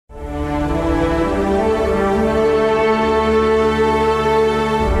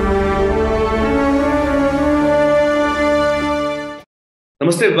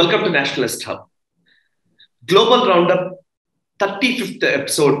Namaste, welcome to Nationalist Hub. Global Roundup 35th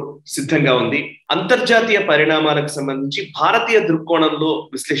episode సిద్ధంగా ఉంది. అంతర్జాతీయ పరిణామాలకు సంబంధించి భారతీయ దృక్కోణంలో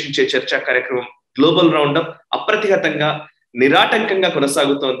విశ్లేషించే చర్చా కార్యక్రమం గ్లోబల్ రౌండప్ అప్రతిహతంగా నిరాటంకంగా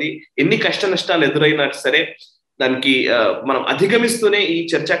కొనసాగుతోంది. ఎన్ని కష్ట నష్టాలు ఎదురైనా సరే దానికి మనం అధిగమిస్తూనే ఈ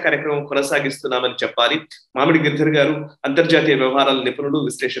చర్చా కార్యక్రమం కొనసాగిస్తున్నామని చెప్పాలి. మామిడి గిరిధర్ గారు, అంతర్జాతీయ వ్యవహారాల నిపుణులు,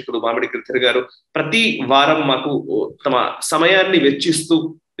 విశ్లేషకులు మామిడి గిరిధర్ గారు ప్రతి వారం మాకు తమ సమయాన్ని వెచ్చిస్తూ,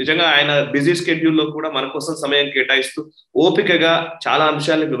 నిజంగా ఆయన బిజీ స్కెడ్యూల్లో కూడా మన కోసం సమయం కేటాయిస్తూ ఓపికగా చాలా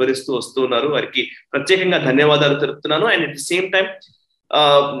అంశాలను వివరిస్తూ వస్తున్నారు. వారికి ప్రత్యేకంగా ధన్యవాదాలు తెలుపుతున్నాను. And at the same time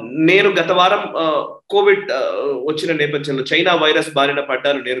నేను గత వారం కోవిడ్ వచ్చిన నేపథ్యంలో చైనా వైరస్ బారిన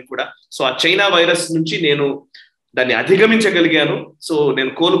పడ్డాను నేను కూడా. సో ఆ చైనా వైరస్ నుంచి నేను దాన్ని అధిగమించగలిగాను. సో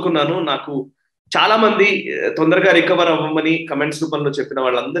నేను కోలుకున్నాను. నాకు చాలా మంది తొందరగా రికవర్ అవ్వమని కమెంట్స్ రూపంలో చెప్పిన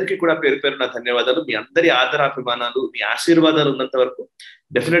వాళ్ళందరికీ కూడా పేరు పేరు నా ధన్యవాదాలు. మీ అందరి ఆదరాభిమానాలు, మీ ఆశీర్వాదాలు ఉన్నంత వరకు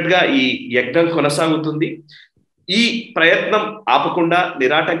డెఫినెట్ గా ఈ యజ్ఞం కొనసాగుతుంది. ఈ ప్రయత్నం ఆపకుండా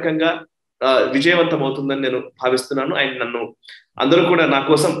నిరాటంకంగా విజయవంతం అవుతుందని నేను భావిస్తున్నాను. అండ్ నన్ను అందరూ కూడా నా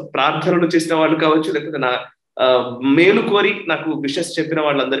కోసం ప్రార్థనలు చేసిన వాళ్ళు కావచ్చు, లేకపోతే నా మేలు కోరి నాకు విషెస్ చెప్పిన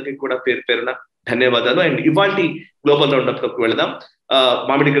వాళ్ళందరికీ కూడా పేరు పేరున ధన్యవాదాలు. అండ్ ఇవాళ గ్లోబల్ రౌండప్ లోకి వెళదాం.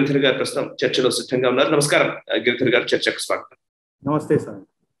 మామిడి గిరిధర్ గారు ప్రస్తుతం చర్చలో సిద్ధంగా ఉన్నారు. నమస్కారం గిరిధర్ గారు, చర్చకు స్వాగతం. నమస్తే సార్.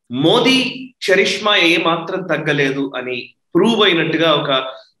 మోదీ చరిష్మా ఏ మాత్రం తగ్గలేదు అని ప్రూవ్ అయినట్టుగా ఒక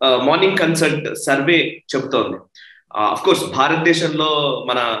మార్నింగ్ కన్సల్ట్ సర్వే చెబుతోంది. అఫ్ కోర్స్ భారతదేశంలో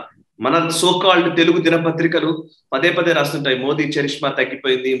మన సోకాల్డ్ తెలుగు దినపత్రికలు పదే పదే రాస్తుంటాయి, మోదీ చరిష్మా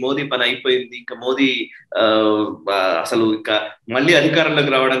తగ్గిపోయింది, మోదీ పని అయిపోయింది, ఇంకా మోదీ అసలు ఇంకా మళ్ళీ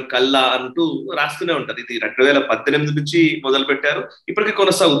అధికారంలోకి రావడం కల్లా అంటూ రాస్తూనే ఉంటారు. ఇది 2018 నుంచి మొదలు పెట్టారు, ఇప్పటికీ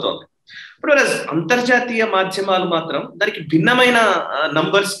కొనసాగుతోంది. ఇప్పుడు అంతర్జాతీయ మాధ్యమాలు మాత్రం దానికి భిన్నమైన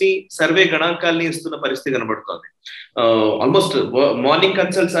నంబర్స్ ని, సర్వే గణాంకాల్ని ఇస్తున్న పరిస్థితి కనబడుతోంది. ఆల్మోస్ట్ మార్నింగ్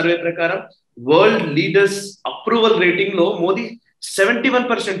కన్సల్ట్ సర్వే ప్రకారం వరల్డ్ లీడర్స్ అప్రూవల్ రేటింగ్ లో మోదీ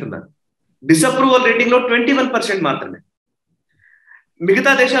 71% ఉన్నారు. డిసప్రూవల్ రేటింగ్ లో 21% మాత్రమే.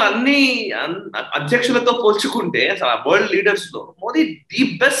 మిగతా దేశాలు అన్ని అధ్యక్షులతో పోల్చుకుంటే అసలు వరల్డ్ లీడర్స్ లో మోదీ ది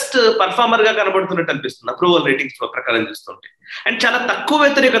బెస్ట్ పర్ఫార్మర్ గా కనబడుతున్నట్టు అనిపిస్తుంది అప్రూవల్ రేటింగ్స్ ప్రకారం చూస్తుంటే. అండ్ చాలా తక్కువ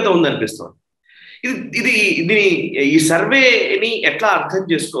వ్యతిరేకత ఉందనిపిస్తుంది. ఈ సర్వేని ఎట్లా అర్థం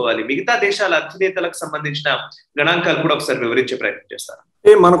చేసుకోవాలి? మిగతా దేశాల అధినేతలకు సంబంధించిన గణాంకాలు కూడా ఒకసారి వివరించే ప్రయత్నం చేస్తారు.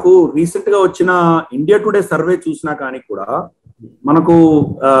 మనకు రీసెంట్ గా వచ్చిన ఇండియా టుడే సర్వే చూసినా కానీ కూడా మనకు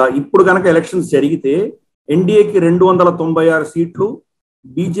ఇప్పుడు కనుక ఎలక్షన్స్ జరిగితే ఎన్డీఏకి 296 సీట్లు,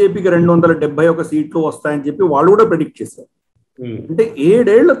 బీజేపీకి 271 సీట్లు వస్తాయని చెప్పి వాళ్ళు కూడా ప్రెడిక్ట్ చేశారు. అంటే 7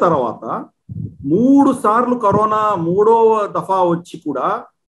 ఏళ్ల తర్వాత 3 సార్లు కరోనా 3వ దఫా వచ్చి కూడా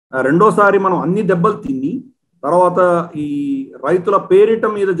రెండోసారి మనం అన్ని దెబ్బలు తిని, తర్వాత ఈ రైతుల పేరిట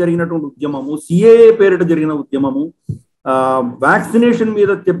మీద జరిగినటువంటి ఉద్యమము, సిఏఏ పేరిట జరిగిన ఉద్యమము, వ్యాక్సినేషన్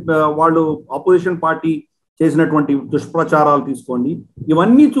మీద వాళ్ళు ఆపోజిషన్ పార్టీ చేసినటువంటి దుష్ప్రచారాలు తీసుకోండి,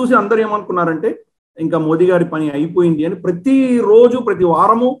 ఇవన్నీ చూసి అందరూ ఏమనుకున్నారంటే ఇంకా మోదీ గారి పని అయిపోయింది అని. ప్రతిరోజు ప్రతి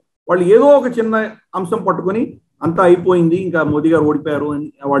వారము వాళ్ళు ఏదో ఒక చిన్న అంశం పట్టుకొని అంతా అయిపోయింది, ఇంకా మోదీ గారు ఓడిపోయారు అని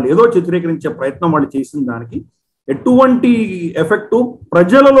వాళ్ళు ఏదో చిత్రీకరించే ప్రయత్నం వాళ్ళు చేసిన దానికి ఎటువంటి ఎఫెక్టు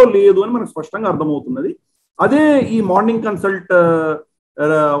ప్రజలలో లేదు అని మనకు స్పష్టంగా అర్థమవుతున్నది. అదే ఈ మార్నింగ్ కన్సల్ట్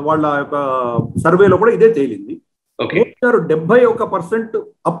వాళ్ళ యొక్క సర్వేలో కూడా ఇదే తేలింది. 71%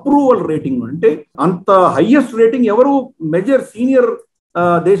 అప్రూవల్ రేటింగ్, అంటే అంత హైయెస్ట్ రేటింగ్ ఎవరు మెజర్ సీనియర్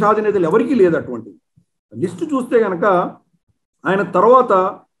దేశాధినేతలు ఎవరికి లేదు. అటువంటి లిస్టు చూస్తే కనుక ఆయన తర్వాత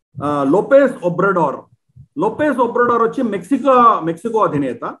లోపేస్ ఒబ్రడార్ వచ్చి మెక్సికో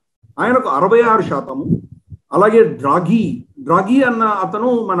అధినేత, ఆయనకు 66%. అలాగే డ్రాఘీ అన్న అతను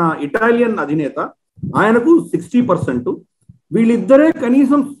మన ఇటాలియన్ అధినేత, ఆయనకు 60%. వీళ్ళిద్దరే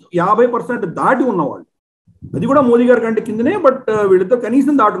కనీసం 50% దాటి ఉన్నవాళ్ళు. అది కూడా మోదీ గారి కంటే కిందనే, బట్ వీళ్ళిద్దరు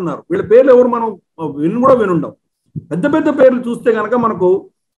కనీసం దాటున్నారు. వీళ్ళ పేర్లు ఎవరు మనం వినుండం. పెద్ద పెద్ద పేర్లు చూస్తే కనుక మనకు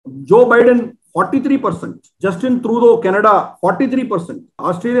Joe Biden 43%, Justin Trudeau Canada 43%,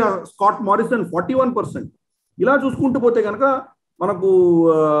 Australia Scott Morrison 41%. ఇలా చూసుకుంటూ పోతే కనుక మనకు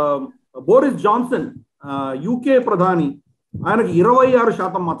బోరిస్ జాన్సన్ యూకే ప్రధాని, ఆయనకు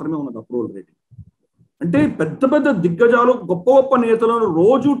 26% మాత్రమే ఉన్నది అప్రూవల్ రేటింగ్. అంటే పెద్ద పెద్ద దిగ్గజాలు, గొప్ప గొప్ప నేతలను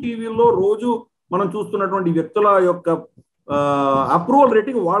రోజు టీవీల్లో రోజు మనం చూస్తున్నటువంటి వ్యక్తుల యొక్క అప్రూవల్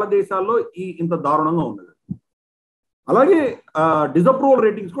రేటింగ్ వాళ్ళ దేశాల్లో ఇంత దారుణంగా ఉన్నది. అలాగే డిజప్రూవల్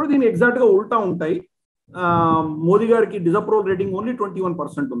రేటింగ్స్ కూడా దీని ఎగ్జాక్ట్ గా ఉల్టా ఉంటాయి. మోదీ గారికి డిజప్రూవల్ రేటింగ్ ఓన్లీ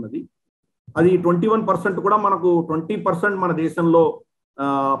 21% ఉన్నది. అది 21% కూడా మనకు 20% మన దేశంలో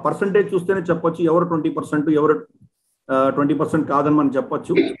పర్సంటేజ్ చూస్తేనే చెప్పొచ్చు ఎవరు 20%, ఎవరు 20% కాదని మనం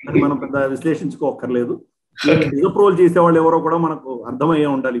చెప్పొచ్చు. అది మనం పెద్ద విశ్లేషించుకోక్కర్లేదు. డిజప్రూవల్ చేసే వాళ్ళు ఎవరో కూడా మనకు అర్థమయ్యే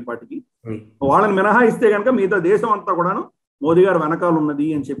ఉండాలి. ఇప్పటికి వాళ్ళని మినహాయిస్తే కనుక మిగతా దేశం అంతా కూడాను మోదీ గారు వెనకాల ఉన్నది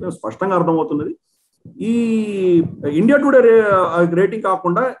అని చెప్పి స్పష్టంగా అర్థమవుతున్నది. ఈ ఇండియా టుడే రేటింగ్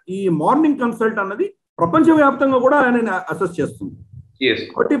కాకుండా ఈ మార్నింగ్ కన్సల్ట్ అన్నది ప్రపంచవ్యాప్తంగా కూడా ఆయన అసెస్ చేస్తుంది.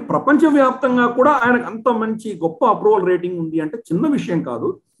 కాబట్టి ప్రపంచవ్యాప్తంగా కూడా ఆయనకు అంత మంచి గొప్ప అప్రూవల్ రేటింగ్ ఉంది అంటే చిన్న విషయం కాదు.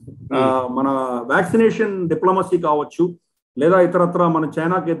 మన వ్యాక్సినేషన్ డిప్లొమసీ కావచ్చు, లేదా ఇతరత్ర మన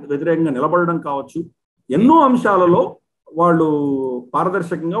చైనాకి వ్యతిరేకంగా నిలబడడం కావచ్చు, ఎన్నో అంశాలలో వాళ్ళు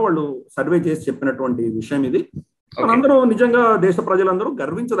పారదర్శకంగా వాళ్ళు సర్వే చేసి చెప్పినటువంటి విషయం ఇది. మనందరూ నిజంగా దేశ ప్రజలందరూ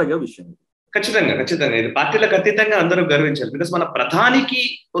గర్వించదగ్గ విషయం. ఖచ్చితంగా ఖచ్చితంగా ఇది పార్టీలకు అతీతంగా అందరూ గర్వించాలి. బికాస్ మన ప్రధానికి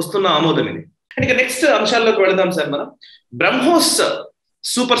వస్తున్న ఆమోదం ఇది. ఇక నెక్స్ట్ అంశాల్లోకి వెళదాం సార్. మనం బ్రహ్మోస్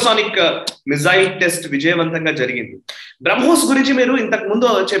సూపర్సానిక్ మిజైల్ టెస్ట్ విజయవంతంగా జరిగింది. బ్రహ్మోస్ గురించి మీరు ఇంతకు ముందు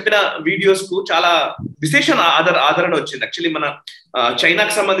చెప్పిన వీడియోస్ కు చాలా విశేష ఆదరణ వచ్చింది. యాక్చువల్లీ మన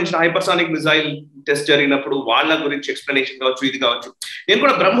చైనాకి సంబంధించిన హైపర్సానిక్ మిజైల్ టెస్ట్ జరిగినప్పుడు వాళ్ళ గురించి ఎక్స్ప్లెనేషన్ కావచ్చు, ఇది కావచ్చు. నేను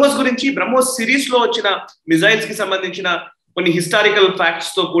కూడా బ్రహ్మోస్ గురించి, బ్రహ్మోస్ సిరీస్ లో వచ్చిన మిజైల్స్ కి సంబంధించిన కొన్ని హిస్టారికల్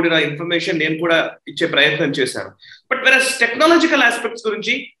ఫ్యాక్ట్స్ తో కూడిన ఇన్ఫర్మేషన్ నేను కూడా ఇచ్చే ప్రయత్నం చేశాను. బట్ వేరే టెక్నాలజికల్ ఆస్పెక్ట్స్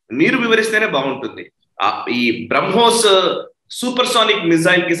గురించి మీరు వివరిస్తేనే బాగుంటుంది. ఈ బ్రహ్మోస్ సూపర్సానిక్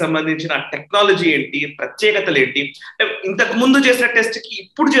మిజైల్ కి సంబంధించిన టెక్నాలజీ ఏంటి, ప్రత్యేకతలు ఏంటి, ఇంతకు ముందు చేసిన టెస్ట్ కి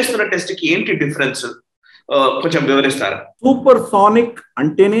ఇప్పుడు చేస్తున్న టెస్ట్ కి ఏంటి డిఫరెన్స్, కొంచెం వివరిస్తారా? సూపర్సానిక్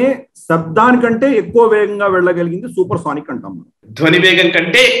అంటేనే శబ్దానికంటే ఎక్కువ వేగంగా వెళ్ళగలిగింది సూపర్సానిక్ అంటాం. ధ్వని వేగం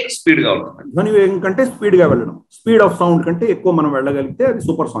కంటే స్పీడ్ గా ఉంటుంది. ధ్వని వేగం కంటే స్పీడ్ గా వెళ్ళడం, స్పీడ్ ఆఫ్ సౌండ్ కంటే ఎక్కువ మనం వెళ్ళగలిగితే అది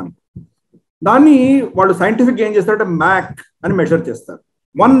సూపర్సానిక్. దాన్ని వాళ్ళు సైంటిఫిక్ ఏం చేస్తారంటే మ్యాక్ అని మెజర్ చేస్తారు.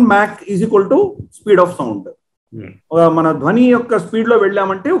 1 Mac is equal to speed of sound. మన ధ్వని యొక్క స్పీడ్ లో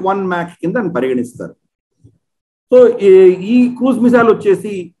వెళ్ళామంటే 1 మ్యాక్ కింద పరిగణిస్తారు. సో ఈ క్రూజ్ మిసైల్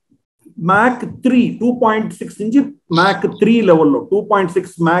వచ్చేసి మ్యాక్ 3 2.6 నుంచి మ్యాక్ 3 లెవెల్లో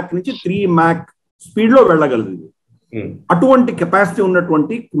 2.6 మ్యాక్ నుంచి 3 మ్యాక్ స్పీడ్ లో వెళ్ళగలదు. అటువంటి కెపాసిటీ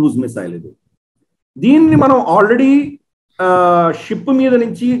ఉన్నటువంటి క్రూజ్ మిసైల్ ఇది. దీన్ని మనం ఆల్రెడీ షిప్ మీద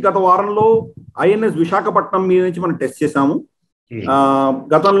నుంచి గత వారంలో ఐఎన్ఎస్ విశాఖపట్నం మీద నుంచి మనం టెస్ట్ చేసాము.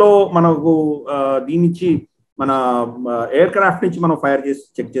 గతంలో మనకు దీని నుంచి మన ఎయిర్ క్రాఫ్ట్ నుంచి మనం ఫైర్ చేసి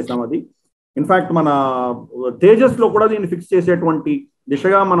చెక్ చేసాం. అది ఇన్ఫాక్ట్ మన తేజస్ లో కూడా దీన్ని ఫిక్స్ చేసేటువంటి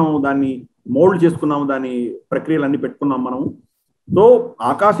దిశగా మనం దాన్ని మోల్డ్ చేసుకున్నాము, దాని ప్రక్రియలు అన్ని పెట్టుకున్నాం మనం. సో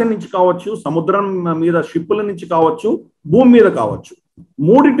ఆకాశం నుంచి కావచ్చు, సముద్రం మీద షిప్పుల నుంచి కావచ్చు, భూమి మీద కావచ్చు,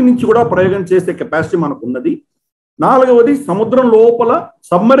 మూడింటి నుంచి కూడా ప్రయోగం చేసే కెపాసిటీ మనకు ఉన్నది. 4వది సముద్రం లోపల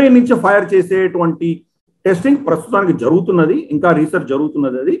సబ్మరీన్ నుంచి ఫైర్ చేసేటువంటి టెస్టింగ్ ప్రస్తుతానికి జరుగుతున్నది, ఇంకా రీసెర్చ్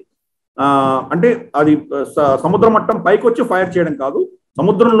జరుగుతున్నది. అది అంటే అది సముద్ర మట్టం పైకి వచ్చి ఫైర్ చేయడం కాదు,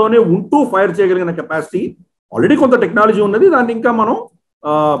 సముద్రంలోనే ఉంటూ ఫైర్ చేయగలిగిన కెపాసిటీ ఆల్రెడీ కొంత టెక్నాలజీ ఉన్నది. దాన్ని ఇంకా మనం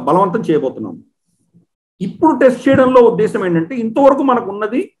బలవంతం చేయబోతున్నాం. ఇప్పుడు టెస్ట్ చేయడంలో ఉద్దేశం ఏంటంటే ఇంతవరకు మనకు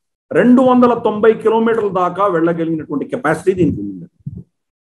ఉన్నది 290 కిలోమీటర్ల దాకా వెళ్ళగలిగినటువంటి కెపాసిటీ దీనికి ఉంది.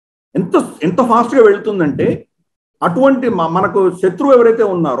 ఎంత ఫాస్ట్ గా వెళ్తుందంటే అటువంటి మనకు శత్రువు ఎవరైతే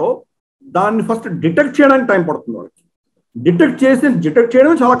ఉన్నారో దాన్ని ఫస్ట్ డిటెక్ట్ చేయడానికి టైం పడుతుంది. వాళ్ళకి డిటెక్ట్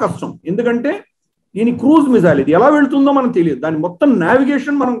చేయడం చాలా కష్టం. ఎందుకంటే దీని క్రూజ్ మిసైల్, ఇది ఎలా వెళ్తుందో మనకు తెలియదు. దాని మొత్తం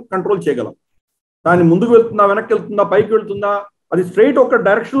నావిగేషన్ మనం కంట్రోల్ చేయగలం. దాని ముందుకు వెళ్తుందా, వెనక్కి వెళ్తుందా, పైకి వెళ్తుందా, అది స్ట్రైట్ ఒక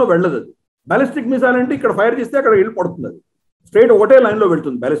డైరెక్షన్ లో వెళ్ళదు. అది బ్యాలిస్టిక్ మిసైల్ అంటే ఇక్కడ ఫైర్ చేస్తే అక్కడ వెళ్ళి పడుతుంది. అది స్ట్రైట్ ఒకటే లైన్ లో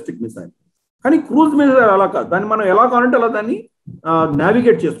వెళ్తుంది బ్యాలిస్టిక్ మిసైల్. కానీ క్రూజ్ మిసైల్ అలా కాదు. దాన్ని మనం ఎలా కావాలంటే అలా దాన్ని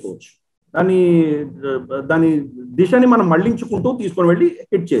నావిగేట్ చేసుకోవచ్చు. దాని దిశని మనం మళ్లించుకుంటూ తీసుకొని వెళ్ళి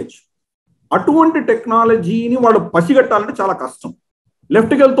హిట్ చేయొచ్చు. అటువంటి టెక్నాలజీని వాళ్ళు పసిగట్టాలంటే చాలా కష్టం.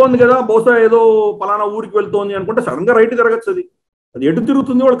 లెఫ్ట్కి వెళ్తోంది కదా, బహుశా ఏదో పలానా ఊరికి వెళ్తోంది అనుకుంటే సడన్ గా రైట్ తిరగచ్చు. అది ఎటు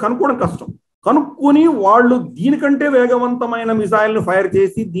తిరుగుతుంది వాళ్ళు కనుక్కోవడం కష్టం. కనుక్కొని వాళ్ళు దీనికంటే వేగవంతమైన మిసైల్ ను ఫైర్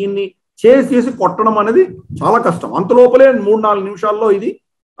చేసి దీన్ని చేసి కొట్టడం అనేది చాలా కష్టం. అంతలోపలే 3-4 నిమిషాల్లో ఇది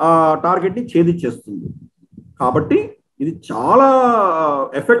టార్గెట్ ని ఛేదించేస్తుంది. కాబట్టి ఇది చాలా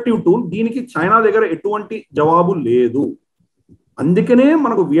ఎఫెక్టివ్ టూల్. దీనికి చైనా దగ్గర ఎటువంటి జవాబు లేదు. అందుకనే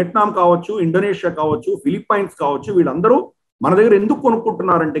మనకు వియట్నాం కావచ్చు, ఇండోనేషియా కావచ్చు, ఫిలిప్పైన్స్ కావచ్చు, వీళ్ళందరూ మన దగ్గర ఎందుకు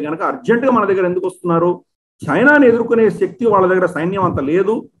కొనుక్కుంటున్నారంటే కనుక అర్జెంటుగా మన దగ్గర ఎందుకు వస్తున్నారు? చైనాని ఎదుర్కొనే శక్తి వాళ్ళ దగ్గర సైన్యం అంత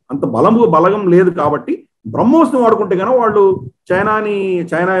లేదు, అంత బలగం లేదు. కాబట్టి బ్రహ్మోస్ని వాడుకుంటే కనుక వాళ్ళు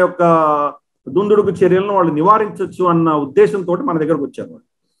చైనా యొక్క దుందుడుకు చర్యలను వాళ్ళు నివారించవచ్చు అన్న ఉద్దేశంతో మన దగ్గరకు వచ్చారు.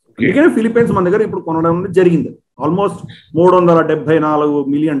 అందుకనే ఫిలిప్పైన్స్ మన దగ్గర ఇప్పుడు కొనడం జరిగింది. ఆల్మోస్ట్ $374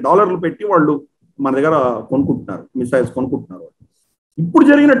 మిలియన్ పెట్టి వాళ్ళు మన దగ్గర కొనుక్కుంటున్నారు, మిసైల్స్ కొనుక్కుంటున్నారు. ఇప్పుడు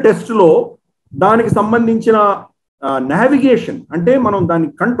జరిగిన టెస్ట్ లో దానికి సంబంధించిన నావిగేషన్ అంటే మనం దాని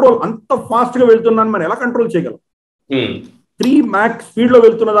కంట్రోల్ అంత ఫాస్ట్ గా వెళ్తున్నాను మనం ఎలా కంట్రోల్ చేయగలం? 3 మ్యాక్ స్పీడ్ లో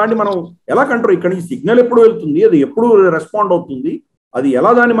వెళ్తున్న దాన్ని మనం ఎలా కంట్రోల్, ఇక్కడ నుంచి సిగ్నల్ ఎప్పుడు వెళ్తుంది, అది ఎప్పుడు రెస్పాండ్ అవుతుంది, అది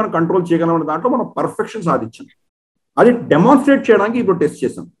ఎలా దాన్ని మనం కంట్రోల్ చేయగలం అనే దాంట్లో మనం పర్ఫెక్షన్ సాధించాం. అది డెమాన్స్ట్రేట్ చేయడానికి ఇప్పుడు టెస్ట్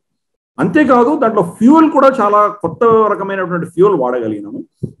చేసాం. అంతేకాదు దాంట్లో ఫ్యూయల్ కూడా చాలా కొత్త రకమైనటువంటి ఫ్యూయల్ వాడగలిగినాము.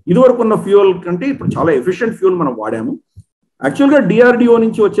 ఇదివరకు ఉన్న ఫ్యూయల్ కంటే ఇప్పుడు చాలా ఎఫిషియెంట్ ఫ్యూయల్ మనం వాడాము. యాక్చువల్గా డిఆర్డిఓ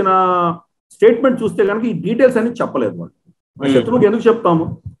నుంచి వచ్చిన స్టేట్మెంట్ చూస్తే కనుక ఈ డీటెయిల్స్ అన్ని చెప్పలేదు వాళ్ళు. మన శత్రువుకి ఎందుకు చెప్తాము,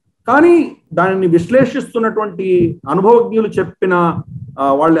 కానీ దానిని విశ్లేషిస్తున్నటువంటి అనుభవజ్ఞులు చెప్పిన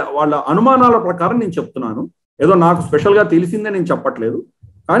వాళ్ళ అనుమానాల ప్రకారం నేను చెప్తున్నాను. ఏదో నాకు స్పెషల్గా తెలిసిందే నేను చెప్పట్లేదు,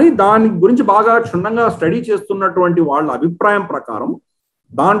 కానీ దాని గురించి బాగా క్షుణ్ణంగా స్టడీ చేస్తున్నటువంటి వాళ్ళ అభిప్రాయం ప్రకారం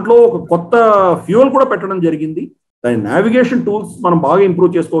దాంట్లో ఒక కొత్త ఫ్యూయల్ కూడా పెట్టడం జరిగింది. దాని నావిగేషన్ టూల్స్ మనం బాగా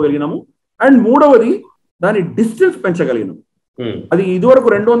ఇంప్రూవ్ చేసుకోగలిగినాము. అండ్ మూడవది దాని డిస్టెన్స్ పెంచగలిగినాము. అది ఇదివరకు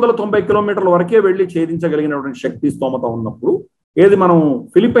 290 కిలోమీటర్ల వరకే వెళ్ళి ఛేదించగలిగినటువంటి శక్తి స్తోమత ఉన్నప్పుడు ఏది మనం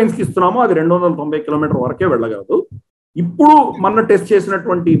ఫిలిప్పైన్స్ కి ఇస్తున్నామో అది 290 కిలోమీటర్ వరకే వెళ్ళగలదు. ఇప్పుడు మన టెస్ట్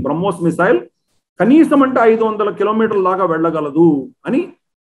చేసినటువంటి బ్రహ్మోస్ మిసైల్ కనీసం అంటే 500 కిలోమీటర్ల దాకా వెళ్ళగలదు అని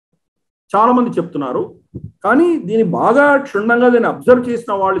చాలా మంది చెప్తున్నారు. కానీ దీన్ని బాగా క్షుణ్ణంగా దీన్ని అబ్జర్వ్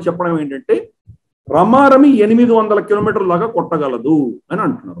చేసిన వాళ్ళు చెప్పడం ఏంటంటే రమారమి 800 కిలోమీటర్ల దాకా కొట్టగలదు అని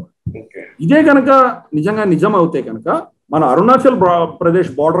అంటున్నారు. ఇదే కనుక నిజంగా నిజం అవుతే కనుక మన అరుణాచల్ ప్రదేశ్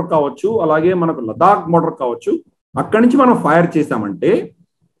బార్డర్ కావచ్చు, అలాగే మనకు లదాఖ్ బార్డర్ కావచ్చు, అక్కడి నుంచి మనం ఫైర్ చేసామంటే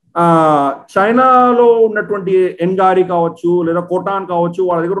చైనాలో ఉన్నటువంటి ఎంగారి కావచ్చు లేదా కోటాన్ కావచ్చు,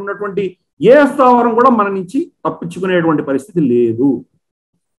 వాళ్ళ దగ్గర ఉన్నటువంటి ఏ స్థావరం కూడా మన నుంచి తప్పించుకునేటువంటి పరిస్థితి లేదు.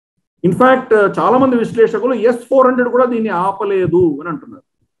 ఇన్ఫాక్ట్ చాలా మంది విశ్లేషకులు S-400 కూడా దీన్ని ఆపలేదు అని అంటున్నారు.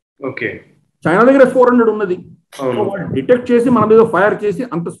 చైనా దగ్గర S-400 ఉన్నది, డిటెక్ట్ చేసి మన మీద ఫైర్ చేసి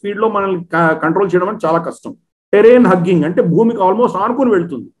అంత స్పీడ్ లో మనల్ని కంట్రోల్ చేయడం అంటే చాలా కష్టం. టెరేన్ హగ్గింగ్ అంటే భూమికి ఆల్మోస్ట్ ఆనుకుని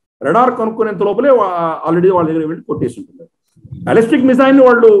వెళ్తుంది. రెడార్ కనుక్కునేంత లోపలే ఆల్రెడీ వాళ్ళ దగ్గర వెళ్ళి కొట్టేసి ఉంటుంది. బ్యాలిస్టిక్ మిసైల్ ని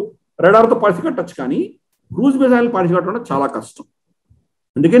వాళ్ళు రెడార్తో పసిగట్టచ్చు, కానీ క్రూజ్ మిసైల్ పసిగట్టడం చాలా కష్టం.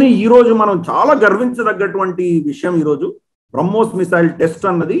 అందుకని ఈ రోజు మనం చాలా గర్వించదగ్గటువంటి విషయం, ఈరోజు బ్రహ్మోస్ మిసైల్ టెస్ట్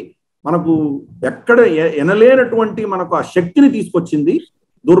అన్నది మనకు ఎక్కడ ఎనలేనటువంటి మనకు ఆ శక్తిని తీసుకొచ్చింది.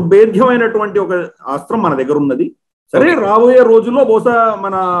 దుర్భేద్యమైనటువంటి ఒక అస్త్రం మన దగ్గర ఉన్నది. సరే, రాబోయే రోజుల్లో బహుశా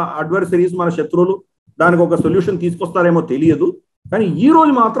మన అడ్వర్సరీస్, మన శత్రువులు దానికి ఒక సొల్యూషన్ తీసుకొస్తారేమో తెలియదు, కానీ ఈ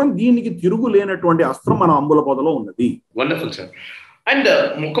రోజు మాత్రం దీనికి తిరుగు లేనటువంటి అస్త్రం మన అంబుల పొదలో ఉన్నది. Wonderful sir. అండ్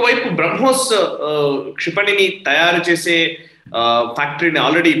ఒకవైపు బ్రహ్మోస్ క్షిపణిని తయారు చేసే ఫ్యాక్టరీని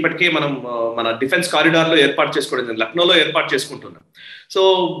ఆల్రెడీ ఇప్పటికే మనం మన డిఫెన్స్ కారిడార్ లో ఏర్పాటు చేసుకోవడం, లక్నోలో ఏర్పాటు చేసుకుంటున్నాం. సో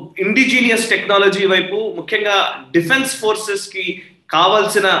ఇండిజీనియస్ టెక్నాలజీ వైపు ముఖ్యంగా డిఫెన్స్ ఫోర్సెస్ కి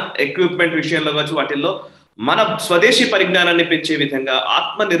కావాల్సిన ఎక్విప్మెంట్ విషయంలో కావచ్చు, వాటిల్లో మన స్వదేశీ పరిజ్ఞానాన్ని పెంచే విధంగా,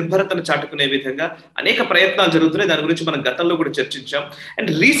 ఆత్మ నిర్భరతను చాటుకునే విధంగా అనేక ప్రయత్నాలు జరుగుతున్నాయి. దాని గురించి మనం గతంలో కూడా చర్చించాం. అండ్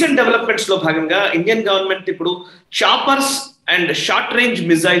రీసెంట్ డెవలప్మెంట్స్ లో భాగంగా ఇండియన్ గవర్నమెంట్ ఇప్పుడు choppers and short range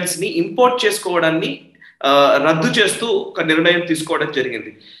missiles ని ఇంపోర్ట్ చేసుకోవడాన్ని రద్దు చేస్తూ ఒక నిర్ణయం తీసుకోవడం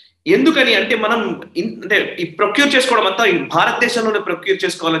జరిగింది. ఎందుకని అంటే మనం అంటే ఈ ప్రొక్యూర్ చేసుకోవడం అంతా భారతదేశంలోనే ప్రొక్యూర్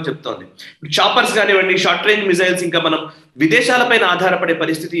చేసుకోవాలని చెప్తోంది. చాపర్స్ కానివ్వండి, షార్ట్ రేంజ్ మిజైల్స్, ఇంకా మనం విదేశాలపైన ఆధారపడే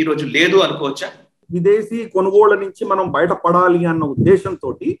పరిస్థితి ఈ రోజు లేదు అనుకోవచ్చా? విదేశీ కొనుగోళ్ల నుంచి మనం బయటపడాలి అన్న ఉద్దేశంతో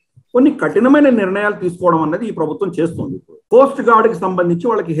కొన్ని కఠినమైన నిర్ణయాలు తీసుకోవడం అన్నది ఈ ప్రభుత్వం చేస్తుంది. కోస్ట్ గార్డ్ కి సంబంధించి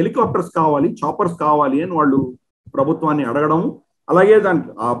వాళ్ళకి హెలికాప్టర్స్ కావాలి, చాపర్స్ కావాలి అని వాళ్ళు ప్రభుత్వాన్ని అడగడం, అలాగే దానికి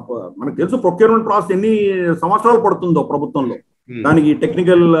మనకు తెలుసు ప్రొక్యూర్మెంట్ ప్రాసెస్ ఎన్ని సంవత్సరాలు పడుతుందో ప్రభుత్వంలో. దానికి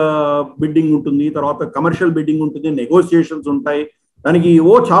టెక్నికల్ బిడ్డింగ్ ఉంటుంది, తర్వాత కమర్షియల్ బిడ్డింగ్ ఉంటుంది, నెగోసియేషన్స్ ఉంటాయి, దానికి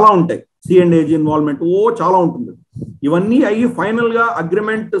చాలా ఉంటాయి, C&AG ఇన్వాల్వ్మెంట్ చాలా ఉంటుంది. ఇవన్నీ అయ్యి ఫైనల్ గా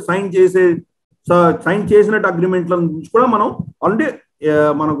అగ్రిమెంట్ సైన్ చేసినట్టు అగ్రిమెంట్ల నుంచి కూడా మనం అంటే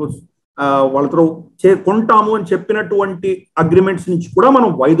మనకు వాళ్ళతో కొంటాము అని చెప్పినటువంటి అగ్రిమెంట్స్ నుంచి కూడా మనం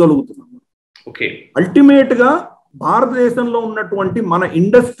వైదొలుగుతున్నాము. అల్టిమేట్ గా భారతదేశంలో ఉన్నటువంటి మన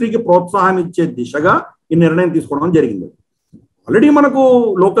ఇండస్ట్రీకి ప్రోత్సాహం ఇచ్చే దిశగా ఈ నిర్ణయం తీసుకోవడం జరిగింది. ఆల్రెడీ మనకు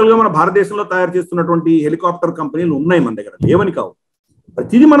లోకల్ గా మన భారతదేశంలో తయారు చేస్తున్నటువంటి హెలికాప్టర్ కంపెనీలు ఉన్నాయి మన దగ్గర, లేవని కావు.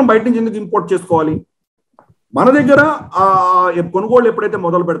 ప్రతిదీ మనం బయట నుంచి ఎందుకు ఇంపోర్ట్ చేసుకోవాలి? మన దగ్గర కొనుగోళ్ళు ఎప్పుడైతే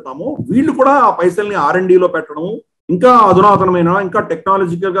మొదలు పెడతామో వీళ్ళు కూడా ఆ పైసల్ని R&Dలో పెట్టడం, ఇంకా అధునాతనమైన, ఇంకా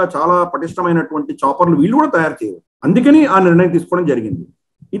టెక్నాలజికల్ గా చాలా పటిష్టమైనటువంటి చాపర్లు వీళ్ళు కూడా తయారు చేయరు. అందుకని ఆ నిర్ణయం తీసుకోవడం జరిగింది.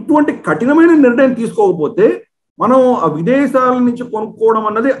 ఇటువంటి కఠినమైన నిర్ణయం తీసుకోకపోతే మనం ఆ విదేశాల నుంచి కొనుక్కోవడం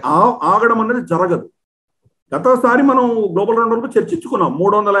అన్నది ఆగడం అన్నది జరగదు. గతసారి మనం గ్లోబల్ రౌండప్ లో చర్చించుకున్నాం.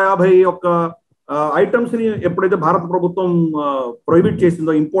 351 ఐటమ్స్ ని ఎప్పుడైతే భారత ప్రభుత్వం ప్రొహిబిట్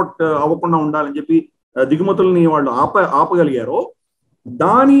చేసిందో, ఇంపోర్ట్ అవ్వకుండా ఉండాలని చెప్పి దిగుమతుల్ని వాళ్ళు ఆపగలిగారో,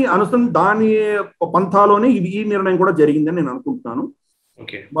 దాని పంథాలోనే ఈ నిర్ణయం కూడా జరిగిందని నేను అనుకుంటున్నాను.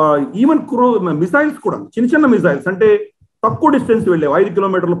 ఈవెన్ మిసైల్స్ కూడా చిన్న మిసైల్స్ అంటే తక్కువ డిస్టెన్స్ వెళ్ళేవి, 5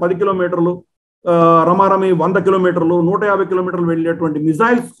 కిలోమీటర్లు, 10 కిలోమీటర్లు, రమారమి 100 కిలోమీటర్లు, 150 కిలోమీటర్లు వెళ్ళేటువంటి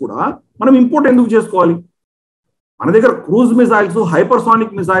మిసైల్స్ కూడా మనం ఇంపోర్ట్ ఎందుకు చేసుకోవాలి? మన దగ్గర క్రూజ్ మిసైల్స్,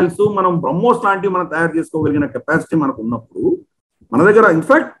 హైపర్సానిక్ మిసైల్స్, మనం బ్రహ్మోస్ లాంటివి మనం తయారు చేసుకోగలిగిన కెపాసిటీ మనకు ఉన్నప్పుడు మన దగ్గర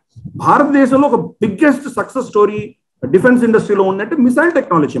ఇన్ఫాక్ట్ భారతదేశంలో ఒక బిగ్గెస్ట్ సక్సెస్ స్టోరీ డిఫెన్స్ ఇండస్ట్రీలో ఉందంటే మిసైల్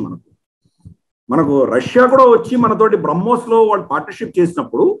టెక్నాలజీ. మనకు రష్యా కూడా వచ్చి మనతోటి బ్రహ్మోస్ లో వాళ్ళు పార్ట్నర్షిప్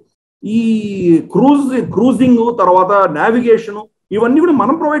చేసినప్పుడు ఈ క్రూజింగ్ తర్వాత నావిగేషన్ ఇవన్నీ కూడా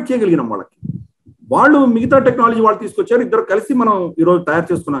మనం ప్రొవైడ్ చేయగలిగినాం వాళ్ళకి. వాళ్ళు మిగతా టెక్నాలజీ వాళ్ళు తీసుకొచ్చారు, ఇద్దరు కలిసి మనం ఈరోజు తయారు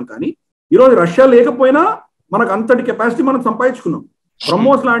చేసుకున్నాం. కానీ ఈరోజు రష్యా లేకపోయినా మనకు అంతటి కెపాసిటీ మనం సంపాదించుకున్నాం.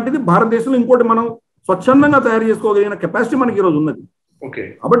 బ్రహ్మోస్ లాంటిది భారతదేశంలో ఇంకోటి మనం స్వచ్ఛందంగా తయారు చేసుకోగలిగిన కెపాసిటీ మనకి ఈరోజు ఉన్నది.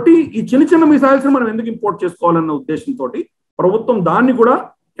 కాబట్టి ఈ చిన్న చిన్న మిసైల్స్ మనం ఎందుకు ఇంపోర్ట్ చేసుకోవాలన్న ఉద్దేశంతో ప్రభుత్వం దాన్ని కూడా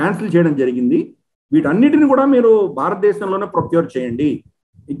క్యాన్సిల్ చేయడం జరిగింది. వీటన్నిటిని కూడా మీరు భారతదేశంలోనే ప్రొక్యూర్ చేయండి.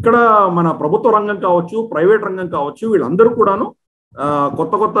 ఇక్కడ మన ప్రభుత్వ రంగం కావచ్చు, ప్రైవేట్ రంగం కావచ్చు, వీళ్ళందరూ కూడాను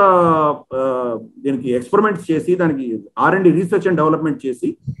కొత్త కొత్త దీనికి ఎక్స్పెరిమెంట్స్ చేసి, దానికి R&D రీసెర్చ్ అండ్ డెవలప్మెంట్ చేసి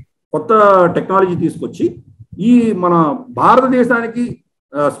కొత్త టెక్నాలజీ తీసుకొచ్చి ఈ మన భారతదేశానికి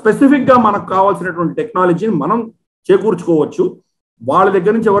స్పెసిఫిక్ గా మనకు కావాల్సినటువంటి టెక్నాలజీని మనం చేకూర్చుకోవచ్చు. వాళ్ళ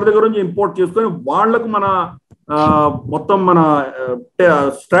దగ్గర నుంచి ఎవరి దగ్గర నుంచి ఇంపోర్ట్ చేసుకొని వాళ్లకు మన మొత్తం మన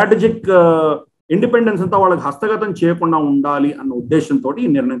స్ట్రాటజిక్ ఇండిపెండెన్స్ అంతా వాళ్ళకి హస్తగతం చేయకుండా ఉండాలి అన్న ఉద్దేశంతో ఈ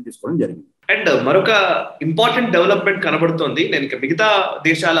నిర్ణయం తీసుకోవడం జరిగింది. అండ్ మరొక ఇంపార్టెంట్ డెవలప్మెంట్ కనబడుతోంది. నేను మిగతా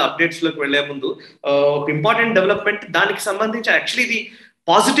దేశాల అప్డేట్స్ లోకి వెళ్లే ముందు ఒక ఇంపార్టెంట్ డెవలప్మెంట్ దానికి సంబంధించి యాక్చువల్లీ ఇది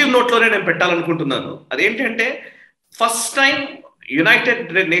పాజిటివ్ నోట్ లోనే నేను పెట్టాలనుకుంటున్నాను. అదేంటంటే ఫస్ట్ టైం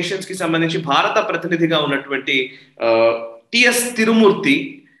యునైటెడ్ నేషన్స్ కి సంబంధించి భారత ప్రతినిధిగా ఉన్నటువంటి టిఎస్ తిరుమూర్తి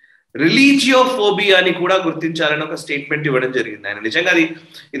రిలీజియోఫోబియాని కూడా గుర్తించాలని ఒక స్టేట్మెంట్ ఇవ్వడం జరిగింది. ఆయన నిజంగా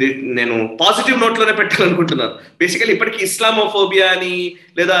ఇది నేను పాజిటివ్ నోట్ లోనే పెట్టాలనుకుంటున్నాను. బేసికలీ ఇప్పటికీ ఇస్లామోఫోబియా అని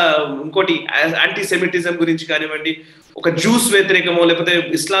లేదా ఇంకోటి యాంటీ సెమిటిజం గురించి కానివ్వండి, ఒక జ్యూస్ వ్యతిరేకమో లేకపోతే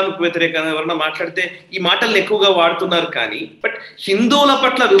ఇస్లామిక్ వ్యతిరేకమో ఎవరన్నా మాట్లాడితే ఈ మాటల్ని ఎక్కువగా వాడుతున్నారు. కానీ బట్ హిందువుల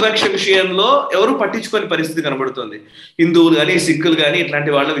పట్ల వివక్ష విషయంలో ఎవరు పట్టించుకోని పరిస్థితి కనబడుతుంది. హిందువులు కానీ సిక్కులు కానీ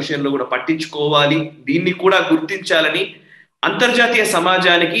ఇట్లాంటి వాళ్ళ విషయంలో కూడా పట్టించుకోవాలి, దీన్ని కూడా గుర్తించాలని అంతర్జాతీయ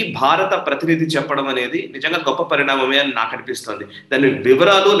సమాజానికి భారత ప్రతినిధి చెప్పడం అనేది నిజంగా గొప్ప పరిణామమే అని నాకు అనిపిస్తుంది. దాని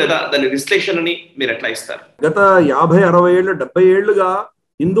వివరాలు లేదా దాని విశ్లేషణని మీరు ఎట్లా ఇస్తారు? గత 50, 60 ఏళ్ళు 70 ఏళ్లుగా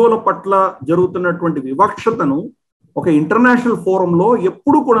హిందువుల పట్ల జరుగుతున్నటువంటి వివక్షతను ఒక ఇంటర్నేషనల్ ఫోరంలో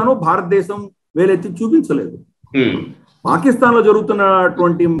ఎప్పుడు కూడాను భారతదేశం వేలెత్తి చూపించలేదు. పాకిస్తాన్ లో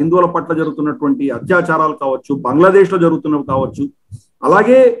జరుగుతున్నటువంటి హిందువుల పట్ల జరుగుతున్నటువంటి అత్యాచారాలు కావచ్చు, బంగ్లాదేశ్ లో జరుగుతున్నవి కావచ్చు,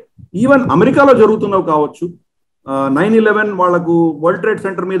 అలాగే ఈవెన్ అమెరికాలో జరుగుతున్నవి కావచ్చు. 9/11 వాళ్లకు వరల్డ్ ట్రేడ్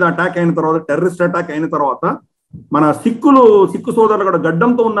సెంటర్ మీద అటాక్ అయిన తర్వాత, టెర్రరిస్ట్ అటాక్ అయిన తర్వాత మన సిక్కు సోదరులు కూడా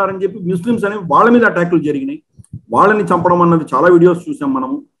గడ్డంతో ఉన్నారని చెప్పి ముస్లిమ్స్ అనేవి వాళ్ళ మీద అటాక్లు జరిగినాయి. వాళ్ళని చంపడం అన్నది చాలా వీడియోస్ చూసాం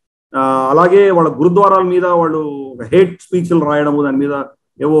మనము. అలాగే వాళ్ళ గురుద్వారాల మీద వాళ్ళు హేట్ స్పీచ్లు రాయడము, దాని మీద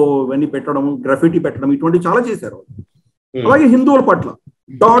ఏవో ఇవన్నీ పెట్టడము, గ్రఫిటీ పెట్టడం, ఇటువంటి చాలా చేశారు. అలాగే హిందువుల పట్ల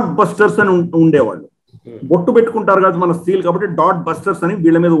డాట్ బస్టర్స్ అని ఉండేవాళ్ళు. బొట్టు పెట్టుకుంటారు కదా మన స్త్రీలు, కాబట్టి డాట్ బస్టర్స్ అని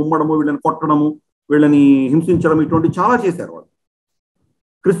వీళ్ళ మీద ఉమ్మడము, వీళ్ళని కొట్టడము, వీళ్ళని హింసించడం, ఇటువంటి చాలా చేశారు వాళ్ళు.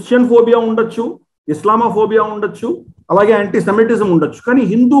 క్రిస్టియన్ ఫోబియా ఉండొచ్చు, ఇస్లామోఫోబియా ఉండొచ్చు, అలాగే యాంటీ సెమిటిజం ఉండొచ్చు, కానీ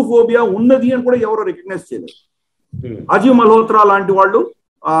హిందూ ఫోబియా ఉన్నది అని కూడా ఎవరు రికగ్నైజ్ చేయలేదు. అజీవ్ మల్హోత్రా లాంటి వాళ్ళు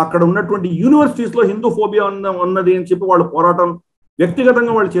అక్కడ ఉన్నటువంటి యూనివర్సిటీస్ లో హిందూ ఫోబియా ఉన్నది అని చెప్పి వాళ్ళు పోరాటం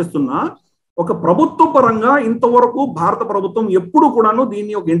వ్యక్తిగతంగా వాళ్ళు చేస్తున్నా, ఒక ప్రభుత్వ పరంగా ఇంతవరకు భారత ప్రభుత్వం ఎప్పుడు కూడాను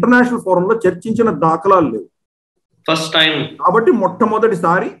దీన్ని ఒక ఇంటర్నేషనల్ ఫోరంలో చర్చించిన దాఖలాలు లేవు. ఫస్ట్ టైం కాబట్టి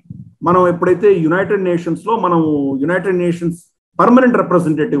మొట్టమొదటిసారి మనం ఎప్పుడైతే United nations permanent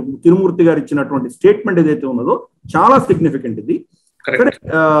representative Tirumurti గారు ఇచ్చినటువంటి స్టేట్మెంట్ ఏదైతే ఉన్నదో చాలా సిగ్నిఫికెంట్. ఇది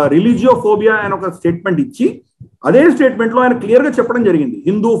రిలీజియోఫోబియా అని ఒక స్టేట్మెంట్ ఇచ్చి, అదే స్టేట్మెంట్ లో ఆయన క్లియర్ గా చెప్పడం జరిగింది,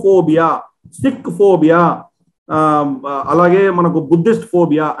 హిందూ ఫోబియా, సిక్ ఫోబియా, అలాగే మనకు బుద్ధిస్ట్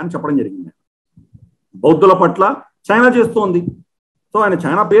ఫోబియా అని చెప్పడం జరిగింది. బౌద్ధుల పట్ల చైనా చేస్తోంది, సో ఆయన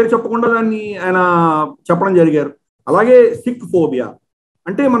చైనా పేరు చెప్పకుండా దాన్ని ఆయన చెప్పడం జరిగారు. అలాగే సిక్ ఫోబియా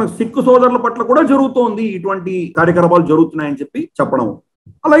అంటే మన సిక్కు సోదరుల పట్ల కూడా జరుగుతోంది, ఇటువంటి కార్యకలాపాలు జరుగుతున్నాయని చెప్పి చెప్పడం.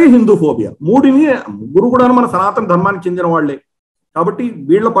 అలాగే హిందూ ఫోబియా, ముగ్గురు కూడా మన సనాతన ధర్మానికి చెందిన వాళ్లే, కాబట్టి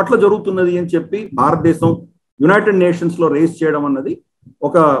వీళ్ళ పట్ల జరుగుతున్నది అని చెప్పి భారతదేశం యునైటెడ్ నేషన్స్ లో రేస్ చేయడం అన్నది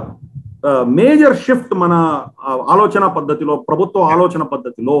ఒక మేజర్ షిఫ్ట్ మన ఆలోచన పద్ధతిలో, ప్రభుత్వ ఆలోచన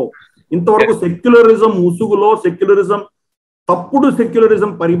పద్ధతిలో. ఇంతవరకు సెక్యులరిజం ముసుగులో, తప్పుడు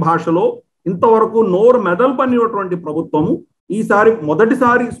సెక్యులరిజం పరిభాషలో ఇంతవరకు నోరు మెదల్పనిటువంటి ప్రభుత్వము ఈసారి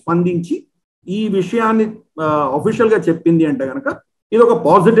మొదటిసారి స్పందించి ఈ విషయాన్ని అఫీషియల్ గా చెప్పింది అంటే కనుక ఇది ఒక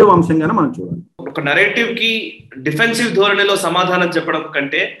పాజిటివ్ అంశంగానే మనం చూడాలి. ఒక నరేటివ్ కి డిఫెన్సివ్ ధోరణిలో సమాధానం చెప్పడం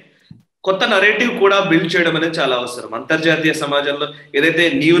కంటే కొత్త నరేటివ్ కూడా బిల్డ్ చేయడం అనేది చాలా అవసరం. అంతర్జాతీయ సమాజంలో ఏదైతే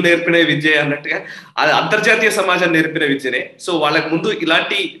నీవు నేర్పిన విద్య అన్నట్టుగా అది అంతర్జాతీయ సమాజం నేర్పిన విద్యనే. సో వాళ్ళకు ముందు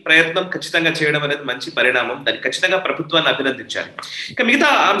ఇలాంటి ప్రయత్నం ఖచ్చితంగా చేయడం అనేది మంచి పరిణామం, దాన్ని ఖచ్చితంగా ప్రభుత్వాన్ని అభినందించాలి. ఇక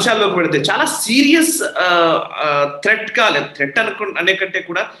మిగతా అంశాల్లోకి పెడితే చాలా సీరియస్ థ్రెట్ అనే కంటే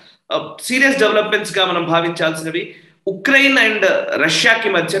కూడా సీరియస్ డెవలప్మెంట్స్ గా మనం భావించాల్సినవి ఉక్రెయిన్ అండ్ రష్యాకి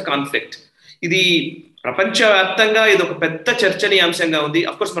మధ్య కాన్ఫ్లిక్ట్. ఇది ప్రపంచవ్యాప్తంగా ఇది ఒక పెద్ద చర్చనీయాంశంగా ఉంది.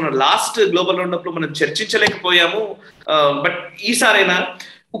 అఫ్కోర్స్ మనం లాస్ట్ గ్లోబల్ రౌండప్ లో మనం చర్చించలేకపోయాము, బట్ ఈసారైనా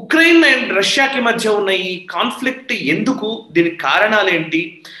ఉక్రెయిన్ అండ్ రష్యాకి మధ్య ఉన్న ఈ కాన్ఫ్లిక్ట్ ఎందుకు, దీనికి కారణాలు ఏంటి,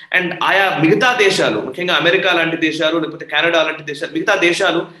 అండ్ ఆయా మిగతా దేశాలు, ముఖ్యంగా అమెరికా లాంటి దేశాలు లేకపోతే కెనడా లాంటి దేశాలు, మిగతా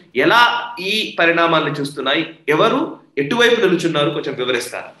దేశాలు ఎలా ఈ పరిణామాలను చూస్తున్నాయి, ఎవరు ఎటువైపు నిలుచున్నారు, కొంచెం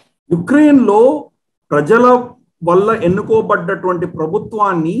వివరిస్తారు. యుక్రెయిన్ లో ప్రజల వల్ల ఎన్నుకోబడ్డటువంటి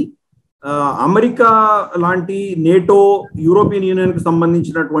ప్రభుత్వాన్ని అమెరికా లాంటి నేటో, యూరోపియన్ యూనియన్ కి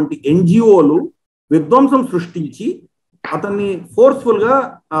సంబంధించినటువంటి ఎన్జిఓలు విధ్వంసం సృష్టించి అతన్ని ఫోర్స్ఫుల్ గా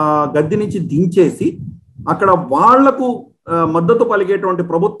గద్దె నుంచి దించేసి అక్కడ వాళ్లకు మద్దతు పలికేటువంటి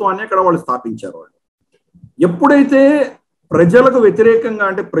ప్రభుత్వాన్ని అక్కడ వాళ్ళు స్థాపించారు. వాళ్ళు ఎప్పుడైతే ప్రజలకు వ్యతిరేకంగా,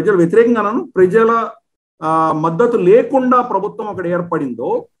 అంటే ప్రజల వ్యతిరేకంగాను ప్రజల మద్దతు లేకుండా ప్రభుత్వం అక్కడ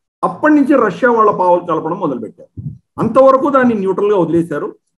ఏర్పడిందో అప్పటి నుంచి రష్యా వాళ్ళ పావులు కలపడం మొదలుపెట్టారు. అంతవరకు దాన్ని న్యూట్రల్ గా వదిలేశారు.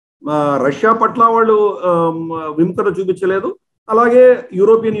 రష్యా పట్ల వాళ్ళు విముఖత చూపించలేదు, అలాగే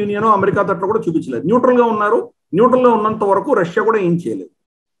యూరోపియన్ యూనియన్, అమెరికా తట్ల కూడా చూపించలేదు. న్యూట్రల్ గా ఉన్నారు. న్యూట్రల్ గా ఉన్నంత వరకు రష్యా కూడా ఏం చేయలేదు.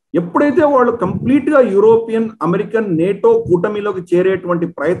 ఎప్పుడైతే వాళ్ళు కంప్లీట్ గా యూరోపియన్, అమెరికన్, నేటో కూటమిలోకి చేరేటువంటి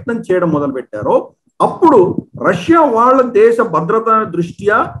ప్రయత్నం చేయడం మొదలు పెట్టారో అప్పుడు రష్యా వాళ్ళ దేశ భద్రత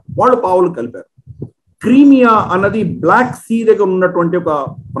దృష్ట్యా వాళ్ళు పావులు కలిపారు. క్రీమియా అన్నది బ్లాక్ సీ దగ్గర ఉన్నటువంటి ఒక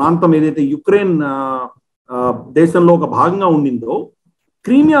ప్రాంతం ఏదైతే యుక్రెయిన్ దేశంలో ఒక భాగంగా ఉండిందో,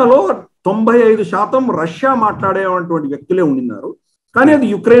 క్రీమియాలో 95% రష్యా మాట్లాడేటువంటి వ్యక్తులే ఉండినారు. కానీ అది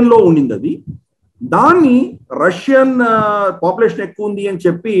యుక్రెయిన్ లో ఉండింది. అది దాన్ని రష్యన్ పాపులేషన్ ఎక్కువ ఉంది అని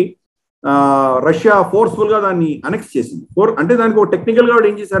చెప్పి రష్యా ఫోర్స్ఫుల్ గా దాన్ని అనెక్స్ చేసింది. అంటే దానికి ఒక టెక్నికల్ గా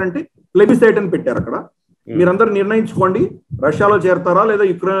ఏం చేశారంటే ప్లెబిసైట్ అని పెట్టారు. అక్కడ మీరందరూ నిర్ణయించుకోండి, రష్యాలో చేరతారా లేదా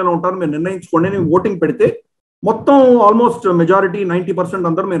యుక్రెయిన్ లో ఉంటారా మీరు నిర్ణయించుకోండి అని ఓటింగ్ పెడితే మొత్తం ఆల్మోస్ట్ మెజారిటీ 90%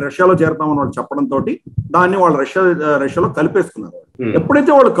 అందరూ మేము రష్యాలో చేరతామని వాళ్ళు చెప్పడంతో దాన్ని వాళ్ళు రష్యాలో కలిపేసుకున్నారు.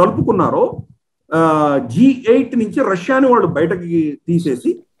 ఎప్పుడైతే వాళ్ళు కలుపుకున్నారో G8 నుంచి రష్యాని వాళ్ళు బయటకి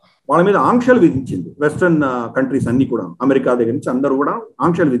తీసేసి వాళ్ళ మీద ఆంక్షలు విధించింది. వెస్టర్న్ కంట్రీస్ అన్ని కూడా, అమెరికా దగ్గర నుంచి అందరూ కూడా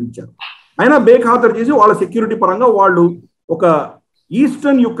ఆంక్షలు విధించారు. అయినా బేఖాతరు చేసి వాళ్ళ సెక్యూరిటీ పరంగా వాళ్ళు ఒక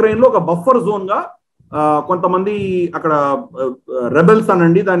ఈస్టర్న్ యుక్రెయిన్ లో ఒక బఫర్ జోన్ గా కొంతమంది అక్కడ రెబెల్స్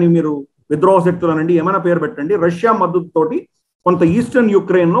అనండి, దాన్ని మీరు విద్రోహ శక్తులు అనండి, ఏమైనా పేరు పెట్టండి, రష్యా మద్దతుతోటి కొంత ఈస్టర్న్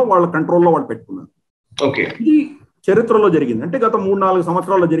యుక్రెయిన్ లో వాళ్ళ కంట్రోల్లో వాళ్ళు పెట్టుకున్నారు. ఇది చరిత్రలో జరిగింది. అంటే గత 3-4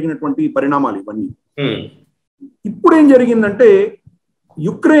 సంవత్సరాల్లో జరిగినటువంటి పరిణామాలు ఇవన్నీ. ఇప్పుడు ఏం జరిగిందంటే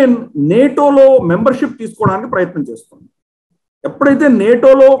యుక్రెయిన్ నేటోలో మెంబర్షిప్ తీసుకోవడానికి ప్రయత్నం చేస్తుంది. ఎప్పుడైతే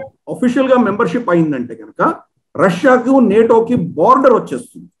నేటోలో అఫీషియల్ గా మెంబర్షిప్ అయిందంటే కనుక రష్యాకు నేటోకి బార్డర్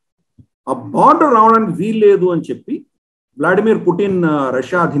వచ్చేస్తుంది. ఆ బార్డర్ రావడానికి వీల్లేదు అని చెప్పి వ్లాడిమిర్ పుటిన్,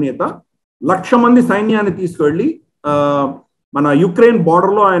 రష్యా అధినేత, 1,00,000 మంది సైన్యాన్ని తీసుకువెళ్ళి మన యుక్రెయిన్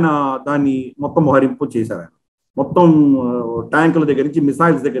బార్డర్ లో ఆయన దాన్ని మొత్తం మోహరింపు చేశారు. ఆయన మొత్తం ట్యాంకుల దగ్గర నుంచి,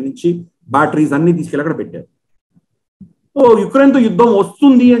 మిసైల్స్ దగ్గర నుంచి, బ్యాటరీస్ అన్ని తీసుకెళ్ళి అక్కడ పెట్టారు. సో యుక్రెయిన్ తో యుద్ధం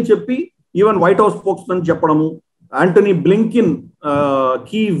వస్తుంది అని చెప్పి ఈవెన్ వైట్ హౌస్ స్పోక్స్ అని చెప్పడము, యాంటనీ బ్లింకిన్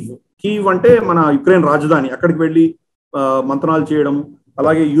కీవ్ అంటే మన యుక్రెయిన్ రాజధాని, అక్కడికి వెళ్ళి మంత్రాలు చేయడం,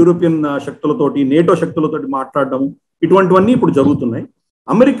 అలాగే యూరోపియన్ శక్తులతోటి, నేటో శక్తులతోటి మాట్లాడడం, ఇటువంటివన్నీ ఇప్పుడు జరుగుతున్నాయి.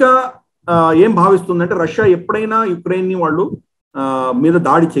 అమెరికా ఏం భావిస్తుందంటే రష్యా ఎప్పుడైనా యుక్రెయిన్ ని వాళ్ళు మీద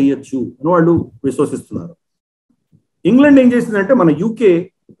దాడి చేయొచ్చు అని వాళ్ళు విశ్వసిస్తున్నారు. ఇంగ్లాండ్ ఏం చేసిందంటే మన యూకే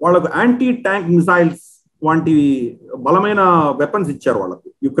వాళ్ళకు యాంటీ ట్యాంక్ మిసైల్స్ వంటి బలమైన వెపన్స్ ఇచ్చారు వాళ్ళకు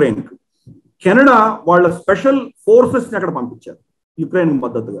యుక్రెయిన్కి. కెనడా వాళ్ళ స్పెషల్ ఫోర్సెస్ ని అక్కడ పంపించారు యుక్రెయిన్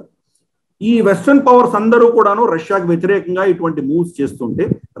మద్దతుగా. ఈ వెస్టర్న్ పవర్స్ అందరూ కూడాను రష్యాకి వ్యతిరేకంగా ఇటువంటి మూవ్స్ చేస్తుంటే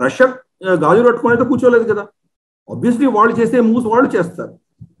రష్యా గాజు పట్టుకొని అయితే కూర్చోలేదు కదా. ఆబ్వియస్లీ వాళ్ళు చేసే మూవ్స్ వాళ్ళు చేస్తారు.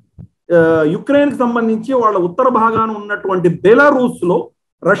 యుక్రెయిన్ కి సంబంధించి వాళ్ళ ఉత్తర భాగాన ఉన్నటువంటి బెలారూస్ లో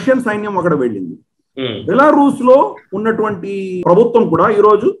రష్యన్ సైన్యం అక్కడ వెళ్ళింది. బెలారూస్ లో ఉన్నటువంటి ప్రభుత్వం కూడా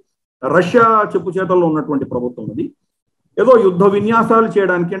ఈరోజు రష్యా చెప్పు చేతల్లో ఉన్నటువంటి ప్రభుత్వం. అది ఏదో యుద్ధ విన్యాసాలు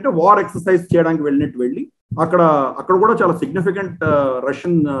చేయడానికి, అంటే వార్ ఎక్సర్సైజ్ చేయడానికి వెళ్ళినట్టు వెళ్ళి అక్కడ కూడా చాలా సిగ్నిఫికెంట్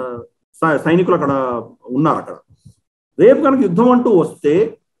రష్యన్ సైనికులు అక్కడ ఉన్నారు. అక్కడ రేపు కనుక యుద్ధం అంటూ వస్తే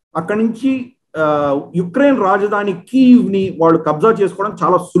అక్కడి నుంచి యుక్రెయిన్ రాజధాని కీవ్ ని వాళ్ళు కబ్జా చేసుకోవడం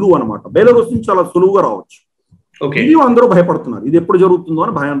చాలా సులువు అనమాట. బెలారూస్ నుంచి చాలా సులువుగా రావచ్చు. ఇది అందరూ భయపడుతున్నారు, ఇది ఎప్పుడు జరుగుతుందో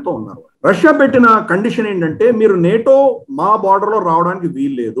అని భయంతో ఉన్నారు. రష్యా పెట్టిన కండిషన్ ఏంటంటే మీరు నేటో మా బార్డర్ లో రావడానికి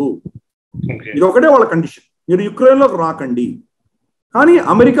వీల్లేదు, ఇది ఒకటే వాళ్ళ కండిషన్, మీరు యుక్రెయిన్ లోకి రాకండి. కానీ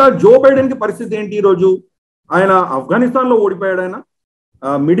అమెరికా జో బైడెన్ కి పరిస్థితి ఏంటి? ఈరోజు ఆయన ఆఫ్ఘనిస్తాన్ లో ఓడిపోయాడు, ఆయన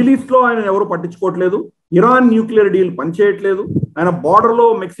మిడిల్ ఈస్ట్ లో ఆయన ఎవరు పట్టించుకోవట్లేదు, ఇరాన్ న్యూక్లియర్ డీల్ పనిచేయట్లేదు, ఆయన బార్డర్ లో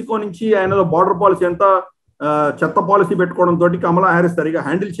మెక్సికో నుంచి ఆయన బార్డర్ పాలసీ అంతా చెత్త పాలసీ పెట్టుకోవడంతో, కమలా హ్యారిస్ సరిగా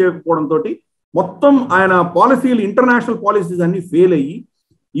హ్యాండిల్ చేయకపోవడంతో మొత్తం ఆయన పాలసీలు, ఇంటర్నేషనల్ పాలసీస్ అన్ని ఫెయిల్ అయ్యి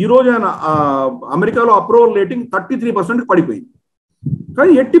ఈ రోజు ఆయన అమెరికాలో అప్రూవల్ రేటింగ్ 33% పడిపోయింది.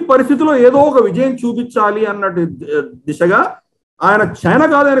 కానీ ఎట్టి పరిస్థితుల్లో ఏదో ఒక విజయం చూపించాలి అన్నట్టు దిశగా ఆయన, చైనా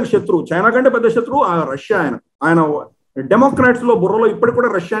కాదు ఆయనకు శత్రువు, చైనా కంటే పెద్ద శత్రువు రష్యా. ఆయన డెమోక్రాట్స్ లో బుర్రలో ఇప్పటికి కూడా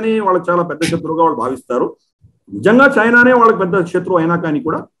రష్యాని వాళ్ళకి చాలా పెద్ద శత్రువుగా వాళ్ళు భావిస్తారు. నిజంగా చైనానే వాళ్ళకి పెద్ద శత్రువు అయినా కానీ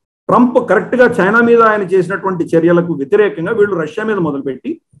కూడా ట్రంప్ కరెక్ట్ గా చైనా మీద ఆయన చేసినటువంటి చర్యలకు వ్యతిరేకంగా వీళ్ళు రష్యా మీద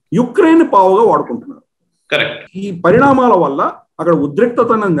మొదలుపెట్టి యుక్రెయిన్ పావుగా వాడుకుంటున్నారు. ఈ పరిణామాల వల్ల అక్కడ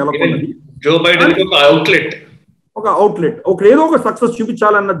ఉద్రిక్తత నెలకొన్నది. ఒక అవుట్లెట్ ఏదో ఒక సక్సెస్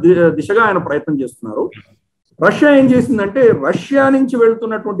చూపించాలన్న దిశగా ఆయన ప్రయత్నం చేస్తున్నారు. రష్యా ఏం చేసిందంటే రష్యా నుంచి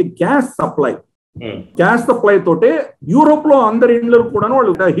వెళ్తున్నటువంటి గ్యాస్ సప్లై తోటే యూరోప్ లో అందరి ఇండ్లకు కూడా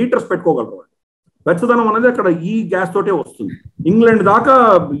వాళ్ళు హీటర్స్ పెట్టుకోగలరు. వెచ్చదనం అనేది అక్కడ ఈ గ్యాస్ తోటే వస్తుంది. ఇంగ్లాండ్ దాకా,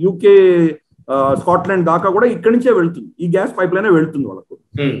 యూకే, స్కాట్లాండ్ దాకా కూడా ఇక్కడి నుంచే వెళ్తుంది. ఈ గ్యాస్ పైప్ లైన్ వెళ్తుంది వాళ్ళకు.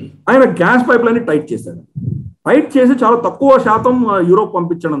 ఆయన గ్యాస్ పైప్ లైన్ టైట్ చేశాడు. టైట్ చేసి చాలా తక్కువ శాతం యూరోప్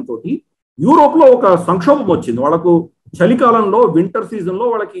పంపించడంతో యూరోప్ లో ఒక సంక్షోభం వచ్చింది. వాళ్ళకు చలికాలంలో, వింటర్ సీజన్ లో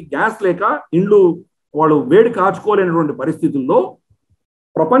వాళ్ళకి గ్యాస్ లేక ఇండ్లు వాళ్ళు వేడి కాచుకోలేనటువంటి పరిస్థితుల్లో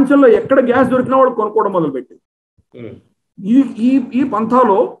ప్రపంచంలో ఎక్కడ గ్యాస్ దొరికినా వాళ్ళు కొనుక్కోవడం మొదలుపెట్టింది. ఈ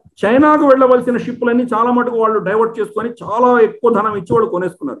పంథాలో చైనాకు వెళ్ళవలసిన షిప్లన్నీ చాలా మటుకు వాళ్ళు డైవర్ట్ చేసుకొని చాలా ఎక్కువ ధనం ఇచ్చి వాళ్ళు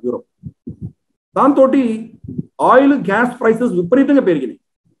కొనేసుకున్నారు యూరోప్. దాంతో ఆయిల్, గ్యాస్ ప్రైసెస్ విపరీతంగా పెరిగినాయి.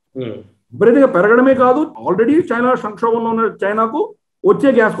 విపరీతంగా పెరగడమే కాదు, ఆల్రెడీ చైనా సంక్షోభంలో ఉన్న చైనాకు వచ్చే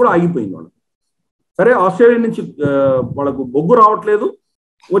గ్యాస్ కూడా ఆగిపోయింది. వాళ్ళు సరే, ఆస్ట్రేలియా నుంచి వాళ్ళకు బొగ్గు రావట్లేదు,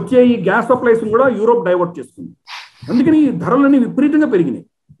 వచ్చే ఈ గ్యాస్ సప్లైస్ కూడా యూరోప్ డైవర్ట్ చేస్తుంది. అందుకని ఈ ధరలన్నీ విపరీతంగా పెరిగినాయి.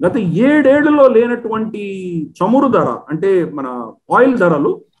 గత 7 ఏళ్లలో లేనటువంటి చమురు ధర అంటే మన ఆయిల్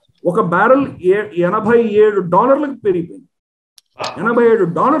ధరలు ఒక బ్యారెల్ $87 పెరిగిపోయింది.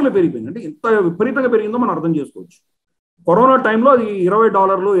 $87 పెరిగిపోయింది. అంటే ఎంత విపరీతంగా పెరిగిందో మనం అర్థం చేసుకోవచ్చు. కరోనా టైంలో అది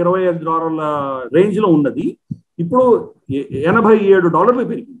 $20, $25 రేంజ్ లో ఉన్నది. ఇప్పుడు $87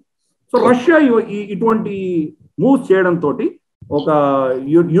 పెరిగింది. సో రష్యా ఇటువంటి మూవ్స్ చేయడంతో ఒక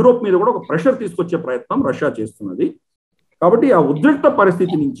యూరోప్ మీద కూడా ఒక ప్రెషర్ తీసుకొచ్చే ప్రయత్నం రష్యా చేస్తున్నది. కాబట్టి ఆ ఉద్రిక్త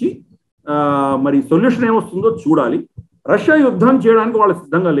పరిస్థితి నుంచి మరి సొల్యూషన్ ఏమొస్తుందో చూడాలి. రష్యా యుద్ధం చేయడానికి వాళ్ళు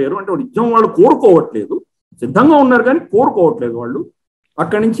సిద్ధంగా లేరు. అంటే యుద్ధం వాళ్ళు కోరుకోవట్లేదు, సిద్ధంగా ఉన్నారు కానీ కోరుకోవట్లేదు వాళ్ళు.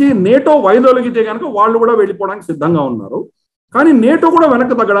 అక్కడి నుంచి నేటో వైదొలిగితే కనుక వాళ్ళు కూడా వెళ్ళిపోవడానికి సిద్ధంగా ఉన్నారు. కానీ నేటో కూడా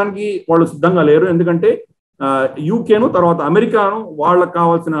వెనక్కి తగ్గడానికి వాళ్ళు సిద్ధంగా లేరు. ఎందుకంటే యూకేను, తర్వాత అమెరికాను వాళ్ళకి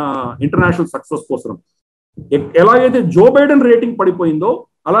కావాల్సిన ఇంటర్నేషనల్ సక్సెస్ కోసం ఎలాగైతే జో బైడెన్ రేటింగ్ పడిపోయిందో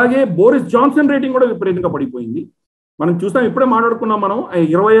అలాగే బోరిస్ జాన్సన్ రేటింగ్ కూడా విపరీతంగా పడిపోయింది. మనం చూసాం, ఇప్పుడే మాట్లాడుకున్నాం మనం,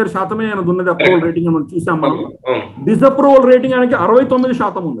 26% ఆయన ఉన్నది అప్రూవల్ రేటింగ్ మనం చూసాం. మనం డిసప్రూవల్ రేటింగ్ ఆయనకి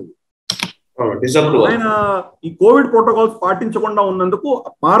 69% ఉన్నది. ఆయన ఈ కోవిడ్ ప్రోటోకాల్స్ పాటించకుండా ఉన్నందుకు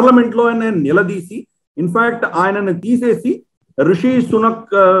పార్లమెంట్ లో ఆయన నిలదీసి, ఇన్ఫాక్ట్ ఆయనని తీసేసి రిషి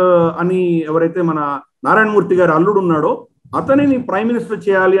సునక్ అని ఎవరైతే మన నారాయణమూర్తి గారి అల్లుడు ఉన్నాడో అతనిని ప్రైమ్ మినిస్టర్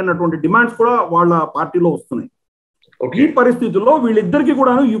చేయాలి అన్నటువంటి డిమాండ్స్ కూడా వాళ్ళ పార్టీలో వస్తున్నాయి. ఈ పరిస్థితుల్లో వీళ్ళిద్దరికి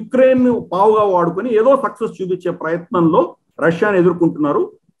కూడా యుక్రెయిన్ పావుగా వాడుకొని ఏదో సక్సెస్ చూపించే ప్రయత్నంలో రష్యాని ఎదుర్కొంటున్నారు.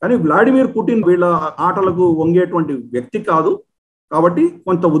 కానీ వ్లాడిమిర్ పుటిన్ వీళ్ళ ఆటలకు వంగేటువంటి వ్యక్తి కాదు. కాబట్టి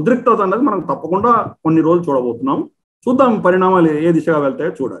కొంత ఉద్రిక్తత అన్నది మనం తప్పకుండా కొన్ని రోజులు చూడబోతున్నాం. చూద్దాం పరిణామాలు ఏ దిశగా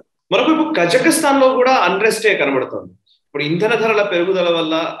వెళ్తాయో చూడాలి. మరొక కజకిస్తాన్ లో కూడా అన్రెస్టే కనబడుతుంది. ఇప్పుడు ఇంధన ధరల పెరుగుదల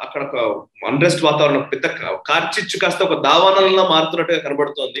వల్ల అక్కడ ఒక అన్రెస్ట్ వాతావరణం, పెద్ద కార్చిచ్చు కాస్త ఒక దావానంలో మారుతున్నట్టుగా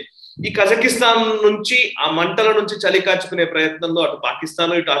కనబడుతోంది. ఈ కజకిస్తాన్ నుంచి ఆ మంటల నుంచి చలి కాచుకునే ప్రయత్నంలో అటు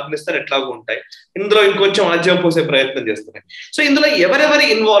పాకిస్తాన్, ఇటు ఆఫ్ఘనిస్తాన్ ఎట్లాగూ ఉంటాయి. ఇందులో ఇంకొంచెం ఆజ్యం పోసే ప్రయత్నం చేస్తున్నాయి. సో ఇందులో ఎవరెవరి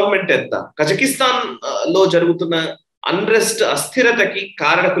ఇన్వాల్వ్మెంట్ ఎంత? కజకిస్తాన్ లో జరుగుతున్న అన్రెస్ట్, అస్థిరతకి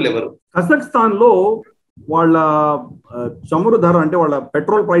కారకులు ఎవరు? కజకిస్తాన్ లో వాళ్ళ చమురు ధర అంటే వాళ్ళ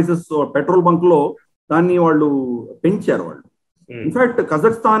పెట్రోల్ ప్రైసెస్, పెట్రోల్ బంక్ లో దాన్ని వాళ్ళు పెంచారు. వాళ్ళు ఇన్ఫాక్ట్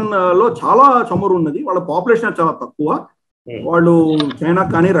కజకిస్తాన్ లో చాలా చమురు ఉన్నది. వాళ్ళ పాపులేషన్ చాలా తక్కువ. వాళ్ళు చైనా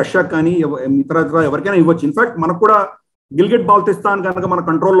కానీ రష్యా కానీ ఇతర ఎవరికైనా ఇవ్వచ్చు. ఇన్ఫాక్ట్ మనకు కూడా గిల్గిట్ బాల్టిస్తాన్ కనుక మన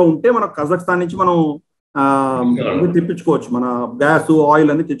కంట్రోల్లో ఉంటే మనకు కజకిస్తాన్ నుంచి మనం తెప్పించుకోవచ్చు, మన గ్యాస్,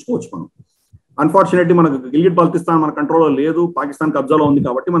 ఆయిల్ అన్ని తెచ్చుకోవచ్చు మనం. అన్ఫార్చునేట్లీ మనకు గిల్గిట్ బాల్టిస్తాన్ మన కంట్రోల్లో లేదు, పాకిస్తాన్ కబ్జాలో ఉంది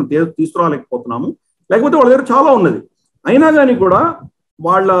కాబట్టి మనం తీసుకురాలేకపోతున్నాము. లేకపోతే వాళ్ళ దగ్గర చాలా ఉన్నది. అయినా కానీ కూడా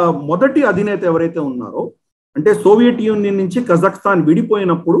వాళ్ళ మొదటి అధినేత ఎవరైతే ఉన్నారో, అంటే సోవియట్ యూనియన్ నుంచి కజకిస్తాన్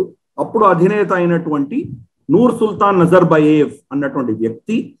విడిపోయినప్పుడు అప్పుడు అధినేత అయినటువంటి నూర్ సుల్తాన్ నజర్బయేవ్ అన్నటువంటి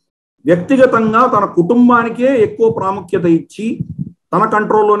వ్యక్తి వ్యక్తిగతంగా తన కుటుంబానికే ఎక్కువ ప్రాముఖ్యత ఇచ్చి తన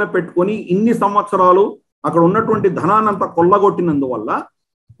కంట్రోల్లోనే పెట్టుకొని ఇన్ని సంవత్సరాలు అక్కడ ఉన్నటువంటి ధనాన్నంతా కొల్లగొట్టినందువల్ల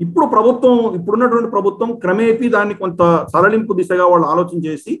ఇప్పుడున్నటువంటి ప్రభుత్వం క్రమేపీ దాన్ని కొంత సరళింపు దిశగా వాళ్ళు ఆలోచన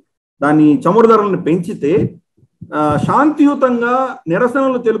చేసి దాన్ని చమురు ధరలను పెంచితే శాంతియుతంగా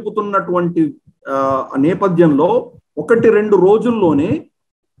నిరసనలు తెలుపుతున్నటువంటి నేపథ్యంలో 1-2 రోజుల్లోనే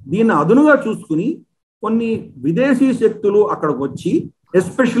దీన్ని అదునుగా చూసుకుని కొన్ని విదేశీ శక్తులు అక్కడికి వచ్చి,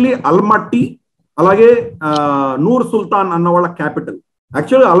 ఎస్పెషలీ అల్మట్టి అలాగే నూర్ సుల్తాన్ అన్న వాళ్ళ క్యాపిటల్,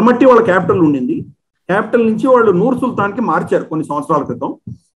 యాక్చువల్గా అల్మట్టి వాళ్ళ క్యాపిటల్ ఉండింది. క్యాపిటల్ నుంచి వాళ్ళు నూర్ సుల్తాన్కి మార్చారు కొన్ని సంవత్సరాల క్రితం.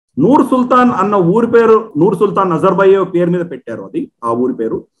 నూర్ సుల్తాన్ అన్న ఊరి పేరు నూర్ సుల్తాన్ నజర్బయేవ్ పేరు మీద పెట్టారు అది ఆ ఊరి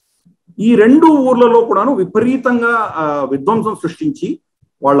పేరు. ఈ రెండు ఊర్లలో కూడాను విపరీతంగా విధ్వంసం సృష్టించి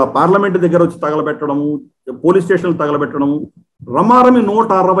వాళ్ళ పార్లమెంట్ దగ్గర వచ్చి తగలబెట్టడము, పోలీస్ స్టేషన్లు తగలబెట్టడము, రమారమి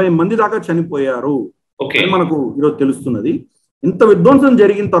 160 మంది దాకా చనిపోయారు అని మనకు ఈరోజు తెలుస్తున్నది. ఇంత విధ్వంసం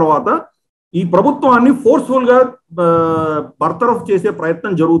జరిగిన తర్వాత ఈ ప్రభుత్వాన్ని ఫోర్స్ఫుల్ గా బర్తరఫ్ చేసే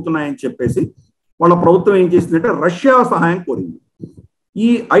ప్రయత్నం జరుగుతున్నాయని చెప్పేసి వాళ్ళ ప్రభుత్వం ఏం చేసిందంటే రష్యా సహాయం కోరింది. ఈ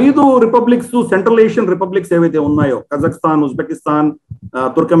 5 రిపబ్లిక్స్, సెంట్రల్ ఏషియన్ రిపబ్లిక్స్ ఏవైతే ఉన్నాయో Kazakhstan, Uzbekistan,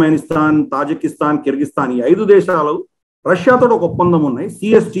 Turkmenistan, Tajikistan, Kyrgyzstan, ఈ 5 దేశాలు రష్యాతో ఒక ఒప్పందం ఉన్నాయి.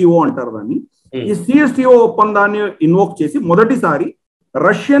 సిఎస్టిఓ అంటారు దాన్ని. ఈ సిఎస్టిఓ ఒప్పందాన్ని ఇన్వోక్ చేసి మొదటిసారి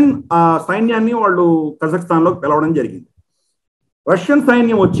రష్యన్ సైన్యాన్ని వాళ్ళు కజాఖ్స్తాన్ లోకి పిలవడం జరిగింది. రష్యన్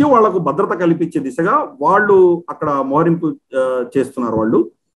సైన్యం వచ్చి వాళ్లకు భద్రత కల్పించే దిశగా వాళ్ళు అక్కడ మోహరింపు చేస్తున్నారు వాళ్ళు.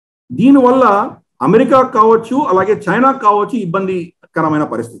 దీనివల్ల అమెరికా కావచ్చు, అలాగే చైనా కావచ్చు ఇబ్బందికరమైన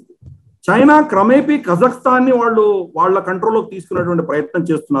పరిస్థితి. చైనా క్రమేపీ కజాఖ్స్తాన్ ని వాళ్ళు వాళ్ళ కంట్రోల్లోకి తీసుకునేటువంటి ప్రయత్నం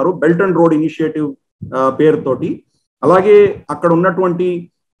చేస్తున్నారు బెల్ట్ అండ్ రోడ్ ఇనిషియేటివ్ పేరుతోటి. అలాగే అక్కడ ఉన్నటువంటి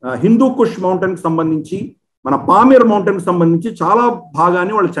హిందూ కుష్ మౌంటైన్ కి సంబంధించి, మన పామీర్ మౌంటైన్ కి సంబంధించి చాలా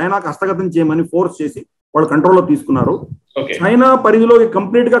భాగాన్ని వాళ్ళు చైనాకు హస్తగతం చేయమని ఫోర్స్ చేసి వాళ్ళు కంట్రోల్లో తీసుకున్నారు. చైనా పరిధిలోకి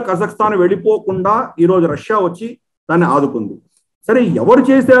కంప్లీట్ గా కజాఖ్స్తాన్ వెళ్ళిపోకుండా ఈ రోజు రష్యా వచ్చి దాన్ని ఆదుకుంది. సరే, ఎవరు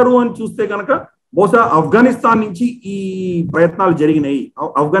చేశారు అని చూస్తే కనుక బహుశా ఆఫ్ఘనిస్తాన్ నుంచి ఈ ప్రయత్నాలు జరిగినాయి,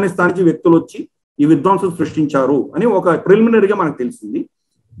 ఆఫ్ఘనిస్తాన్ నుంచి వ్యక్తులు వచ్చి ఈ విధ్వంసం సృష్టించారు అని ఒక ప్రిలిమినరీగా మనకు తెలిసింది.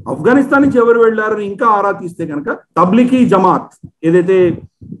 ఆఫ్ఘనిస్తాన్ నుంచి ఎవరు వెళ్ళారని ఇంకా ఆరా తీస్తే కనుక తబ్లికీ జమాత్ ఏదైతే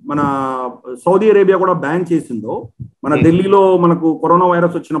మన సౌదీ అరేబియా కూడా బ్యాన్ చేసిందో, మన ఢిల్లీలో మనకు కరోనా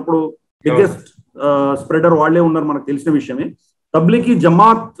వైరస్ వచ్చినప్పుడు బిగ్గెస్ట్ స్ప్రెడర్ వాళ్లే ఉన్నారు మనకు తెలిసిన విషయమే. తబ్లికీ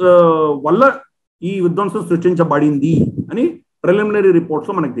జమాత్ వల్ల ఈ విధ్వంసం సృష్టించబడింది అని ప్రిలిమినరీ రిపోర్ట్స్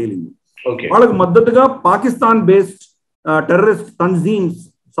లో మనకు తేలింది. వాళ్ళకు మద్దతుగా పాకిస్తాన్ బేస్డ్ టెర్రరిస్ట్ తన్జీమ్స్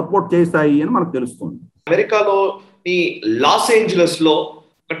సపోర్ట్ చేశాయి అని మనకు తెలుస్తుంది. అమెరికాలో ఈ లాస్ ఏంజలస్ లో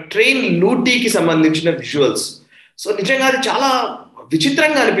ట్రైన్ లూటీకి సంబంధించిన విజువల్స్, సో నిజంగా అది చాలా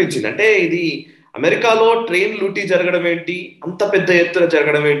విచిత్రంగా అనిపించింది. అంటే ఇది అమెరికాలో ట్రైన్ లూటీ జరగడం ఏంటి, అంత పెద్ద ఎత్తున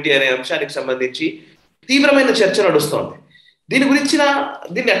జరగడం ఏంటి అనే అంశానికి సంబంధించి తీవ్రమైన చర్చ నడుస్తోంది.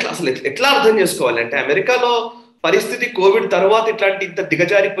 దీన్ని ఎట్లా అర్థం చేసుకోవాలి అంటే, అమెరికాలో పరిస్థితి కోవిడ్ తర్వాత ఇట్లాంటి ఇంత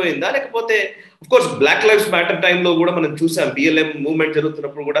దిగజారిపోయిందా, లేకపోతే కోర్స్ బ్లాక్ లైవ్స్ మ్యాటర్ టైంలో కూడా మనం చూసాం, బిఎల్ఎం మూవ్మెంట్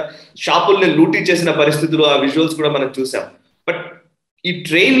జరుగుతున్నప్పుడు కూడా షాపుల్ని లూటీ చేసిన పరిస్థితులు, ఆ విజువల్స్ కూడా మనం చూసాం. బట్ ఈ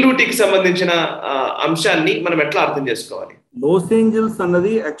ట్రైన్ లూటీకి సంబంధించిన అంశాన్ని మనం ఎట్లా అర్థం చేసుకోవాలి? లాస్ ఏంజల్స్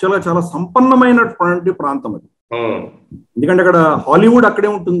అన్నది యాక్చువల్ గా చాలా సంపన్నమైనటువంటి ప్రాంతం అది. ఎందుకంటే అక్కడ హాలీవుడ్ అక్కడే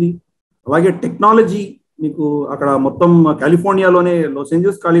ఉంటుంది, అలాగే టెక్నాలజీ మీకు అక్కడ మొత్తం కాలిఫోర్నియాలోనే, లాస్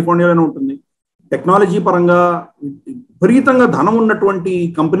ఏంజల్స్ కాలిఫోర్నియాలోనే ఉంటుంది. టెక్నాలజీ పరంగా విపరీతంగా ధనం ఉన్నటువంటి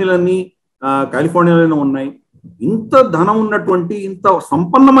కంపెనీలన్నీ కాలిఫోర్నియాలోనే ఉన్నాయి. ఇంత ధనం ఉన్నటువంటి, ఇంత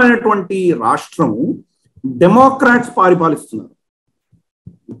సంపన్నమైనటువంటి రాష్ట్రము డెమోక్రాట్స్ పరిపాలిస్తున్నారు.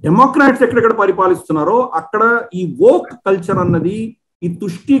 డెమోక్రాట్స్ ఎక్కడెక్కడ పరిపాలిస్తున్నారో అక్కడ ఈ వోక్ కల్చర్ అన్నది, ఈ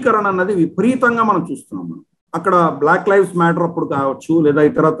తుష్టీకరణ అన్నది విపరీతంగా మనం చూస్తున్నాం. అక్కడ బ్లాక్ లైవ్స్ మ్యాటర్ అప్పుడు కావచ్చు, లేదా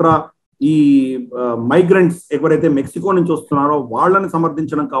ఇతరత్ర ఈ మైగ్రెంట్స్ ఎవరైతే మెక్సికో నుంచి వస్తున్నారో వాళ్ళని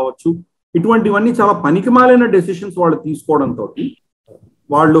సమర్థించడం కావచ్చు, ఇటువంటివన్నీ చాలా పనికిమాలిన డెసిషన్స్ వాళ్ళు తీసుకోవడంతో,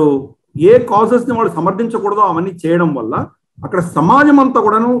 వాళ్ళు ఏ కాజెస్ ని వాళ్ళు సమర్థించకూడదో అవన్నీ చేయడం వల్ల అక్కడ సమాజం అంతా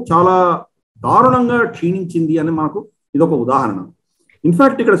కూడాను చాలా దారుణంగా క్షీణించింది అని మనకు ఇదొక ఉదాహరణ.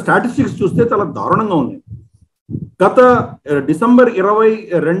 ఇన్ఫాక్ట్ ఇక్కడ స్టాటిస్టిక్స్ చూస్తే చాలా దారుణంగా ఉన్నాయి. గత డిసెంబర్ 20,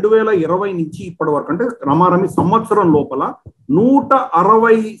 2020 నుంచి ఇప్పటి వరకు, అంటే రమారమి సంవత్సరం లోపల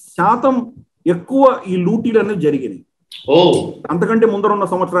 160% ఎక్కువ ఈ లూటీలు అనేవి జరిగినాయి. అంతకంటే ముందర ఉన్న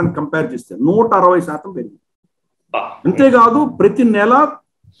సంవత్సరానికి కంపేర్ చేస్తే 160% పెరిగింది. అంతేకాదు ప్రతి నెల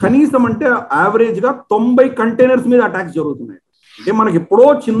కనీసం అంటే యావరేజ్ గా 90 కంటైనర్స్ మీద అటాక్స్ జరుగుతున్నాయి. అంటే మనకి ఎప్పుడో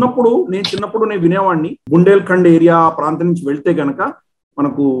చిన్నప్పుడు నేను వినేవాడిని, బుండేల్ఖండ్ ఏరియా ప్రాంతం నుంచి వెళ్తే గనక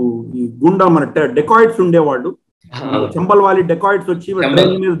మనకు ఈ గుండా మన డెకాయిట్స్ ఉండేవాళ్ళు, చంబల్ వాలి డెకాయిట్స్ వచ్చి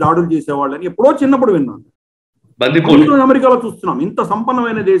ట్రైన్ మీద దాడులు చేసేవాళ్ళు అని ఎప్పుడో చిన్నప్పుడు విన్నాను. అమెరికాలో చూస్తున్నాం, ఇంత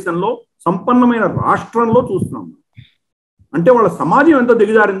సంపన్నమైన దేశంలో, సంపన్నమైన రాష్ట్రంలో చూస్తున్నాం. అంటే వాళ్ళ సమాజం ఎంత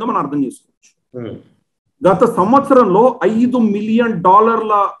దిగజారిందో మనం అర్థం చేసుకోవచ్చు. గత సంవత్సరంలో $5 మిలియన్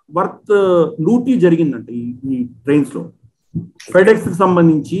వర్త్ లూటీ జరిగిందంటే ఈ ట్రైన్స్ లో. ఫెడెక్స్ కి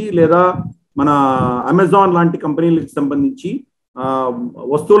సంబంధించి లేదా మన అమెజాన్ లాంటి కంపెనీలకు సంబంధించి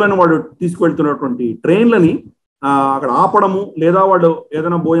వస్తువులను వాడు తీసుకువెళ్తున్నటువంటి ట్రైన్లని అక్కడ ఆపడము, లేదా వాడు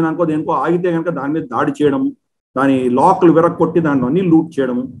ఏదైనా భోజనానికో దేనికో ఆగితే కనుక దాని మీద దాడి చేయడము, దాని లాక్లు విరగొట్టి దాన్ని అన్ని లూట్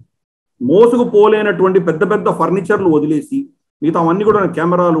చేయడము, మోసుకు పోలేనటువంటి పెద్ద పెద్ద ఫర్నిచర్లు వదిలేసి మిగతా అవన్నీ కూడా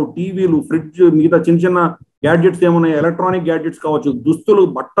కెమెరాలు, టీవీలు, ఫ్రిడ్జ్, మిగతా చిన్న చిన్న గ్యాడ్జెట్స్ ఏమున్నాయి, ఎలక్ట్రానిక్ గ్యాడ్జెట్స్ కావచ్చు, దుస్తులు,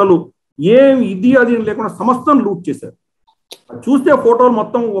 బట్టలు, ఏం ఇది అది లేకుండా సమస్తం లూట్ చేశారు. చూస్తే ఫోటోలు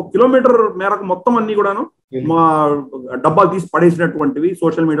మొత్తం 1 కిలోమీటర్ మేరకు మొత్తం అన్ని కూడాను మా డబ్బాలు తీసి పడేసినటువంటివి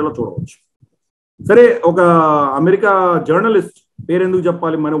సోషల్ మీడియాలో చూడవచ్చు. సరే, ఒక అమెరికా జర్నలిస్ట్ పేరు ఎందుకు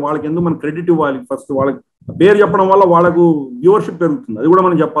చెప్పాలి, మరి వాళ్ళకి ఎందుకు మనం క్రెడిట్ ఇవ్వాలి? ఫస్ట్ వాళ్ళకి పేరు చెప్పడం వల్ల వాళ్ళకు వ్యూవర్షిప్ పెరుగుతుంది, అది కూడా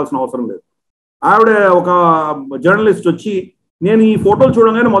మనం చెప్పాల్సిన అవసరం లేదు. ఆవిడ ఒక జర్నలిస్ట్ వచ్చి, నేను ఈ ఫోటోలు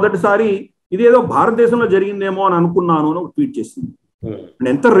చూడగానే మొదటిసారి ఇదేదో భారతదేశంలో జరిగిందేమో అని అనుకున్నాను అని ఒక ట్వీట్ చేసింది.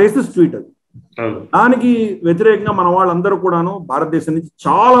 ఎంత రేసిస్ట్ ట్వీట్ అది. దానికి వ్యతిరేకంగా మన వాళ్ళందరూ కూడాను భారతదేశం నుంచి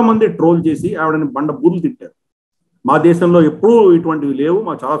చాలా మంది ట్రోల్ చేసి ఆవిడని బండ బూతులు తిట్టారు. మా దేశంలో ఎప్పుడూ ఇటువంటివి లేవు,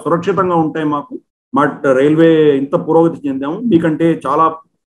 మా చాలా సురక్షితంగా ఉంటాయి, మా రైల్వే ఇంత పురోగతి చెందాము, మీకంటే చాలా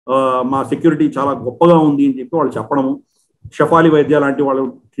మా సెక్యూరిటీ చాలా గొప్పగా ఉంది అని చెప్పి వాళ్ళు చెప్పడము, షఫాలి వైద్య లాంటి వాళ్ళు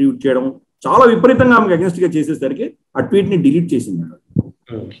ట్వీట్ చేయడం చాలా విపరీతంగా ఆమెకు అగెన్స్ట్ గా చేసేసరికి ఆ ట్వీట్ ని డిలీట్ చేసింది.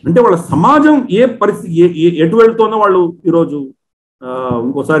 అంటే వాళ్ళ సమాజం ఏ పరిస్థితి ఎటు వెళ్తుందో వాళ్ళు ఈరోజు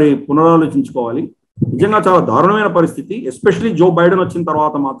ఇంకోసారి పునరాలోచించుకోవాలి. నిజంగా చాలా దారుణమైన పరిస్థితి. ఎస్పెషలీ జో బైడెన్ వచ్చిన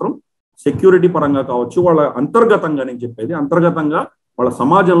తర్వాత మాత్రం సెక్యూరిటీ పరంగా కావచ్చు, వాళ్ళ అంతర్గతంగా, నేను చెప్పేది అంతర్గతంగా వాళ్ళ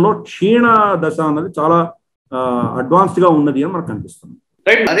సమాజంలో క్షీణ దశ అన్నది చాలా అడ్వాన్స్డ్ గా ఉన్నది అని మనకు కనిపిస్తుంది.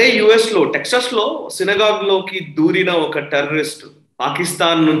 రైట్. అదే యుఎస్ లో టెక్సాస్ లో సినగాగ్ లోకి దూరిన ఒక టెర్రరిస్ట్,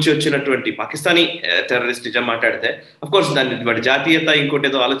 పాకిస్తాన్ నుంచి వచ్చినటువంటి పాకిస్తానీ టెర్రరిస్ట్, నిజం మాట్లాడితే అఫ్ కోర్స్ దాన్ని వాడి జాతీయత ఇంకోటి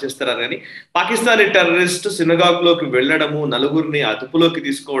ఏదో ఆలోచిస్తారు కానీ, పాకిస్తానీ టెర్రరిస్ట్ సినగాగ్ లోకి వెళ్ళడము, నలుగురిని అదుపులోకి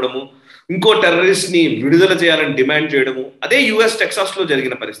తీసుకోవడము, ఇంకో టెర్రరిస్ట్ ని విడుదల చేయాలని డిమాండ్ చేయడము, అదే యుఎస్ టెక్సాస్ లో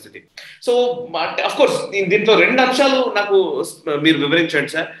జరిగిన పరిస్థితి. సో అఫ్ కోర్స్ దీంట్లో 2 అంశాలు నాకు మీరు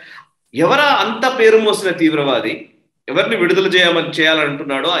వివరించండి సార్. ఎవరా అంత పేరు మోసిన తీవ్రవాది, ఎవరిని విడుదల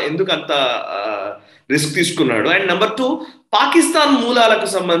చేయాలంటున్నాడో, ఎందుకు అంత రిస్క్ తీసుకున్నాడు, అండ్ నెంబర్ 2 పాకిస్తాన్ మూలాలకు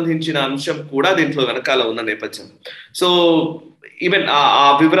సంబంధించిన అంశం కూడా దీంట్లో వెనకాల ఉన్న నేపథ్యం. సో ఈవెన్ ఆ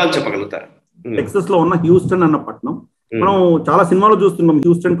వివరాలు చెప్పగలుగుతారు? టెక్సస్ లో ఉన్న హ్యూస్టన్ అన్న పట్టణం, మనం చాలా సినిమాలో చూస్తున్నాం,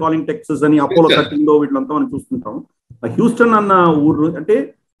 హ్యూస్టన్ కాలింగ్ టెక్సస్ అని, అపోలో 13 వీటిలంతా మనం చూస్తుంటాం. హ్యూస్టన్ అన్న ఊరు అంటే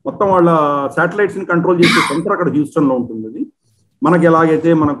మొత్తం వాళ్ళ శాటిలైట్స్ ని కంట్రోల్ చేసే సెంటర్ అక్కడ హ్యూస్టన్ లో ఉంటుంది. అది మనకి ఎలాగైతే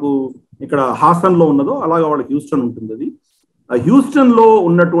మనకు ఇక్కడ హాసన్ లో ఉన్నదో అలాగే వాళ్ళ హ్యూస్టన్ ఉంటుంది. అది హ్యూస్టన్ లో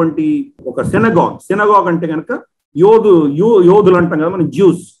ఉన్నటువంటి ఒక సినగాగ్ అంటే కనుక యోధులు అంటాం కదా మన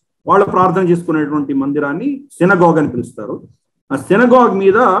జ్యూస్, వాళ్ళు ప్రార్థన చేసుకునేటువంటి మందిరాన్ని సినగాగ్ అని పిలుస్తారు. ఆ సినగాగ్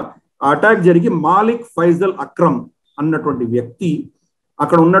మీద అటాక్ జరిగి మాలిక్ ఫైజల్ అక్రమ్ అన్నటువంటి వ్యక్తి,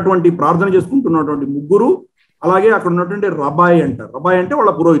 అక్కడ ఉన్నటువంటి ప్రార్థన చేసుకుంటున్నటువంటి 3, అలాగే అక్కడ ఉన్నటువంటి రబాయ్ అంటారు, రబాయ్ అంటే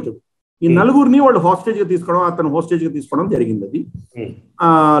వాళ్ళ పురోహితుడు, ఈ 4 వాళ్ళు హాస్టేజ్ గా తీసుకోవడం, అతను హాస్టేజ్ గా తీసుకోవడం జరిగింది. అది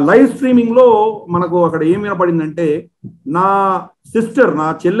లైవ్ స్ట్రీమింగ్ లో మనకు అక్కడ ఏం వినపడిందంటే, నా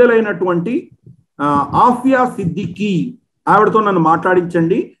చెల్లెలైనటువంటి ఆఫియా సిద్దికి ఆవిడతో నన్ను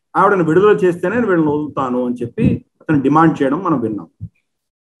మాట్లాడించండి, ఆవిడను విడుదల చేస్తేనే వీళ్ళని వదులుతాను అని చెప్పి అతను డిమాండ్ చేయడం మనం విన్నాం.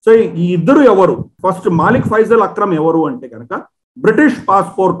 సో ఈ ఇద్దరు ఎవరు? ఫస్ట్ మాలిక్ ఫైజల్ అక్రమ్ ఎవరు అంటే కనుక బ్రిటిష్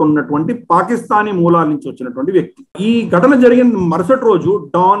పాస్పోర్ట్ ఉన్నటువంటి పాకిస్తానీ మూలాల నుంచి వచ్చినటువంటి వ్యక్తి. ఈ ఘటన జరిగిన మరుసటి రోజు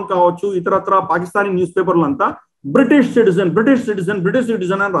డాన్ కావచ్చు, ఇతరత్ర పాకిస్తానీ న్యూస్ పేపర్లు అంతా బ్రిటిష్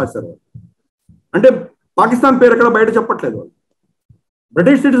సిటిజన్ అని రాశారు. అంటే పాకిస్తాన్ పేరు ఎక్కడ బయట చెప్పట్లేదు, వాళ్ళు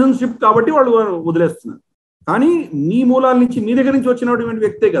బ్రిటిష్ సిటిజన్షిప్ కాబట్టి వాళ్ళు వదిలేస్తున్నారు. కానీ నీ మూలాల నుంచి, నీ దగ్గర నుంచి వచ్చినటువంటి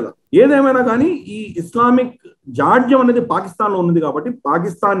వ్యక్తే కదా. ఏదేమైనా కానీ ఈ ఇస్లామిక్ జాడ్యం అనేది పాకిస్తాన్ లో ఉన్నది కాబట్టి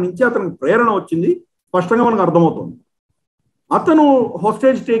పాకిస్తాన్ నుంచి అతనికి ప్రేరణ వచ్చింది స్పష్టంగా మనకు అర్థమవుతుంది. అతను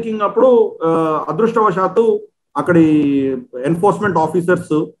హోస్టేజ్ టేకింగ్ అప్పుడు అదృష్టవశాత్తు అక్కడి ఎన్ఫోర్స్మెంట్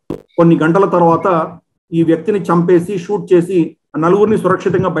ఆఫీసర్స్ కొన్ని గంటల తర్వాత ఈ వ్యక్తిని చంపేసి షూట్ చేసి 4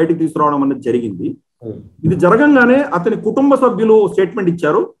 సురక్షితంగా బయటికి తీసుకురావడం అనేది జరిగింది. ఇది జరగంగానే అతని కుటుంబ సభ్యులు స్టేట్మెంట్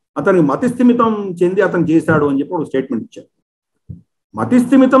ఇచ్చారు, అతనికి మతిస్థిమితం చెంది అతను చేశాడు అని చెప్పి ఒక స్టేట్మెంట్ ఇచ్చారు.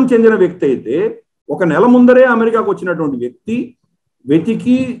 మతిస్థిమితం చెందిన వ్యక్తి అయితే 1 నెల ముందరే అమెరికాకు వచ్చినటువంటి వ్యక్తి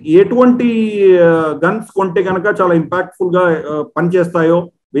వెతికి ఎటువంటి గన్స్ కొంటే కనుక చాలా ఇంపాక్ట్ఫుల్ గా పనిచేస్తాయో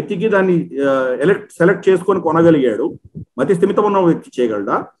వెతికి దాన్ని సెలెక్ట్ చేసుకొని కొనగలిగాడు. మతి స్థిమితం ఉన్న వ్యక్తి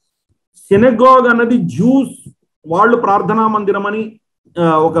చేయగలడా? సినగాగ్ అన్నది జ్యూస్ వాళ్ళు ప్రార్థనా మందిరం అని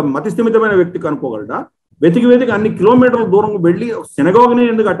ఒక మతి స్థిమితమైన వ్యక్తి కనుక్కోగలడా? వెతికి అన్ని కిలోమీటర్ల దూరం వెళ్ళి సినగాగ్ని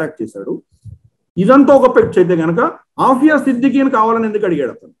ఎందుకు అటాక్ చేశాడు? ఇదంతా ఒక పెక్చ్ అయితే కనుక ఆఫియా సిద్దికీని కావాలని ఎందుకు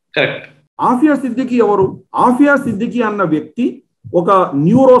అడిగాడు అతను? ఆఫియా సిద్దికీ ఎవరు? ఆఫియా సిద్దికీ అన్న వ్యక్తి ఒక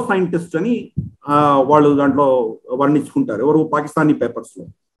న్యూరో సైంటిస్ట్ అని వాళ్ళు దాంట్లో వర్ణించుకుంటారు, ఎవరు పాకిస్తానీ పేపర్స్ లో.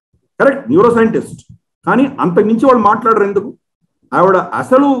 Correct, neuro scientist. కానీ అంతకు మించి వాళ్ళు మాట్లాడరు ఎందుకు? ఆవిడ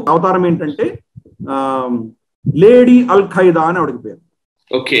అసలు అవతారం ఏంటంటే లేడీ అల్ ఖైదా అని ఆవిడకి పేరు.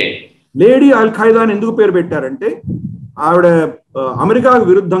 ఓకే, లేడీ అల్ ఖైదా అని ఎందుకు పేరు పెట్టారంటే ఆవిడ అమెరికాకు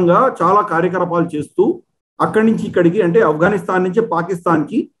విరుద్ధంగా చాలా కార్యకలాపాలు చేస్తూ అక్కడి నుంచి ఇక్కడికి, అంటే ఆఫ్ఘనిస్తాన్ నుంచి పాకిస్తాన్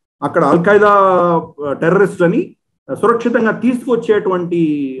కి అక్కడ అల్ ఖైదా టెర్రరిస్టులని సురక్షితంగా తీసుకొచ్చేటువంటి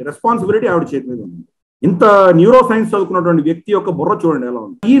రెస్పాన్సిబిలిటీ ఆవిడ చేతి మీద ఉంది. ఇంత న్యూరో సైన్స్ చదువుకున్నటువంటి వ్యక్తి యొక్క బుర్ర చూడండి ఎలా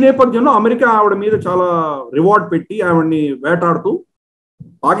ఉంది. ఈ నేపథ్యంలో అమెరికా ఆవిడ మీద చాలా రివార్డ్ పెట్టి ఆవిడని వేటాడుతూ,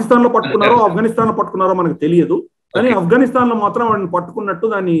 పాకిస్తాన్ లో పట్టుకున్నారో ఆఫ్ఘనిస్తాన్ లో పట్టుకున్నారో మనకు తెలియదు, కానీ ఆఫ్ఘనిస్తాన్ లో మాత్రం ఆవిడని పట్టుకున్నట్టు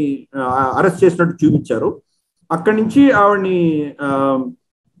దాన్ని అరెస్ట్ చేసినట్టు చూపించారు. అక్కడి నుంచి ఆవిడని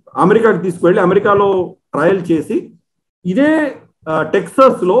అమెరికాకి తీసుకువెళ్ళి అమెరికాలో ట్రయల్ చేసి ఇదే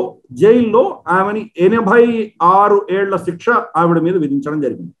టెక్సాస్ లో జైల్లో ఆమెని 86 ఏళ్ల శిక్ష ఆవిడ మీద విధించడం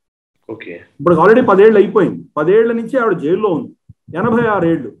జరిగింది. ఇప్పుడు ఆల్రెడీ 10 ఏళ్ళు అయిపోయింది. 10 ఏళ్ల నుంచి ఆవిడ జైల్లో ఉంది. 86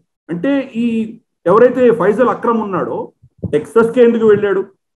 ఏళ్ళు అంటే ఈ ఎవరైతే ఫైజల్ అక్రమ్ ఉన్నాడో టెక్సాస్కే ఎందుకు వెళ్ళాడు?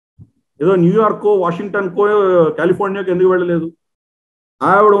 ఏదో న్యూయార్కో వాషింగ్టన్కో కాలిఫోర్నియాకో ఎందుకు వెళ్ళలేదు?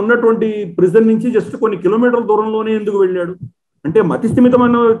 ఆవిడ ఉన్నటువంటి ప్రిజన్ నుంచి జస్ట్ కొన్ని కిలోమీటర్ల దూరంలోనే ఎందుకు వెళ్ళాడు? అంటే మతి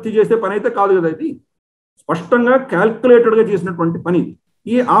స్థిమితమైన వ్యక్తి చేసే పని అయితే కాదు కదా, ఇది స్పష్టంగా క్యాల్కులేటెడ్ గా చేసినటువంటి పని.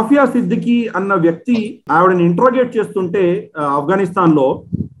 ఈ ఆఫియా సిద్దికి అన్న వ్యక్తి ఆవిడని ఇంట్రాగేట్ చేస్తుంటే ఆఫ్ఘనిస్తాన్ లో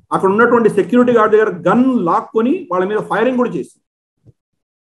అక్కడ ఉన్నటువంటి సెక్యూరిటీ గార్డ్ దగ్గర గన్ లాక్కొని వాళ్ళ మీద ఫైరింగ్ కూడా చేసింది.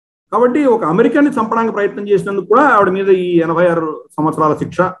 కాబట్టి ఒక అమెరికాని చంపడానికి ప్రయత్నం చేసినందుకు కూడా ఆవిడ మీద ఈ 86 సంవత్సరాల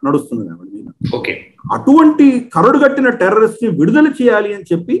శిక్ష నడుస్తుంది ఆవిడ మీద. అటువంటి కరడుగట్టిన టెర్రరిస్ట్ ని విడుదల చేయాలి అని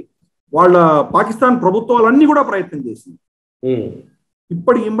చెప్పి వాళ్ళ పాకిస్తాన్ ప్రభుత్వాలన్నీ కూడా ప్రయత్నం చేసింది.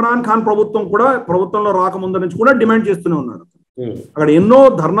 ఇప్పటి ఇమ్రాన్ ఖాన్ ప్రభుత్వం కూడా ప్రభుత్వంలో రాకముందు నుంచి కూడా డిమాండ్ చేస్తూనే ఉన్నాడు. అక్కడ ఎన్నో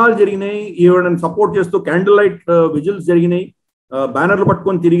ధర్నాలు జరిగినాయి, ఈవిడని సపోర్ట్ చేస్తూ క్యాండిల్ లైట్ విజిల్స్ జరిగినాయి, బ్యానర్లు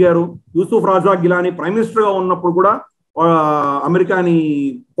పట్టుకొని తిరిగారు. యూసుఫ్ రాజా గిలానీ ప్రైమ్ మినిస్టర్ గా ఉన్నప్పుడు కూడా అమెరికాని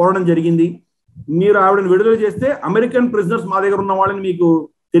కోరడం జరిగింది, మీరు ఆవిడని విడుదల చేస్తే అమెరికన్ ప్రిజనర్స్ మా దగ్గర ఉన్న వాళ్ళని మీకు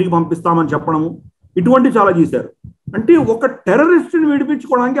తిరిగి పంపిస్తామని చెప్పడము, ఇటువంటి చాలా చేశారు. అంటే ఒక టెర్రరిస్ట్ ని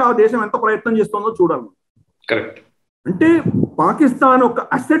విడిపించుకోవడానికి ఆ దేశం ఎంత ప్రయత్నం చేస్తుందో చూడాలి. అంటే పాకిస్తాన్ ఒక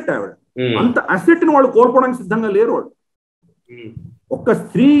అసెట్, ఆవిడ అంత అసెట్ ని వాళ్ళు కోల్పోవడానికి సిద్ధంగా లేరు. వాళ్ళు ఒక్క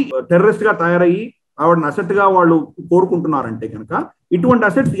స్త్రీ టెర్రరిస్ట్ గా తయారయ్యి ఆవిడని అసెట్ గా వాళ్ళు కోరుకుంటున్నారంటే కనుక ఇటువంటి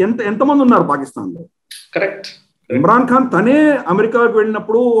అసెట్స్ ఎంతమంది ఉన్నారు పాకిస్తాన్ లో? ఇమ్రాన్ ఖాన్ తనే అమెరికాకు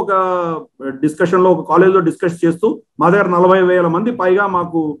వెళ్ళినప్పుడు ఒక డిస్కషన్ లో ఒక కాలేజ్ లో డిస్కస్ చేస్తూ మా దగ్గర 40,000 మంది పైగా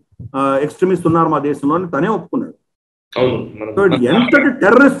మాకు ఎక్స్ట్రీమిస్ట్ ఉన్నారు మా దేశంలో అని తనే ఒప్పుకున్నాడు. ఎంతటి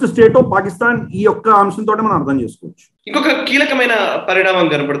టెర్రరిస్ట్ స్టేటో పాకిస్తాన్ ఈ యొక్క అంశంతో మనం అర్థం చేసుకోవచ్చు. ఇంకొక కీలకమైన పరిణామం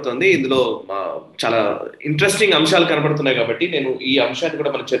కనబడుతుంది ఇందులో, చాలా ఇంట్రెస్టింగ్ అంశాలు కనబడుతున్నాయి కాబట్టి నేను ఈ అంశాన్ని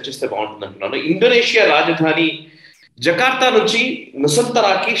కూడా మనం చర్చిస్తే బాగుంటుంది అంటున్నాను. ఇండోనేషియా రాజధాని జకార్తా నుంచి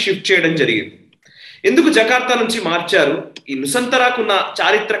నుసంతరాకి షిఫ్ట్ చేయడం జరిగింది. ఎందుకు జకార్తా నుంచి మార్చారు? ఈ నుసంతరాకున్న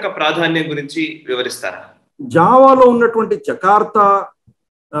చారిత్రక ప్రాధాన్యం గురించి వివరిస్తారా? జావాలో ఉన్నటువంటి జకార్తా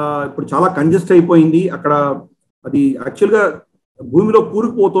ఇప్పుడు చాలా కంజెస్ట్ అయిపోయింది. అక్కడ అది యాక్చువల్గా భూమిలో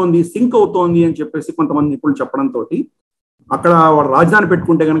కూరుకుపోతోంది, సింక్ అవుతోంది అని చెప్పేసి కొంతమంది నిపుణులు చెప్పడంతో అక్కడ వాళ్ళు రాజధాని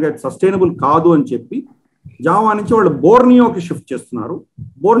పెట్టుకుంటే కనుక సస్టైనబుల్ కాదు అని చెప్పి జావా నుంచి వాళ్ళు బోర్నియోకి షిఫ్ట్ చేస్తున్నారు.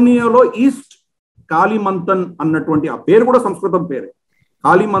 బోర్నియోలో ఈస్ట్ కాలిమంతన్ అన్నటువంటి ఆ పేరు కూడా సంస్కృతం పేరే.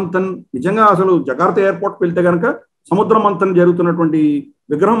 కాలిమంతన్ నిజంగా అసలు జకార్తా ఎయిర్పోర్ట్కి వెళ్తే కనుక సముద్ర మంతన్ జరుగుతున్నటువంటి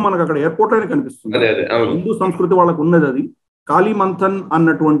విగ్రహం మనకు అక్కడ ఎయిర్పోర్ట్ లోనే కనిపిస్తుంది. హిందూ సంస్కృతి వాళ్ళకు ఉన్నది అది. కాలిమంతన్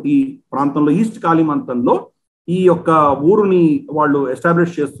అన్నటువంటి ప్రాంతంలో ఈస్ట్ కాలిమంతన్ లో ఈ యొక్క ఊరుని వాళ్ళు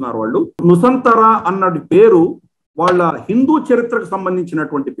ఎస్టాబ్లిష్ చేస్తున్నారు. వాళ్ళు నుసంతరా అన్నటి పేరు వాళ్ళ హిందూ చరిత్రకు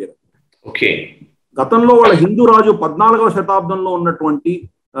సంబంధించినటువంటి పేరు. గతంలో వాళ్ళ హిందూ రాజు 14వ శతాబ్దంలో ఉన్నటువంటి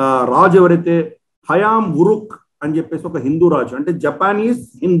రాజు ఎవరైతే హయాం ఉరుక్ అని చెప్పేసి ఒక హిందూ రాజు, అంటే జపానీస్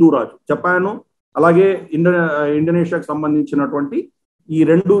హిందూ రాజు, జపాను అలాగే ఇండోనేషియాకు సంబంధించినటువంటి ఈ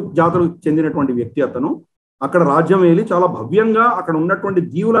 2 జాతులకు చెందినటువంటి వ్యక్తి. అతను అక్కడ రాజ్యం వేలి చాలా భవ్యంగా అక్కడ ఉన్నటువంటి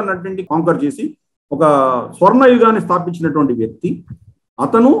దీవులన్నింటినీ కాంకర్ చేసి ఒక స్వర్ణయుగాన్ని స్థాపించినటువంటి వ్యక్తి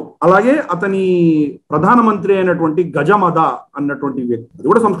అతను. అలాగే అతని ప్రధానమంత్రి అయినటువంటి గజమద అన్నటువంటి వ్యక్తి, అది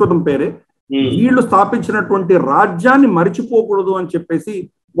కూడా సంస్కృతం పేరే. వీళ్ళు స్థాపించినటువంటి రాజ్యాన్ని మరిచిపోకూడదు అని చెప్పేసి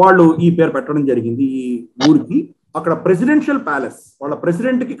వాళ్ళు ఈ పేరు పెట్టడం జరిగింది ఈ ఊరికి. అక్కడ ప్రెసిడెన్షియల్ ప్యాలెస్, వాళ్ళ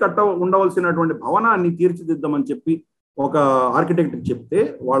ప్రెసిడెంట్ కి ఉండవలసినటువంటి భవనాన్ని తీర్చిదిద్దామని చెప్పి ఒక ఆర్కిటెక్ట్ చెప్తే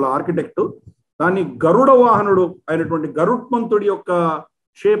వాళ్ళ ఆర్కిటెక్ట్ దాన్ని గరుడ వాహనుడు అయినటువంటి గరుత్మంతుడి యొక్క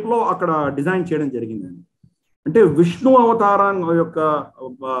షేప్ లో అక్కడ డిజైన్ చేయడం జరిగిందండి. అంటే విష్ణు అవతారం యొక్క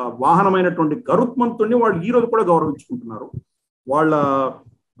వాహనమైనటువంటి గరుత్మంతుడిని వాళ్ళు ఈ రోజు కూడా గౌరవించుకుంటున్నారు. వాళ్ళ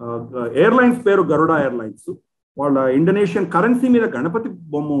ఎయిర్లైన్స్ పేరు గరుడ ఎయిర్లైన్స్. వాళ్ళ ఇండోనేషియన్ కరెన్సీ మీద గణపతి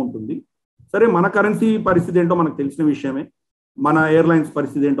బొమ్మ ఉంటుంది. సరే, మన కరెన్సీ పరిస్థితి ఏంటో మనకు తెలిసిన విషయమే, మన ఎయిర్లైన్స్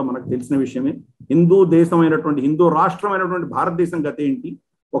పరిస్థితి ఏంటో మనకు తెలిసిన విషయమే. హిందూ దేశమైనటువంటి హిందూ రాష్ట్రమైనటువంటి భారతదేశం గత ఏంటి?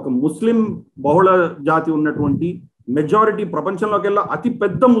 ఒక ముస్లిం బహుళ జాతి ఉన్నటువంటి మెజారిటీ ప్రపంచంలోకెల్లా అతి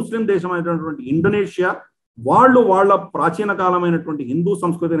పెద్ద ముస్లిం దేశమైనటువంటి ఇండోనేషియా వాళ్ళు వాళ్ళ ప్రాచీన కాలమైనటువంటి హిందూ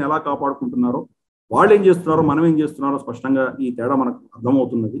సంస్కృతిని ఎలా కాపాడుకుంటున్నారో, వాళ్ళు ఏం చేస్తున్నారో మనం ఏం చేస్తున్నారో స్పష్టంగా ఈ తేడా మనకు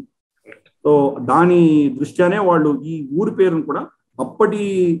అర్థమవుతున్నది. సో దాని దృష్ట్యానే వాళ్ళు ఈ ఊరి పేరును కూడా అప్పటి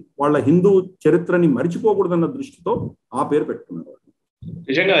వాళ్ళ హిందూ చరిత్రని మరిచిపోకూడదన్న దృష్టితో ఆ పేరు పెట్టుకున్నారు.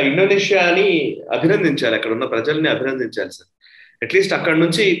 నిజంగా ఇండోనేషియాని అభినందించాలి, అక్కడ ఉన్న ప్రజల్ని అభినందించాలి సార్. అట్లీస్ట్ అక్కడ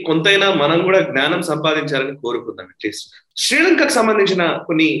నుంచి కొంతైనా మనం కూడా జ్ఞానం సంపాదించాలని కోరుకుందాం. అట్లీస్ట్ శ్రీలంకకు సంబంధించిన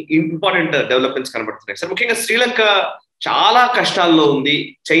కొన్ని ఇంపార్టెంట్ డెవలప్మెంట్స్ కనబడుతున్నాయి సార్. ముఖ్యంగా శ్రీలంక చాలా కష్టాల్లో ఉంది.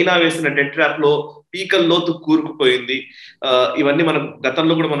 చైనా వేసిన డెట్ ట్రాప్ లో పీకల్లోతు కూరుకుపోయింది. ఇవన్నీ మనం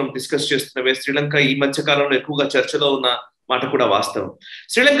గతంలో కూడా మనం డిస్కస్ చేస్తున్నవే. శ్రీలంక ఈ మధ్య కాలంలో ఎక్కువగా చర్చలో ఉన్న మాట కూడా వాస్తవం.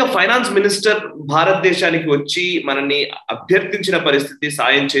 శ్రీలంక ఫైనాన్స్ మినిస్టర్ భారతదేశానికి వచ్చి మనల్ని అభ్యర్థించిన పరిస్థితి,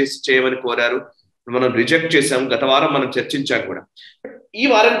 సాయం చేయమని కోరారు. మనం రిజెక్ట్ చేసాం. గత వారం మనం చర్చించాం కూడా. ఈ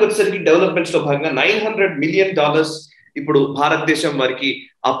వారానికి వచ్చేసరికి డెవలప్మెంట్స్ లో భాగంగా $900 మిలియన్ ఇప్పుడు భారతదేశం వారికి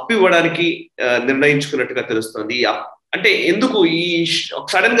అప్పు ఇవ్వడానికి నిర్ణయించుకున్నట్టుగా తెలుస్తుంది. అంటే ఎందుకు ఈ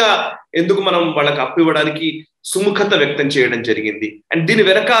సడన్ గా ఎందుకు మనం వాళ్ళకి అప్పు ఇవ్వడానికి సుముఖత వ్యక్తం చేయడం జరిగింది? అండ్ దీని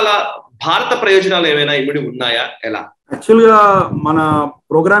వెనకాల భారత ప్రయోజనాలు ఏమైనా ఇమిడి ఉన్నాయా? ఎలా? యాక్చువల్ గా మన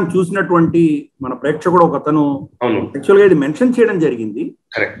ప్రోగ్రామ్ చూసినటువంటి మన ప్రేక్షకుడు ఒక అతను యాక్చువల్ గా ఇది మెన్షన్ చేయడం జరిగింది.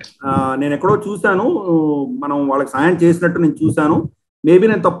 నేను ఎక్కడో చూశాను, మనం వాళ్ళకి సాయం చేసినట్టు నేను చూశాను, మేబీ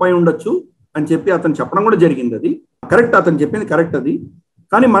నేను తప్పై ఉండొచ్చు అని చెప్పి అతను చెప్పడం కూడా జరిగింది. అది కరెక్ట్, అతను చెప్పింది కరెక్ట్. అది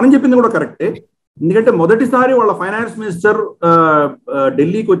కానీ మనం చెప్పింది కూడా కరెక్టే. ఎందుకంటే మొదటిసారి వాళ్ళ ఫైనాన్స్ మినిస్టర్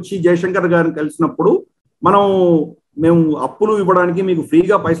ఢిల్లీకి వచ్చి జయశంకర్ గారిని కలిసినప్పుడు మేము అప్పులు ఇవ్వడానికి, మీకు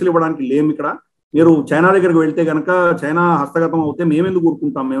ఫ్రీగా పైసలు ఇవ్వడానికి లేము, ఇక్కడ మీరు చైనా దగ్గరికి వెళ్తే కనుక చైనా హస్తగతం అవుతే మేమెందుకు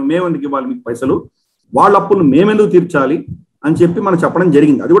ఊరుకుంటాం, మేమెందుకు ఇవ్వాలి మీకు పైసలు, వాళ్ళ అప్పులు మేమెందుకు తీర్చాలి అని చెప్పి మనం చెప్పడం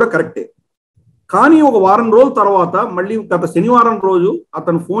జరిగింది. అది కూడా కరెక్టే. కానీ ఒక వారం రోజుల తర్వాత మళ్ళీ గత శనివారం రోజు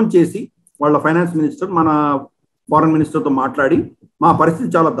అతను ఫోన్ చేసి వాళ్ళ ఫైనాన్స్ మినిస్టర్ మన ఫారెన్ మినిస్టర్తో మాట్లాడి మా పరిస్థితి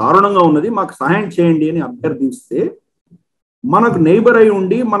చాలా దారుణంగా ఉన్నది, మాకు సహాయం చేయండి అని అభ్యర్థిస్తే, మనకు నైబర్ అయి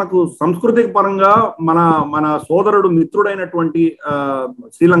ఉండి మనకు సాంస్కృతిక పరంగా మన సోదరుడు మిత్రుడైనటువంటి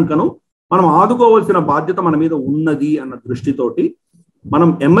శ్రీలంకను మనం ఆదుకోవాల్సిన బాధ్యత మన మీద ఉన్నది అన్న దృష్టితోటి మనం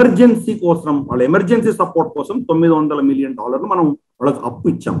ఎమర్జెన్సీ కోసం, వాళ్ళ ఎమర్జెన్సీ సపోర్ట్ కోసం $900 మిలియన్ మనం వాళ్ళకి అప్పు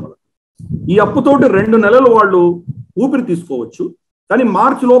ఇచ్చాం. వాళ్ళకి ఈ అప్పుతోటి 2 నెలలు వాళ్ళు ఊపిరి తీసుకోవచ్చు. కానీ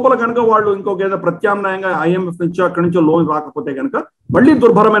మార్చి లోపల కనుక వాళ్ళు ఇంకొక ఏదో ప్రత్యామ్నాయంగా IMF నుంచి అక్కడి నుంచో లోన్ రాకపోతే కనుక మళ్ళీ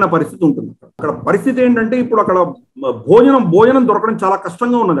దుర్భరమైన పరిస్థితి ఉంటుంది. అక్కడ పరిస్థితి ఏంటంటే ఇప్పుడు అక్కడ భోజనం దొరకడం చాలా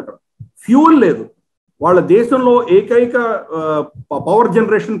కష్టంగా ఉన్నది. అక్కడ ఫ్యూయల్ లేదు. వాళ్ళ దేశంలో ఏకైక పవర్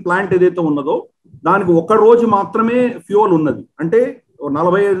జనరేషన్ ప్లాంట్ ఏదైతే ఉన్నదో దానికి 1 రోజు మాత్రమే ఫ్యూయల్ ఉన్నది. అంటే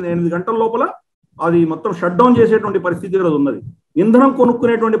 48 గంటల లోపల అది మొత్తం షట్ డౌన్ చేసేటువంటి పరిస్థితి ఉన్నది. ఇంధనం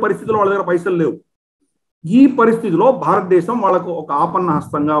కొనుక్కునేటువంటి పరిస్థితిలో వాళ్ళ దగ్గర పైసలు లేవు. ఈ పరిస్థితిలో భారతదేశం వాళ్ళకు ఒక ఆపన్న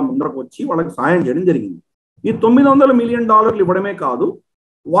హస్తంగా ముందరకు వచ్చి వాళ్ళకి సాయం చేయడం జరిగింది. ఈ $900 మిలియన్ ఇవ్వడమే కాదు,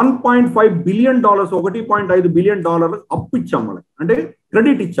 $1.5 బిలియన్, $1.5 బిలియన్ అప్పు ఇచ్చాం వాళ్ళకి, అంటే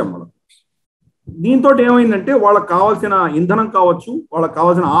క్రెడిట్ ఇచ్చాం వాళ్ళకి. దీంతో ఏమైందంటే వాళ్ళకి కావాల్సిన ఇంధనం కావచ్చు, వాళ్ళకి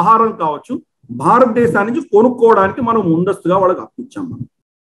కావాల్సిన ఆహారం కావచ్చు, భారతదేశాన్ని నుంచి కొనుక్కోవడానికి మనం ముందస్తుగా వాళ్ళకి అప్పు ఇచ్చాం. మనం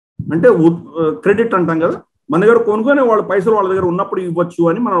అంటే క్రెడిట్ అంటాం కదా, మన దగ్గర కొనుక్కొని వాళ్ళ పైసలు వాళ్ళ దగ్గర ఉన్నప్పుడు ఇవ్వచ్చు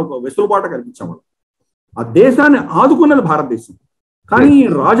అని మనం ఒక వెసులుబాటు కల్పించాం వాళ్ళకి. ఆ దేశాన్ని ఆదుకున్నది భారతదేశం. కానీ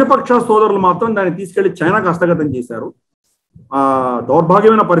రాజపక్ష సోదరులు మాత్రం దాన్ని తీసుకెళ్లి చైనాకు హస్తగతం చేశారు.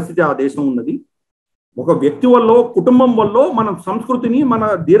 దౌర్భాగ్యమైన పరిస్థితి ఆ దేశం ఉన్నది. ఒక వ్యక్తి వల్ల, కుటుంబం వల్ల మన సంస్కృతిని, మన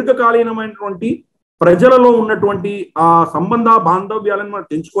దీర్ఘకాలీనమైనటువంటి ప్రజలలో ఉన్నటువంటి ఆ సంబంధ బాంధవ్యాలను మనం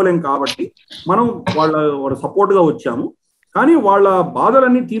తెంచుకోలేం. కాబట్టి మనం వాళ్ళ సపోర్ట్గా వచ్చాము. కానీ వాళ్ళ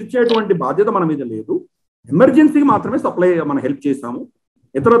బాధలన్నీ తీర్చేటువంటి బాధ్యత మన మీద లేదు. ఎమర్జెన్సీకి మాత్రమే మనం హెల్ప్ చేశాము.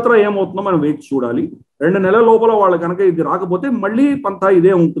 ఇతరత్ర ఏమవుతుందో మనం వేచి చూడాలి. 2 నెలల లోపల వాళ్ళు కనుక ఇది రాకపోతే మళ్ళీ పంతా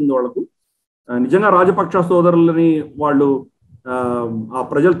ఇదే ఉంటుంది వాళ్ళకు. నిజంగా రాజపక్ష సోదరులని వాళ్ళు ఆ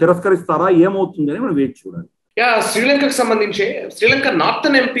ప్రజలు తిరస్కరిస్తారా, ఏమవుతుంది అని మనం వేచి చూడాలి. శ్రీలంకకు సంబంధించి శ్రీలంక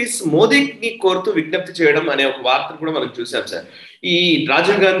నార్థన్ ఎంపీస్ మోదీని కోరుతూ విజ్ఞప్తి చేయడం అనే ఒక వార్తను కూడా మనం చూసాం సార్. ఈ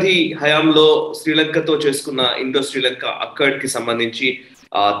రాజీవ్ గాంధీ హయాంలో శ్రీలంకతో చేసుకున్న ఇండో శ్రీలంక అకార్డ్ కి సంబంధించి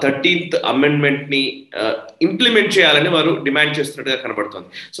 13th అమెండ్మెంట్ ని ఇంప్లిమెంట్ చేయాలని వారు డిమాండ్ చేస్తున్నట్టుగా కనబడుతోంది.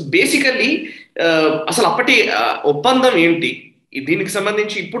 సో బేసికల్లీ అసలు అప్పటి ఒప్పందం ఏంటి, దీనికి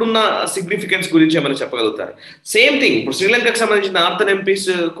సంబంధించి ఇప్పుడున్న సిగ్నిఫికెన్స్ గురించి ఏమైనా చెప్పగలుగుతారు? సేమ్ థింగ్ ఇప్పుడు శ్రీలంకకు సంబంధించిన నార్థన్ ఎంపీస్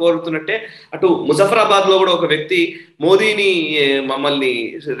కోరుతున్నట్టే అటు ముజఫరాబాద్ లో కూడా ఒక వ్యక్తి మోదీని మమ్మల్ని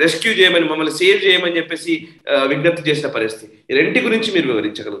రెస్క్యూ చేయమని, మమ్మల్ని సేవ్ చేయమని చెప్పేసి విజ్ఞప్తి చేసిన పరిస్థితి. ఈ రెంటి గురించి మీరు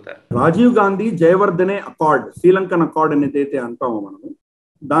వివరించగలుగుతారు? Rajiv Gandhi Jayawardene accord, Sri Lankan accord అని ఏదైతే అంటామో మనము,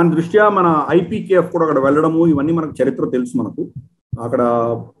 దాని దృష్ట్యా మన IPKF కూడా అక్కడ వెళ్ళడము, ఇవన్నీ మనకు చరిత్ర తెలుసు. మనకు అక్కడ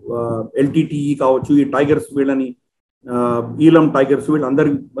LTTE కావచ్చు, ఈ టైగర్స్ వీళ్ళని, ఈలం టైగర్స్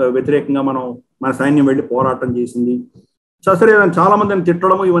వీళ్ళందరి వ్యతిరేకంగా మన సైన్యం వెళ్ళి పోరాటం చేసింది. సరే, చాలా మందిని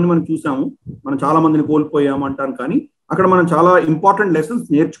తిట్టడము ఇవన్నీ మనం చూసాము. మనం చాలా మందిని కోల్పోయాము అంటాను. కానీ అక్కడ మనం చాలా ఇంపార్టెంట్ లెసన్స్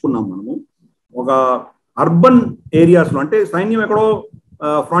నేర్చుకున్నాం. మనము ఒక అర్బన్ ఏరియాస్లో, అంటే సైన్యం ఎక్కడో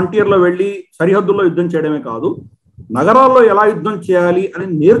ఫ్రంటియర్లో వెళ్ళి సరిహద్దుల్లో యుద్ధం చేయడమే కాదు, నగరాల్లో ఎలా యుద్ధం చేయాలి అని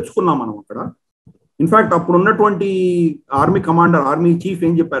నేర్చుకున్నాం మనం అక్కడ. ఇన్ఫాక్ట్ అప్పుడు ఉన్నటువంటి ఆర్మీ కమాండర్, ఆర్మీ చీఫ్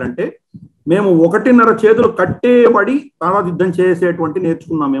ఏం చెప్పారంటే, మేము 1.5 చేతులు కట్టేబడి తర్వాత యుద్ధం చేసేటువంటి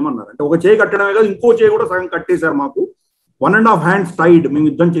నేర్చుకున్నాం ఏమన్నారు. అంటే ఒక చేయి కట్టడమే కాదు, ఇంకో చేయి కూడా సగం కట్టేశారు మాకు, 1.5 hands tied మేము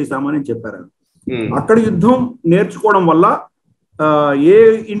యుద్ధం చేశామని చెప్పారు. అక్కడ యుద్ధం నేర్చుకోవడం వల్ల ఏ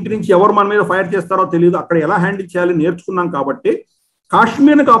ఇంటి నుంచి ఎవరు మన మీద ఫైర్ చేస్తారో తెలియదు, అక్కడ ఎలా హ్యాండిల్ చేయాలి నేర్చుకున్నాం కాబట్టి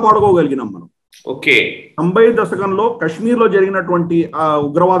కాశ్మీర్ని కాపాడుకోగలిగినాం మనం. ఓకే, 90 దశకంలో కాశ్మీర్లో జరిగినటువంటి ఆ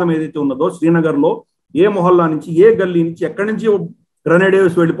ఉగ్రవాదం ఏదైతే ఉన్నదో, శ్రీనగర్ లో ఏ మొహల్లా నుంచి, ఏ గల్లీ నుంచి, ఎక్కడి నుంచి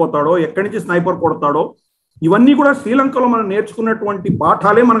గ్రెనేడర్స్ వెళ్ళిపోతాడో, ఎక్కడి నుంచి స్నైపర్ కొడతాడో, ఇవన్నీ కూడా శ్రీలంకలో మనం నేర్చుకున్నటువంటి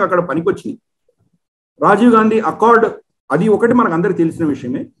పాఠాలే మనకు అక్కడ పనికొచ్చినాయి. రాజీవ్ గాంధీ అకార్డ్ అది ఒకటి మనకు అందరికి తెలిసిన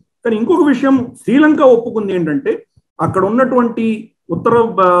విషయమే. కానీ ఇంకొక విషయం శ్రీలంక ఒప్పుకుంది ఏంటంటే, అక్కడ ఉన్నటువంటి ఉత్తర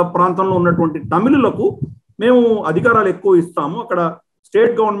ప్రాంతంలో ఉన్నటువంటి తమిళులకు మేము అధికారాలు ఎక్కువ ఇస్తాము, అక్కడ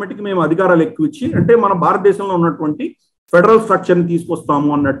స్టేట్ గవర్నమెంట్కి మేము అధికారాలు ఎక్కువ ఇచ్చి, అంటే మన భారతదేశంలో ఉన్నటువంటి ఫెడరల్ స్ట్రక్చర్ని తీసుకొస్తాము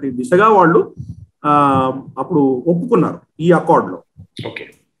అన్నట్టు దిశగా వాళ్ళు అప్పుడు ఒప్పుకున్నారు ఈ అకార్డులో.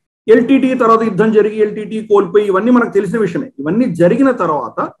 ఎల్టీటీ తర్వాత యుద్ధం జరిగి ఎల్టీటీ కోల్పోయి ఇవన్నీ మనకు తెలిసిన విషయమే. ఇవన్నీ జరిగిన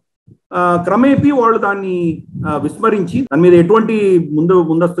తర్వాత క్రమేపీ వాళ్ళు దాన్ని విస్మరించి దాని మీద ఎటువంటి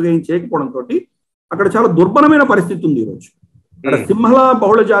ముందస్తుగా ఏం చేయకపోవడంతో అక్కడ చాలా దుర్బలమైన పరిస్థితి ఉంది ఈరోజు. అక్కడ సింహళ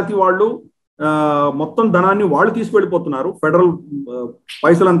బహుళ జాతి వాళ్ళు మొత్తం ధనాన్ని వాళ్ళు తీసుకువెళ్ళిపోతున్నారు, ఫెడరల్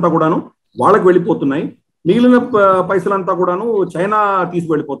పైసలంతా కూడాను వాళ్ళకి వెళ్ళిపోతున్నాయి, మిగిలిన పైసలంతా కూడాను చైనా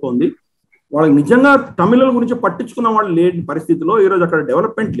తీసుకువెళ్ళిపోతుంది. వాళ్ళకి నిజంగా తమిళుల గురించి పట్టించుకున్న వాళ్ళు లేని పరిస్థితిలో ఈరోజు అక్కడ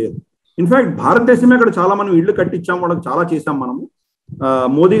డెవలప్మెంట్ లేదు. ఇన్ఫాక్ట్ భారతదేశమే అక్కడ చాలా మనం ఇళ్ళు కట్టించాం, వాళ్ళకి చాలా చేసాం మనము.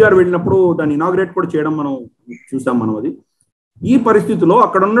 మోదీ గారు వెళ్ళినప్పుడు దాన్ని ఇనాగ్రేట్ కూడా చేయడం మనం చూసాం మనం. అది ఈ పరిస్థితిలో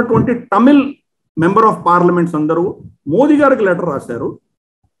అక్కడ ఉన్నటువంటి తమిళ్ మెంబర్ ఆఫ్ పార్లమెంట్స్ అందరూ మోదీ గారికి లెటర్ రాశారు,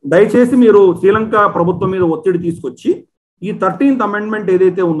 దయచేసి మీరు శ్రీలంక ప్రభుత్వం మీద ఒత్తిడి తీసుకొచ్చి ఈ 13th అమెండ్మెంట్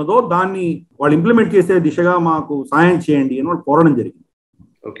ఏదైతే ఉన్నదో దాన్ని వాళ్ళు ఇంప్లిమెంట్ చేసే దిశగా మాకు సాయం చేయండి అని వాళ్ళు కోరడం జరిగింది.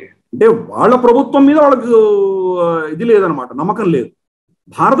 అంటే వాళ్ళ ప్రభుత్వం మీద వాళ్ళకి ఇది లేదనమాట, నమ్మకం లేదు.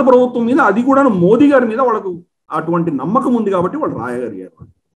 భారత ప్రభుత్వం మీద, అది కూడా మోదీ గారి మీద వాళ్ళకు అటువంటి నమ్మకం ఉంది కాబట్టి వాళ్ళు రాయగలిగారు.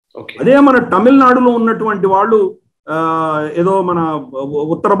 అదే మన తమిళనాడులో ఉన్నటువంటి వాళ్ళు ఏదో మన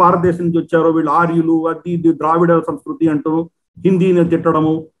ఉత్తర భారతదేశం నుంచి వచ్చారో వీళ్ళు ఆర్యులు, అది ద్రావిడ సంస్కృతి అంటూ హిందీని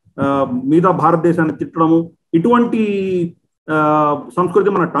తిట్టడము, మిగతా భారతదేశాన్ని తిట్టడము, ఇటువంటి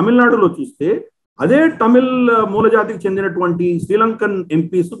సంస్కృతి మన తమిళనాడులో చూస్తే, అదే తమిళ్ మూలజాతికి చెందినటువంటి శ్రీలంకన్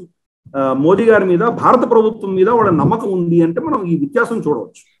ఎంపీస్ మోదీ గారి మీద, భారత ప్రభుత్వం మీద వాళ్ళ నమ్మకం ఉంది అంటే మనం ఈ వ్యత్యాసం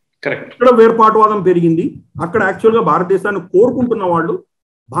చూడవచ్చు. ఇక్కడ వేర్పాటువాదం పెరిగింది, అక్కడ యాక్చువల్గా భారతదేశాన్ని కోరుకుంటున్న వాళ్ళు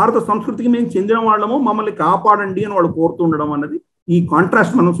భారత సంస్కృతికి మేము చెందిన వాళ్ళము, మమ్మల్ని కాపాడండి అని వాళ్ళు కోరుతుండడం అన్నది ఈ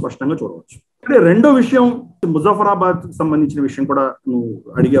కాంట్రాస్ట్ మనం స్పష్టంగా చూడవచ్చు. అంటే రెండో విషయం, ముజఫరాబాద్ సంబంధించిన విషయం కూడా నువ్వు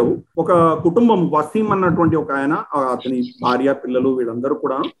అడిగావు. ఒక కుటుంబం, వసీం అన్నటువంటి ఒక ఆయన, అతని భార్య, పిల్లలు వీళ్ళందరూ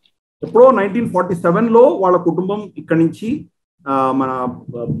కూడా ఎప్పుడో 1947లో వాళ్ళ కుటుంబం ఇక్కడి నుంచి మన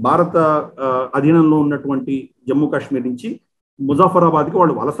భారత అధీనంలో ఉన్నటువంటి జమ్మూ కాశ్మీర్ నుంచి ముజఫరాబాద్కి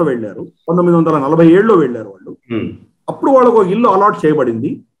వాళ్ళు వలస వెళ్ళారు. 1947లో వెళ్ళారు వాళ్ళు. అప్పుడు వాళ్ళకు ఒక ఇల్లు అలాట్ చేయబడింది.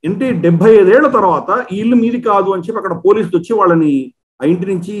 అంటే 75 ఏళ్ల తర్వాత ఈ ఇల్లు మీది కాదు అని చెప్పి అక్కడ పోలీసులు వచ్చి వాళ్ళని ఆ ఇంటి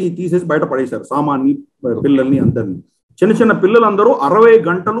నుంచి తీసేసి బయట పడేశారు, సామాన్ని, పిల్లల్ని, అందరినీ. చిన్న చిన్న పిల్లలందరూ 60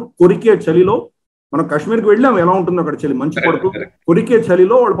 గంటలు కొరికే చలిలో, మనం కాశ్మీర్కి వెళ్ళాం, ఎలా ఉంటుందో అక్కడ చలి, మంచు పడుతూ కొరికే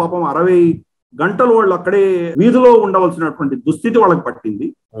చలిలో వాళ్ళు పాపం 60 గంటలు వాళ్ళు అక్కడే వీధిలో ఉండవలసినటువంటి దుస్థితి వాళ్ళకి పట్టింది.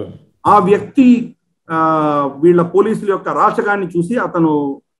 ఆ వ్యక్తి వీళ్ళ పోలీసుల యొక్క రాచకాన్ని చూసి అతను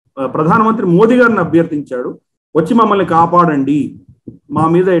ప్రధానమంత్రి మోదీ గారిని అభ్యర్థించాడు, వచ్చి మమ్మల్ని కాపాడండి, మా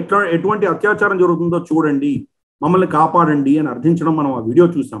మీద ఎటువంటి అత్యాచారం జరుగుతుందో చూడండి, మమ్మల్ని కాపాడండి అని అర్థించడం మనం ఆ వీడియో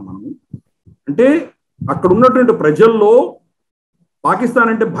చూసాం మనము. అంటే అక్కడ ఉన్నటువంటి ప్రజల్లో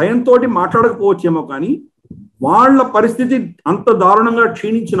పాకిస్తాన్ అంటే భయంతో మాట్లాడకపోవచ్చేమో, కానీ వాళ్ళ పరిస్థితి అంత దారుణంగా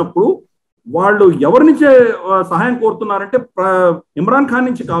క్షీణించినప్పుడు వాళ్ళు ఎవరి నుంచే సహాయం కోరుతున్నారంటే ఇమ్రాన్ ఖాన్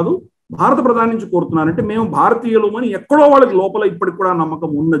నుంచి కాదు, భారత ప్రధాని నుంచి కోరుతున్నారంటే మేము భారతీయులు అని ఎక్కడో వాళ్ళకి లోపల ఇప్పటికి కూడా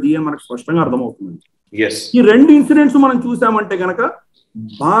నమ్మకం ఉన్నది అని మనకు స్పష్టంగా అర్థమవుతుంది. ఈ రెండు ఇన్సిడెంట్స్ మనం చూసామంటే కనుక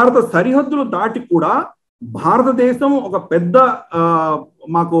భారత సరిహద్దులు దాటి కూడా భారతదేశం ఒక పెద్ద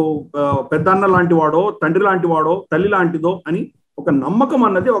మాకు పెద్ద అన్న లాంటి వాడో, తండ్రి లాంటి వాడో, తల్లి లాంటిదో అని ఒక నమ్మకం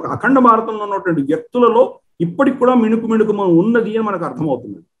అన్నది ఒక అఖండ భారతంలో ఉన్నటువంటి వ్యక్తులలో ఇప్పటికి కూడా మిణుకు ఉన్నది అని మనకు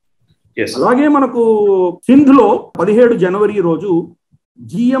అర్థమవుతుంది. అలాగే మనకు సింధ్ లో 17 జనవరి రోజు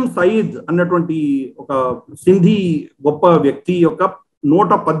జిఎం సయీద్ అన్నటువంటి ఒక సింధీ గొప్ప వ్యక్తి యొక్క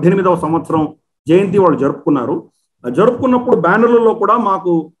 118వ సంవత్సరం జయంతి వాళ్ళు జరుపుకున్నారు. జరుపుకున్నప్పుడు బ్యానర్లలో కూడా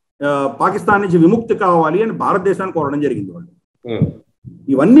మాకు పాకిస్తాన్ నుంచి విముక్తి కావాలి అని భారతదేశానికి కోరడం జరిగింది వాళ్ళు.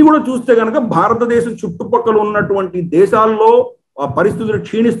 ఇవన్నీ కూడా చూస్తే కనుక భారతదేశం చుట్టుపక్కల ఉన్నటువంటి దేశాల్లో పరిస్థితులు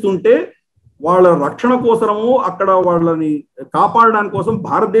క్షీణిస్తుంటే వాళ్ళ రక్షణ కోసము, అక్కడ వాళ్ళని కాపాడడానికి కోసం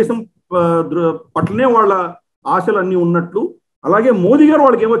భారతదేశం పట్లనే వాళ్ళ ఆశలన్నీ ఉన్నట్లు అలాగే మోదీ గారు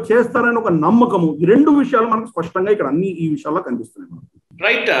వాళ్ళకి ఏమో చేస్తారని ఒక నమ్మకము. ఈ రెండు విషయాలు మనకు స్పష్టంగా ఇక్కడ అన్ని ఈ విషయాల్లో కనిపిస్తున్నాయి.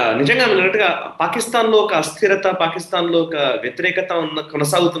 రైట్. నిజంగా అన్నట్టుగా పాకిస్తాన్ లో ఒక అస్థిరత, పాకిస్తాన్ లో ఒక వ్యతిరేకత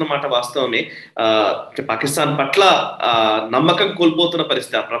కొనసాగుతున్న మాట వాస్తవమే. పాకిస్తాన్ పట్ల నమ్మకం కోల్పోతున్న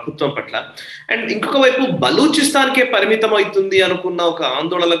పరిస్థితి ఆ ప్రభుత్వం పట్ల. అండ్ ఇంకొక వైపు బలూచిస్తాన్కే పరిమితం అవుతుంది అనుకున్న ఒక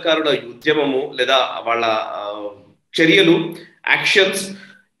ఆందోళనకారుల ఉద్యమము లేదా వాళ్ళ చర్యలు, యాక్షన్స్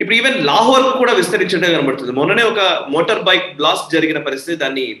ఇప్పుడు ఈవెన్ లాహోర్ కు కూడా విస్తరించడం కనబడుతుంది. మొన్ననే ఒక మోటార్ బైక్ బ్లాస్ట్ జరిగిన పరిస్థితి,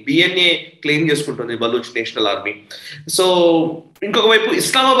 దాన్ని బిఎన్ఏ క్లెయిమ్ చేసుకుంటుంది బలూచ్ నేషనల్ ఆర్మీ. సో ఇంకొక వైపు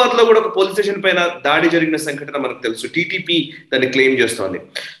ఇస్లామాబాద్ లో కూడా ఒక పోలీస్ స్టేషన్ పైన దాడి జరిగిన సంఘటన మనకు తెలుసు, టీటీపీ దాన్ని క్లెయిమ్ చేస్తోంది.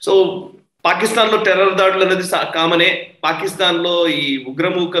 సో పాకిస్తాన్ లో టెర్రర్ దాడులు అనేది కామనే. పాకిస్తాన్ లో ఈ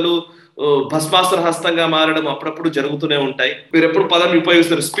ఉగ్రమూకలు భస్మాసుర హస్తంగా మారడం అప్పుడప్పుడు జరుగుతూనే ఉంటాయి. మీరు ఎప్పుడు పదం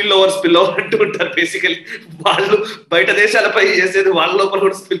ఉపయోగిస్తారు, స్పిల్ ఓవర్ అంటూ ఉంటారు. బేసికలీ వాళ్ళు బయట దేశాలపై చేసేది వాళ్ళ లోపల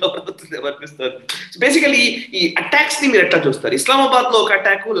కూడా స్పిల్ ఓవర్ అవుతుంది అనిపిస్తుంది. బేసికలీ ఈ అటాక్స్ ని మీరు ఎట్లా చూస్తారు? ఇస్లామాబాద్ లో ఒక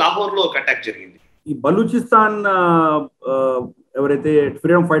అటాక్, లాహోర్ లో ఒక అటాక్ జరిగింది. ఈ బలూచిస్తాన్ ఎవరైతే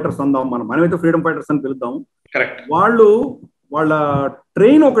ఫ్రీడమ్ ఫైటర్స్ అందాం, మనమైతే ఫ్రీడమ్ ఫైటర్స్ అని పిలుద్దాం, కరెక్ట్, వాళ్ళ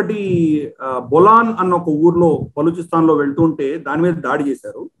ట్రైన్ ఒకటి బొలాన్ అన్న ఒక ఊర్లో బలూచిస్తాన్ లో వెళ్తుంటే దాని మీద దాడి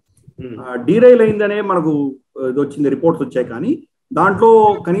చేశారు. డీరైల్ అయిందనే మనకు ఇది వచ్చింది, రిపోర్ట్స్ వచ్చాయి. కానీ దాంట్లో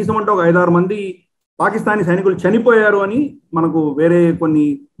కనీసం అంటే ఒక 5-6 మంది పాకిస్తానీ సైనికులు చనిపోయారు అని మనకు వేరే కొన్ని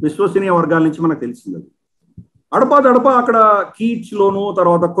విశ్వసనీయ వర్గాల నుంచి మనకు తెలిసింది. అడప అక్కడ కీచ్ లోను,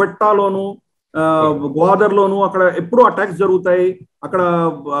 తర్వాత క్వెట్టాలోను, గ్వాదర్లోను అక్కడ ఎప్పుడూ అటాక్స్ జరుగుతాయి. అక్కడ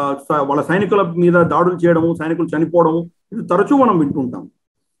వాళ్ళ సైనికుల మీద దాడులు చేయడము, సైనికులు చనిపోవడము, ఇది తరచూ మనం వింటుంటాం.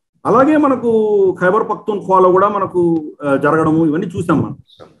 అలాగే మనకు ఖైబర్ పఖ్తూన్ఖ్వాలో కూడా మనకు జరగడము, ఇవన్నీ చూసాం మనం.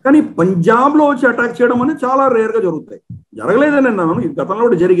 కానీ పంజాబ్ లో వచ్చి అటాక్ చేయడం అనేది చాలా రేర్ గా జరుగుతాయి. జరగలేదని అన్నాను, గతంలో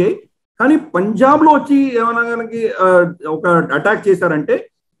కూడా జరిగాయి. కానీ పంజాబ్ లో వచ్చి ఏమైనా కనుక ఒక అటాక్ చేశారంటే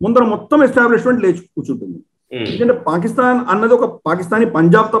ముందర మొత్తం ఎస్టాబ్లిష్మెంట్ లేచి కూర్చుంటుంది. ఎందుకంటే పాకిస్తాన్ అన్నది ఒక పాకిస్తానీ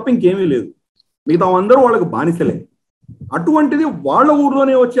పంజాబ్ తప్ప ఇంకేమీ లేదు. మిగతా అందరూ వాళ్ళకి బానిసలే. అటువంటిది వాళ్ళ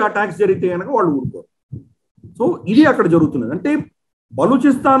ఊర్లోనే వచ్చి అటాక్స్ జరిగితే కనుక వాళ్ళు ఊరుకోరు. సో ఇది అక్కడ జరుగుతున్నది. అంటే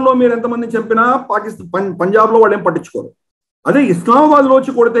బలూచిస్తాన్ లో మీరు ఎంతమంది చంపినా పంజాబ్ లో వాళ్ళు ఏం పట్టించుకోరు. అదే ఇస్లామాబాద్ లో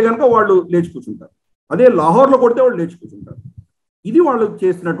వచ్చి కొడితే కనుక వాళ్ళు లేచి కూర్చుంటారు. అదే లాహోర్ లో కొడితే వాళ్ళు లేచి కూర్చుంటారు. ఇది వాళ్ళు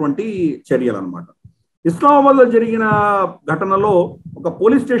చేసినటువంటి చర్యలు అనమాట. ఇస్లామాబాద్ లో జరిగిన ఘటనలో ఒక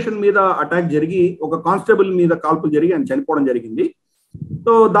పోలీస్ స్టేషన్ మీద అటాక్ జరిగి ఒక కానిస్టేబుల్ మీద కాల్పులు జరిగి ఆయన చనిపోవడం జరిగింది.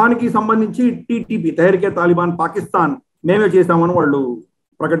 సో దానికి సంబంధించి టీటీపీ, తెహరికే తాలిబాన్ పాకిస్తాన్ మేమే చేశామని వాళ్ళు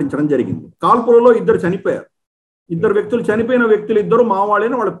ప్రకటించడం జరిగింది. కాల్పులలో 2 చనిపోయారు. 2 వ్యక్తులు, చనిపోయిన వ్యక్తులు 2 మా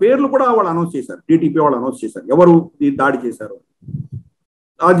వాళ్ళని, వాళ్ళ పేర్లు కూడా వాళ్ళు అనౌన్స్ చేశారు. టీటీపీ వాళ్ళు అనౌన్స్ చేశారు ఎవరు ఈ దాడి చేశారు.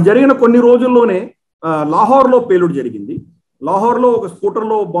 అది జరిగిన కొన్ని రోజుల్లోనే లాహోర్ లో పేలుడు జరిగింది. లాహోర్ లో ఒక స్కూటర్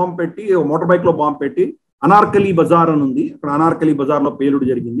లో బాంబు పెట్టి, మోటార్ బైక్ లో బాంబు పెట్టి, అనార్కలి బజార్ అని ఉంది, అక్కడ అనార్కలి బజార్ లో పేలుడు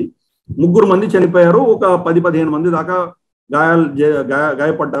జరిగింది. 3 మంది చనిపోయారు, ఒక 10-15 మంది దాకా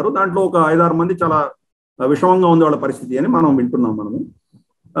గాయపడ్డారు. దాంట్లో ఒక 5-6 మంది చాలా విషమంగా ఉంది వాళ్ళ పరిస్థితి అని మనం వింటున్నాం. మనము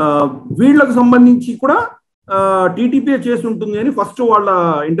వీళ్ళకు సంబంధించి కూడా టీటీపీ చేసి ఉంటుంది అని ఫస్ట్ వాళ్ళ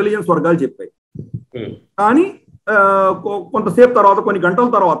ఇంటెలిజెన్స్ వర్గాలు చెప్పాయి. కానీ కొంతసేపు తర్వాత, కొన్ని గంటల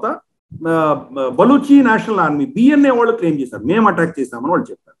తర్వాత బలూచి నేషనల్ ఆర్మీ బిఎన్ఏ వాళ్ళు క్లెయిమ్ చేశారు, మేము అటాక్ చేశామని వాళ్ళు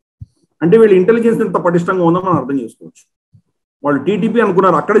చెప్పారు. అంటే వీళ్ళు ఇంటెలిజెన్స్ ఎంత పటిష్టంగా ఉందో మనం అర్థం చేసుకోవచ్చు. వాళ్ళు టీటీపీ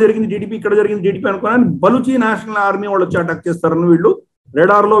అనుకున్నారు, అక్కడ జరిగింది టీటీపీ, ఇక్కడ జరిగింది టీటీపీ అనుకున్నారు. బలూచి నేషనల్ ఆర్మీ వాళ్ళు వచ్చి అటాక్ చేస్తారని వీళ్ళు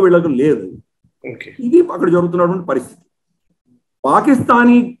రేడార్లో వీళ్ళకు లేదు. ఇది అక్కడ జరుగుతున్నటువంటి పరిస్థితి.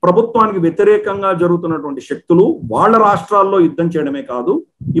 పాకిస్తానీ ప్రభుత్వానికి వ్యతిరేకంగా జరుగుతున్నటువంటి శక్తులు వాళ్ళ రాష్ట్రాల్లో యుద్ధం చేయడమే కాదు,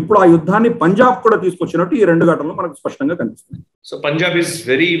 ఇప్పుడు ఆ యుద్ధాన్ని పంజాబ్ కూడా తీసుకొచ్చినట్టు ఈ 2 ఘటనలు మనకు స్పష్టంగా కనిపిస్తున్నాయి. So Punjab is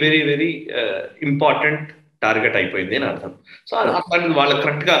very very very important target అయిపోయింది అని అర్థం. సో వాళ్ళ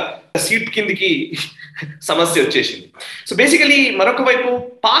కరెక్ట్ గా సీట్ కిందికి సమస్య వచ్చేసింది. సో బేసికలీ మరొక వైపు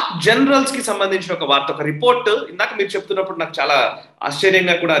పాక్ జనరల్స్ కి సంబంధించిన ఒక వార్త, ఒక రిపోర్ట్ ఇందాక మీరు చెప్తున్నప్పుడు నాకు చాలా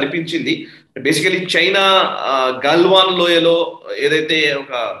ఆశ్చర్యంగా కూడా అనిపించింది. బేసికలీ చైనా గల్వాన్ లోయలో ఏదైతే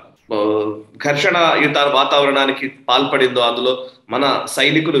ఒక ఘర్షణ యుత వాతావరణానికి పాల్పడిందో అందులో మన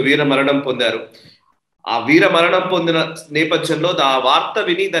సైనికులు వీర మరణం పొందారు. ఆ వీర మరణం పొందిన నేపథ్యంలో ఆ వార్త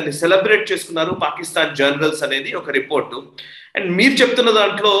విని దాన్ని సెలబ్రేట్ చేసుకున్నారు పాకిస్తాన్ జనరల్స్ అనేది ఒక రిపోర్టు. అండ్ మీరు చెప్తున్న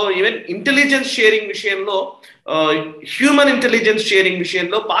దాంట్లో ఈవెన్ ఇంటెలిజెన్స్ షేరింగ్ విషయంలో, హ్యూమన్ ఇంటెలిజెన్స్ షేరింగ్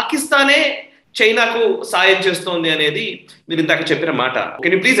విషయంలో పాకిస్తానే చైనాకు సాయం చేస్తోంది అనేది మీరు ఇందాక చెప్పిన మాట.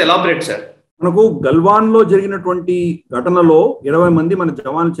 Can you please elaborate sir? మనకు గల్వాన్ లో జరిగినటువంటి ఘటనలో 20 మంది మన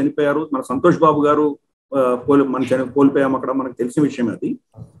జవాన్లు చనిపోయారు. మన సంతోష్ బాబు గారు కోల్పోయాం అక్కడ, మనకు తెలిసిన విషయం అది.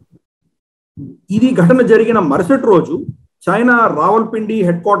 ఇది ఘటన జరిగిన మరుసటి రోజు చైనా రావల్పిండి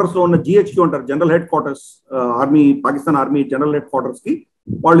హెడ్ క్వార్టర్స్ లో ఉన్న జిహెచ్క్యూ అంటారు, general head quarters, army, Pakistan army general head quarters కి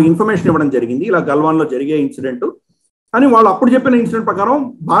వాళ్ళు ఇన్ఫర్మేషన్ ఇవ్వడం జరిగింది, ఇలా గల్వాన్ లో జరిగే ఇన్సిడెంట్ అని. వాళ్ళు అప్పుడు చెప్పిన ఇన్సిడెంట్ ప్రకారం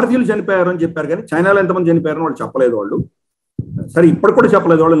భారతీయులు చనిపోయారు అని చెప్పారు, కానీ చైనాలో ఎంతమంది చనిపోయారని వాళ్ళు చెప్పలేదు. వాళ్ళు సరే ఇప్పటి కూడా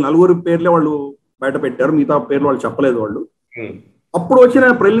చెప్పలేదు, వాళ్ళు 4 పేర్లే వాళ్ళు బయట పెట్టారు, మిగతా పేర్లు వాళ్ళు చెప్పలేదు వాళ్ళు. అప్పుడు వచ్చిన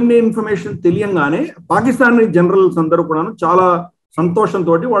ప్రిలిమినరీ ఇన్ఫర్మేషన్ తెలియంగానే పాకిస్తాన్ జనరల్స్ అందరూ కూడా చాలా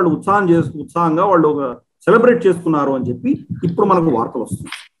సంతోషంతో వాళ్ళు ఉత్సాహంగా వాళ్ళు సెలబ్రేట్ చేసుకున్నారు అని చెప్పి ఇప్పుడు మనకు వార్తలు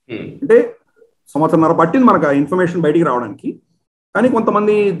వస్తున్నాయి. అంటే సంవత్సరంన్నర పట్టింది మనకు ఆ ఇన్ఫర్మేషన్ బయటికి రావడానికి. కానీ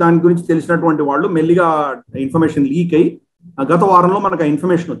కొంతమంది దాని గురించి తెలిసినటువంటి వాళ్ళు మెల్లిగా ఇన్ఫర్మేషన్ లీక్ అయ్యి గత వారంలో మనకు ఆ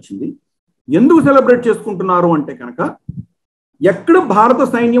ఇన్ఫర్మేషన్ వచ్చింది. ఎందుకు సెలబ్రేట్ చేసుకుంటున్నారు అంటే కనుక ఎక్కడ భారత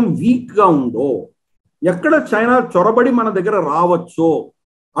సైన్యం వీక్ గా ఉందో, ఎక్కడ చైనా చొరబడి మన దగ్గర రావచ్చో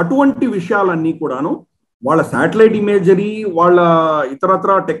అటువంటి విషయాలన్నీ కూడాను వాళ్ళ శాటిలైట్ ఇమేజరీ, వాళ్ళ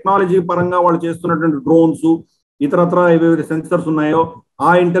ఇతరత్ర టెక్నాలజీ పరంగా వాళ్ళు చేస్తున్నటువంటి డ్రోన్స్, ఇతరత్ర ఏవేవి సెన్సర్స్ ఉన్నాయో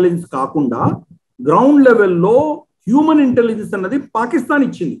ఆ ఇంటెలిజెన్స్ కాకుండా గ్రౌండ్ లెవెల్లో హ్యూమన్ ఇంటెలిజెన్స్ అన్నది పాకిస్తాన్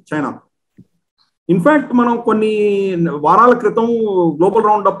ఇచ్చింది చైనా. ఇన్ఫాక్ట్ మనం కొన్ని వారాల క్రితం గ్లోబల్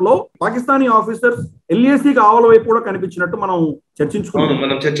రౌండప్ లో పాకిస్తానీ ఆఫీసర్స్ ఎల్ఏసీకి ఆవల వైపు కూడా కనిపించినట్టు మనం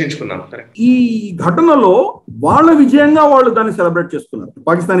చర్చించుకున్నాం. ఈ ఘటనలో వాళ్ళ విజయంగా వాళ్ళు దాన్ని సెలబ్రేట్ చేసుకున్నారు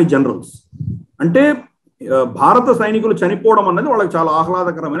పాకిస్తానీ జనరల్స్. అంటే భారత సైనికులు చనిపోవడం అన్నది వాళ్ళకి చాలా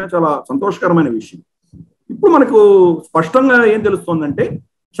ఆహ్లాదకరమైన, చాలా సంతోషకరమైన విషయం. ఇప్పుడు మనకు స్పష్టంగా ఏం తెలుస్తోందంటే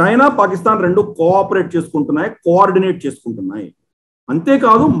చైనా పాకిస్తాన్ రెండు కోఆపరేట్ చేసుకుంటున్నాయి, కోఆర్డినేట్ చేసుకుంటున్నాయి.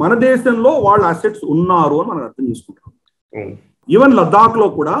 అంతేకాదు మన దేశంలో వాళ్ళ అసెట్స్ ఉన్నారు అని మనం అర్థం చేసుకుంటాం. ఈవెన్ లద్దాఖ్ లో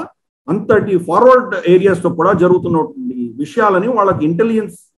కూడా అంతటి ఫార్వర్డ్ ఏరియాస్ లో కూడా జరుగుతున్న విషయాలని వాళ్ళకి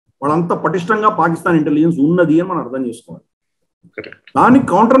ఇంటెలిజెన్స్, వాళ్ళంతా పటిష్టంగా పాకిస్తాన్ ఇంటెలిజెన్స్ ఉన్నది అని మనం అర్థం చేసుకోవాలి. దానికి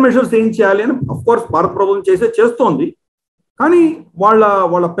కౌంటర్ మెషర్స్ ఏం చేయాలి అని అఫ్ కోర్స్ భారత ప్రభుత్వం చేస్తోంది. కానీ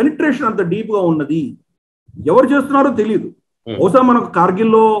వాళ్ళ పెనిట్రేషన్ అంత డీప్ గా ఉన్నది. ఎవరు చేస్తున్నారో తెలియదు. బహుశా మనకు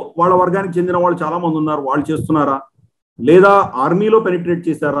కార్గిల్లో వాళ్ళ వర్గానికి చెందిన వాళ్ళు చాలా మంది ఉన్నారు, వాళ్ళు చేస్తున్నారా, లేదా ఆర్మీలో పెనిట్రేట్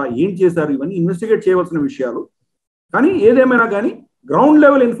చేశారా, ఏం చేశారు, ఇవన్నీ ఇన్వెస్టిగేట్ చేయవలసిన విషయాలు. కానీ ఏదేమైనా కానీ గ్రౌండ్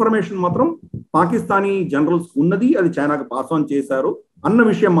లెవెల్ ఇన్ఫర్మేషన్ మాత్రం పాకిస్తానీ జనరల్స్ ఉన్నది, అది చైనాకు పాస్ ఆన్ చేశారు అన్న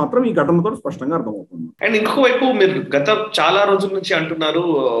విషయం మాత్రం ఈ ఘటనతో స్పష్టంగా అర్థమవుతుంది. అండ్ ఇంకొక వైపు మీరు గత చాలా రోజుల నుంచి అంటున్నారు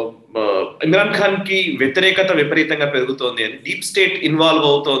ఇమ్రాన్ ఖాన్ కి వ్యతిరేకత విపరీతంగా పెరుగుతోంది అని, డీప్ స్టేట్ ఇన్వాల్వ్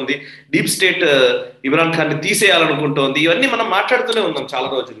అవుతోంది, డీప్ స్టేట్ ఇమ్రాన్ ఖాన్ ని తీసేయాలనుకుంటోంది, ఇవన్నీ మనం మాట్లాడుతూనే ఉన్నాం చాలా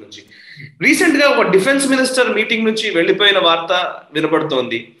రోజుల నుంచి. రీసెంట్ గా ఒక డిఫెన్స్ మినిస్టర్ మీటింగ్ నుంచి వెళ్లిపోయిన వార్త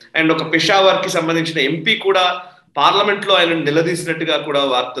వినబడుతోంది. అండ్ ఒక పెషావర్ కి సంబంధించిన ఎంపీ కూడా పార్లమెంట్ లో ఆయన నిలదీసినట్టుగా కూడా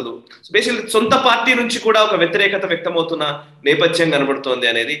వార్తలు. బేసికలీ సొంత పార్టీ నుంచి కూడా ఒక వ్యతిరేకత వ్యక్తమవుతున్న నేపథ్యం కనబడుతోంది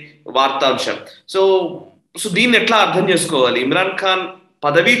అనేది వార్తాంశం. సో దీన్ని ఎట్లా అర్థం చేసుకోవాలి? ఇమ్రాన్ ఖాన్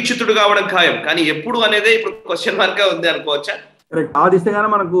పదవీచ్యుతుడు కావడం ఖాయం, కానీ ఎప్పుడు అనేదే ఇప్పుడు క్వశ్చన్ మార్క్ గా ఉంది అనుకోవచ్చా? కరెక్ట్. ఆ దిశగానే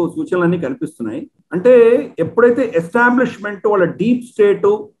మనకు సూచనలన్నీ కనిపిస్తున్నాయి. అంటే ఎప్పుడైతే ఎస్టాబ్లిష్మెంట్ వాళ్ళ డీప్ స్టేట్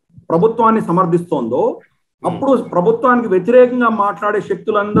ప్రభుత్వాన్ని సమర్థిస్తోందో అప్పుడు ప్రభుత్వానికి వ్యతిరేకంగా మాట్లాడే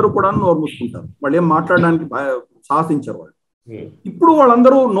శక్తులందరూ కూడా నోరు మూసుకుంటారు, వాళ్ళు ఏం మాట్లాడడానికి సాహసించారు వాళ్ళు. ఇప్పుడు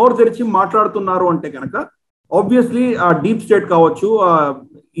వాళ్ళందరూ నోరు తెరిచి మాట్లాడుతున్నారు అంటే కనుక ఆబ్వియస్లీ ఆ డీప్ స్టేట్ కావచ్చు,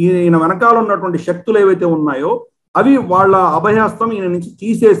 ఈయన వెనకాల ఉన్నటువంటి శక్తులు ఏవైతే ఉన్నాయో అవి వాళ్ళ అభయాస్తం ఈయన నుంచి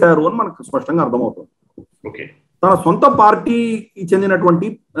తీసేశారు అని మనకు స్పష్టంగా అర్థమవుతుంది. తన సొంత పార్టీకి చెందినటువంటి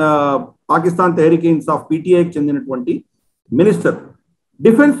పాకిస్తాన్ తెహ్రీక్ ఇన్సాఫ్ పీటీఐకి చెందినటువంటి మినిస్టర్,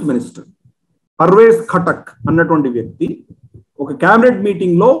 డిఫెన్స్ మినిస్టర్ పర్వేజ్ ఖటక్ అన్నటువంటి వ్యక్తి ఒక క్యాబినెట్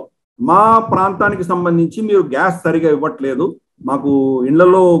మీటింగ్ లో మా ప్రాంతానికి సంబంధించి మీరు గ్యాస్ సరిగా ఇవ్వట్లేదు, మాకు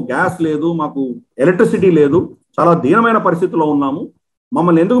ఇళ్లలో గ్యాస్ లేదు, మాకు ఎలక్ట్రిసిటీ లేదు, చాలా దీనమైన పరిస్థితిలో ఉన్నాము,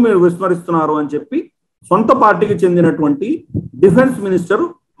 మమ్మల్ని ఎందుకు మీరు విస్మరిస్తున్నారు అని చెప్పి సొంత పార్టీకి చెందినటువంటి డిఫెన్స్ మినిస్టర్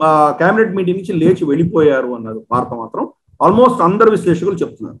క్యాబినెట్ మీటింగ్ నుంచి లేచి వెళ్ళిపోయారు అన్నది వార్త మాత్రం ఆల్మోస్ట్ అందరు విశ్లేషకులు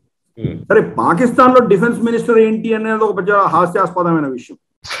చెప్తున్నారు. సరే, పాకిస్తాన్ లో డిఫెన్స్ మినిస్టర్ ఏంటి అనేది ఒక పెద్ద హాస్యాస్పదమైన విషయం.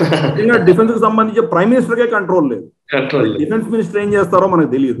 డిఫెన్స్ కి సంబంధించి ప్రైమ్ మినిస్టర్ కే కంట్రోల్ లేదు. డిఫెన్స్ మినిస్టర్ ఏం చేస్తారో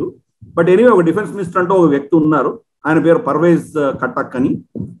మనకు తెలియదు. బట్ ఎనీవే ఒక డిఫెన్స్ మినిస్టర్ అంటూ ఒక వ్యక్తి ఉన్నారు, ఆయన పేరు పర్వేజ్ ఖటక్ అని.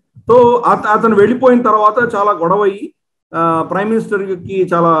 సో అతను వెళ్ళిపోయిన తర్వాత చాలా గొడవ అయ్యి ప్రైమ్ మినిస్టర్ కి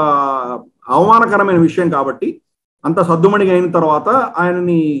చాలా అవమానకరమైన విషయం కాబట్టి అంత సద్దుమణిగా అయిన తర్వాత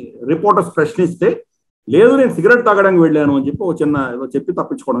ఆయనని రిపోర్టర్స్ ప్రశ్నిస్తే లేదు నేను సిగరెట్ తాగడానికి వెళ్ళాను అని చెప్పి ఒక చిన్న ఏదో చెప్పి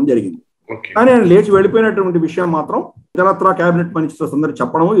తప్పించుకోవడం జరిగింది. కానీ ఆయన లేచి వెళ్ళిపోయినటువంటి విషయం మాత్రం ఇతరత్ర క్యాబినెట్ మినిస్టర్స్ అందరూ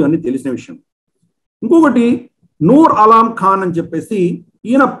చెప్పడం ఇవన్నీ తెలిసిన విషయం. ఇంకొకటి నూర్ అలాం ఖాన్ అని చెప్పేసి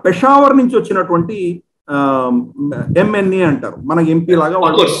ఈయన పెషావర్ నుంచి వచ్చినటువంటి ఎంఎన్ఏ అంటారు, మన ఎంపీ లాగా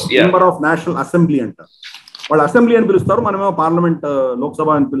వాళ్ళు మెంబర్ ఆఫ్ నేషనల్ అసెంబ్లీ అంటారు. వాళ్ళు అసెంబ్లీ అని పిలుస్తారు, మనమేమో పార్లమెంట్ లోక్సభ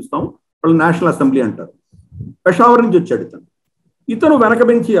అని పిలుస్తాం, వాళ్ళు నేషనల్ అసెంబ్లీ అంటారు. పెషావర్ నుంచి వచ్చాడు ఇతను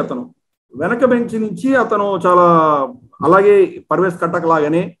వెనక బెంచి నుంచి అతను చాలా అలాగే పర్వేజ్ ఖటక్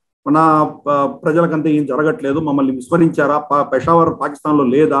లాగానే మన ప్రజలకంతా ఏం జరగట్లేదు, మమ్మల్ని విస్మరించారా, పెషావర్ పాకిస్తాన్ లో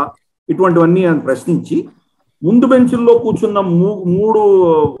లేదా, ఇటువంటివన్నీ ఆయన ప్రశ్నించి ముందు బెంచుల్లో కూర్చున్న 3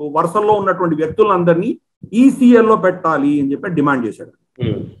 వరుసల్లో ఉన్నటువంటి వ్యక్తులందరినీ ఈసీఎల్లో పెట్టాలి అని చెప్పి డిమాండ్ చేశాడు.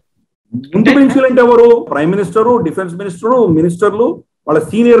 ముందు బెంచీలు అంటే ఎవరు? ప్రైమ్ మినిస్టరు, డిఫెన్స్ మినిస్టరు, మినిస్టర్లు, వాళ్ళ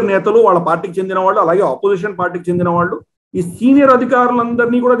సీనియర్ నేతలు, వాళ్ళ పార్టీకి చెందిన వాళ్ళు, అలాగే ఆపోజిషన్ పార్టీకి చెందిన వాళ్ళు, ఈ సీనియర్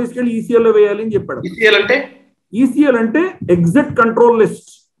అధికారులందరినీ కూడా తీసుకెళ్లి ఈసీఎల్ లో వేయాలి అని చెప్పాడు. ఈసీఎల్ అంటే ఎగ్జిట్ కంట్రోల్ లిస్ట్.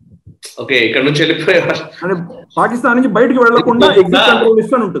 ఇక్కడ నుంచి వెళ్ళిపోయేవారు అంటే పాకిస్తాన్ నుంచి బయటకు వెళ్లకుండా ఎగ్జిట్ కంట్రోల్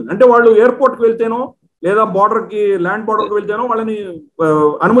లిస్ట్ అని ఉంటుంది. అంటే వాళ్ళు ఎయిర్పోర్ట్ కి వెళ్తేనో లేదా బార్డర్ కి, ల్యాండ్ బార్డర్ కి వెళ్తేనో వాళ్ళని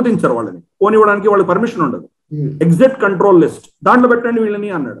అనుమతించారు, వాళ్ళని పోనివ్వడానికి వాళ్ళకి పర్మిషన్ ఉండదు. ఎగ్జిట్ కంట్రోల్ లిస్ట్, దాంట్లో పెట్టండి వీళ్ళని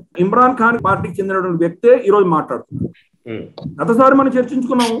అన్నాడు. ఇమ్రాన్ ఖాన్ పార్టీకి చెందినటువంటి వ్యక్తే ఈ రోజు మాట్లాడుతున్నారు. గతసారి మనం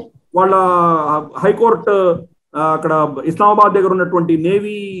చర్చించుకున్నాము, వాళ్ళ హైకోర్టు అక్కడ ఇస్లామాబాద్ దగ్గర ఉన్నటువంటి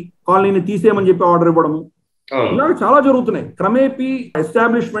నేవీ కాలనీని తీసేయమని చెప్పి ఆర్డర్ ఇవ్వడము, ఇలాగ చాలా జరుగుతున్నాయి. క్రమేపీ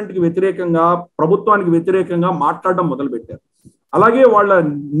ఎస్టాబ్లిష్మెంట్ కి వ్యతిరేకంగా, ప్రభుత్వానికి వ్యతిరేకంగా మాట్లాడడం మొదలు పెట్టారు. అలాగే వాళ్ళ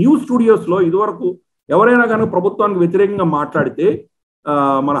న్యూస్ స్టూడియోస్ లో ఇదివరకు ఎవరైనా కనుక ప్రభుత్వానికి వ్యతిరేకంగా మాట్లాడితే,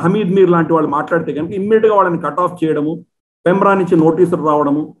 మన హమీద్ మీర్ లాంటి వాళ్ళు మాట్లాడితే కనుక ఇమ్మీడియట్ గా వాళ్ళని కట్ ఆఫ్ చేయడము, పెంబ్రా నుంచి నోటీసులు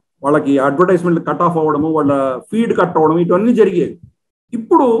రావడము, వాళ్ళకి అడ్వర్టైజ్మెంట్ కట్ ఆఫ్ అవ్వడము, వాళ్ళ ఫీడ్ కట్ అవ్వడం, ఇవన్నీ జరిగేవి.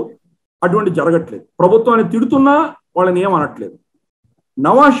 ఇప్పుడు అటువంటి జరగట్లేదు. ప్రభుత్వాన్ని తిడుతున్నా వాళ్ళని ఏమనట్లేదు.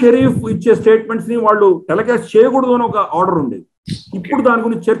 నవాజ్ షరీఫ్ ఇచ్చే స్టేట్మెంట్స్ ని వాళ్ళు టెలికాస్ట్ చేయకూడదు అని ఒక ఆర్డర్ ఉండేది. ఇప్పుడు దాని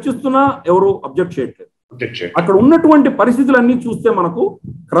గురించి చర్చిస్తున్నా ఎవరు అబ్జెక్ట్ చేయట్లేదు. అక్కడ ఉన్నటువంటి పరిస్థితులన్నీ చూస్తే మనకు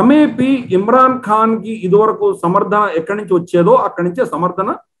క్రమేపీ ఇమ్రాన్ ఖాన్ కి ఇదివరకు సమర్థన ఎక్కడి నుంచి వచ్చేదో అక్కడి నుంచే సమర్థన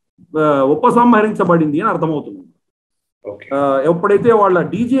ఉపసంహరించబడింది అని అర్థమవుతుంది. ఎప్పుడైతే వాళ్ళ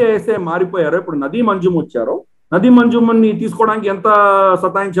డీజీఐఎస్ఏ మారిపోయారో, ఇప్పుడు నదీం అంజుమ్ వచ్చారో, నదీం అంజుమ్ని తీసుకోవడానికి ఎంత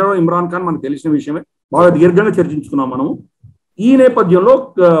సతాయించారో ఇమ్రాన్ ఖాన్ మనకు తెలిసిన విషయమే, బాగా దీర్ఘంగా చర్చించుకున్నాం మనము. ఈ నేపథ్యంలో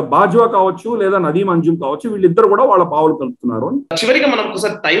బాజ్వా కావచ్చు లేదా నదీం అంజుమ్ కావచ్చు, వీళ్ళిద్దరు కూడా వాళ్ళ పావులు కలుపుతున్నారు. చివరిగా మనం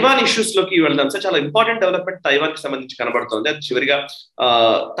ఒకసారి తైవాన్ ఇష్యూస్ లోకి వెళ్దాం సార్. చాలా ఇంపార్టెంట్ డెవలప్మెంట్ తైవాన్ కి సంబంధించి కనబడుతుంది. అది చివరిగా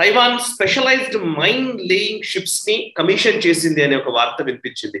Taiwan specialised mine laying ships ని కమిషన్ చేసింది అనే ఒక వార్త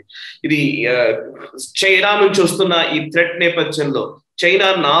వినిపించింది. ఇది చైనా నుంచి వస్తున్న ఈ థ్రెట్ నేపథ్యంలో చైనా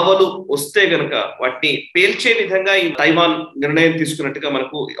నావలు వస్తే గనక వాటిని పేల్చే విధంగా ఈ తైవాన్ నిర్ణయం తీసుకున్నట్టుగా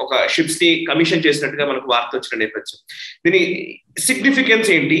మనకు ఒక షిప్స్ ని కమిషన్ చేసినట్టుగా మనకు వార్త వచ్చిన నేపథ్యం. దీని సిగ్నిఫికెన్స్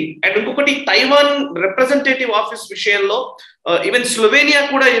ఏంటి? అండ్ ఇంకొకటి, తైవాన్ రిప్రజెంటేటివ్ ఆఫీస్ విషయంలో ఈవెన్ స్లోవేనియా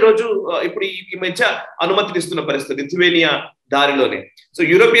కూడా ఈరోజు ఇప్పుడు ఈ మధ్య అనుమతినిస్తున్న పరిస్థితి, లిథువేనియా దారిలోనే. సో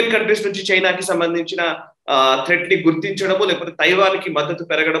యూరోపియన్ కంట్రీస్ నుంచి చైనాకి సంబంధించిన థ్రెట్ ని గుర్తించడము లేకపోతే తైవాన్ కి మద్దతు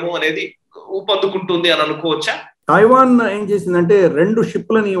పెరగడము అనేది ఊపందుకుంటుంది అని అనుకోవచ్చా? తైవాన్ ఏం చేసిందంటే 2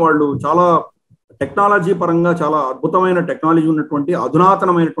 షిప్లని వాళ్ళు చాలా టెక్నాలజీ పరంగా చాలా అద్భుతమైన టెక్నాలజీ ఉన్నటువంటి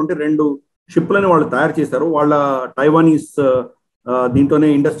అధునాతనమైనటువంటి 2 షిప్లని వాళ్ళు తయారు చేశారు. వాళ్ళ తైవానీస్ దీంట్లోనే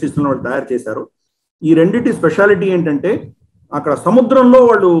ఇండస్ట్రీస్ వాళ్ళు తయారు చేశారు. ఈ రెండింటి స్పెషాలిటీ ఏంటంటే అక్కడ సముద్రంలో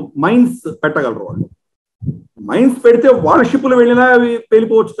వాళ్ళు మైన్స్ పెట్టగలరు. వాళ్ళు మైన్స్ పెడితే వాళ్ళ షిప్పులు వెళ్ళినా అవి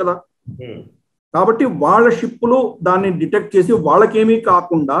పేలిపోవచ్చు కదా. కాబట్టి వాళ్ళ షిప్పులు దాన్ని డిటెక్ట్ చేసి వాళ్ళకేమీ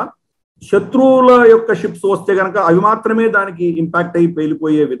కాకుండా శత్రువుల యొక్క షిప్స్ వస్తే కనుక అవి మాత్రమే దానికి ఇంపాక్ట్ అయ్యి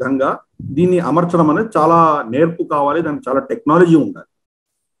పేలిపోయే విధంగా దీన్ని అమర్చడం అనేది చాలా నేర్పు కావాలి, దానికి చాలా టెక్నాలజీ ఉండాలి.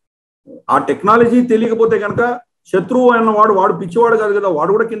 ఆ టెక్నాలజీ తెలియకపోతే కనుక శత్రువు అయిన వాడు పిచ్చివాడు కాదు కదా,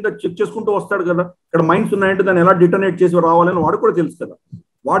 వాడు కూడా కింద చెక్ చేసుకుంటూ వస్తాడు కదా, ఇక్కడ మైన్స్ ఉన్నాయంటే దాన్ని ఎలా డిటర్నేట్ చేసి రావాలని వాడు కూడా తెలుసు కదా.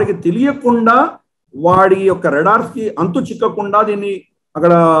 వాడికి తెలియకుండా వాడి యొక్క రెడార్స్ కి అంతు చిక్కకుండా దీన్ని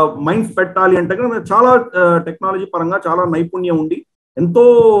అక్కడ మైన్స్ పెట్టాలి అంటే కనుక చాలా టెక్నాలజీ పరంగా చాలా నైపుణ్యం ఉండి ఎంతో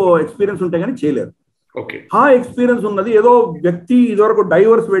ఎక్స్పీరియన్స్ ఉంటే కానీ చేయలేరు. ఆ ఎక్స్పీరియన్స్ ఉన్నది ఏదో వ్యక్తి ఇదివరకు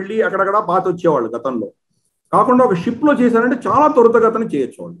డైవర్స్ వెళ్ళి అక్కడక్కడ పాత వచ్చేవాళ్ళు గతంలో కాకుండా ఒక షిప్ లో చేశారంటే చాలా త్వరితగతిన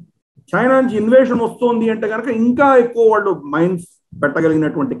చేయొచ్చు వాళ్ళు. చైనా నుంచి ఇన్వేషన్ వస్తుంది అంటే కనుక ఇంకా ఎక్కువ వాళ్ళు మైన్స్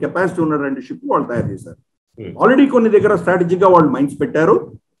పెట్టగలిగినటువంటి కెపాసిటీ ఉన్న 2 షిప్ వాళ్ళు తయారు చేశారు. ఆల్రెడీ కొన్ని దగ్గర స్ట్రాటజీగా వాళ్ళు మైన్స్ పెట్టారు.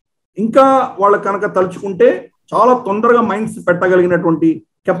 ఇంకా వాళ్ళు కనుక తలుచుకుంటే చాలా తొందరగా మైన్స్ పెట్టగలిగినటువంటి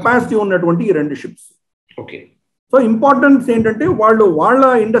కెపాసిటీ ఉన్నటువంటి ఈ 2 షిప్స్. సో ఇంపార్టెన్స్ ఏంటంటే వాళ్ళు వాళ్ళ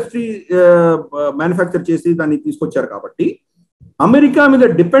ఇండస్ట్రీ మ్యానుఫ్యాక్చర్ చేసి దాన్ని తీసుకొచ్చారు కాబట్టి అమెరికా మీద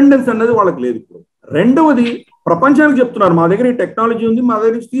డిపెండెన్స్ అనేది వాళ్ళకి లేదు. ఇప్పుడు రెండవది, ప్రపంచానికి చెప్తున్నారు మా దగ్గర ఈ టెక్నాలజీ ఉంది, మా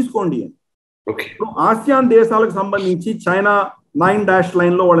దగ్గర నుంచి తీసుకోండి అని. ఆసియాన్ దేశాలకు సంబంధించి చైనా 9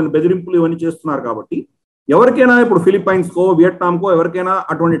 లైన్ లో వాళ్ళని బెదిరింపులు ఇవన్నీ చేస్తున్నారు కాబట్టి ఎవరికైనా ఇప్పుడు ఫిలిప్పైన్స్ కో వియట్నాం కో ఎవరికైనా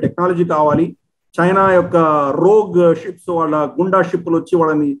అటువంటి టెక్నాలజీ కావాలి, చైనా యొక్క రోగ్ షిప్స్ వాళ్ళ గుండా షిప్లు వచ్చి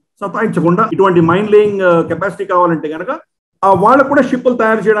వాళ్ళని సతాయించకుండా ఇటువంటి మైన్ లేయింగ్ కెపాసిటీ కావాలంటే కనుక వాళ్ళకు కూడా షిప్లు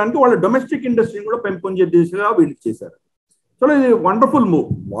తయారు చేయడానికి వాళ్ళ డొమెస్టిక్ ఇండస్ట్రీని కూడా పెంపొందే దిశగా వీళ్ళు చేశారు. సో ఇది వండర్ఫుల్ మూవ్.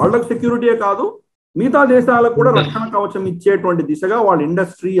 వాళ్ళకు సెక్యూరిటీయే కాదు మిగతా దేశాలకు కూడా రక్షణ కవచం ఇచ్చేటువంటి దిశగా వాళ్ళ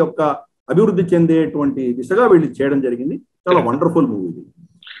ఇండస్ట్రీ యొక్క అభివృద్ధి చెందేటువంటి దిశగా వీళ్ళు చేయడం జరిగింది. చాలా వండర్ఫుల్ మూవ్ ఇది.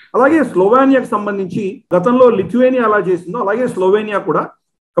 అలాగే స్లోవేనియాకి సంబంధించి గతంలో లిథువేనియా అలా చేసిందో అలాగే స్లోవేనియా కూడా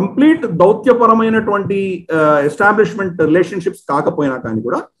కంప్లీట్ దౌత్యపరమైనటువంటి ఎస్టాబ్లిష్మెంట్ రిలేషన్షిప్స్ కాకపోయినా కానీ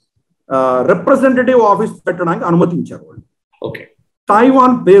కూడా రిప్రజెంటేటివ్ ఆఫీస్ పెట్టడానికి అనుమతించారు వాళ్ళు.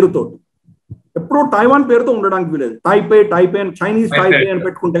 తైవాన్ పేరుతోటి ఎప్పుడూ టైవాన్ పేరుతో ఉండడానికి వీలేదు. టైపే అని చైనీస్ టైపే అని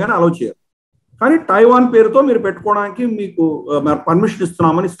పెట్టుకుంటే కానీ అలౌ చేయరు. కానీ టైవాన్ పేరుతో మీరు పెట్టుకోవడానికి మీకు పర్మిషన్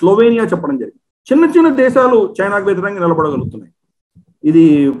ఇస్తున్నామని స్లోవేనియా చెప్పడం జరిగింది. చిన్న చిన్న దేశాలు చైనాకు వ్యతిరేకంగా నిలబడగలుగుతున్నాయి. ఇది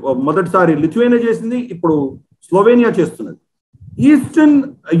మొదటిసారి లిథువేనియా చేసింది, ఇప్పుడు స్లోవేనియా చేస్తున్నది. ఈస్టర్న్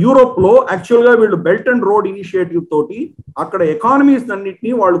యూరోప్ లో యాక్చువల్ గా వీళ్ళు బెల్ట్ అండ్ రోడ్ ఇనిషియేటివ్ తోటి అక్కడ ఎకానమీస్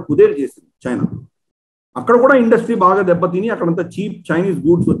అన్నింటినీ వాళ్ళు కుదేలు చేసింది చైనా. అక్కడ కూడా ఇండస్ట్రీ బాగా దెబ్బతిని అక్కడంతా చీప్ చైనీస్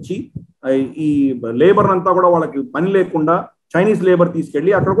గూడ్స్ వచ్చి ఈ లేబర్ అంతా కూడా వాళ్ళకి పని లేకుండా చైనీస్ లేబర్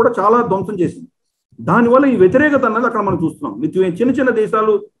తీసుకెళ్లి అక్కడ కూడా చాలా ధ్వంసం చేసింది. దానివల్ల ఈ వ్యతిరేకత అన్నది అక్కడ మనం చూస్తున్నాం. చిన్న చిన్న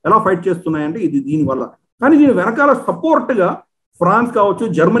దేశాలు ఎలా ఫైట్ చేస్తున్నాయంటే ఇది దీనివల్ల. కానీ దీని వెనకాల సపోర్ట్ గా ఫ్రాన్స్ కావచ్చు,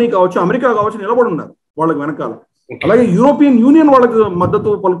 జర్మనీ కావచ్చు, అమెరికా కావచ్చు నిలబడి ఉన్నారు వాళ్ళకి వెనకాల. అలాగే యూరోపియన్ యూనియన్ వాళ్ళకి మద్దతు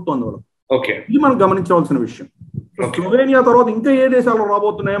పలుకుతోంది వాళ్ళకి. ఇది మనం గమనించవలసిన విషయం. స్లోవేనియా తర్వాత ఇంకా ఏ దేశాలు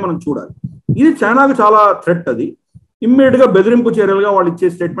రాబోతున్నాయో మనం చూడాలి. ఇది చైనాకు చాలా థ్రెట్. అది ఇమ్మీడియట్ గా బెదిరింపు చర్యలుగా వాళ్ళు ఇచ్చే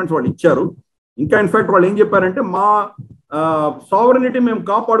స్టేట్మెంట్స్ వాళ్ళు ఇచ్చారు. ఇంకా ఇన్ఫాక్ట్ వాళ్ళు ఏం చెప్పారంటే మా సావరెనిటీ మేము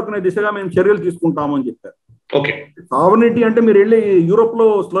కాపాడుకునే దిశగా మేము చర్యలు తీసుకుంటాము అని చెప్పారు. సావరెనిటీ అంటే మీరు వెళ్ళి యూరోప్ లో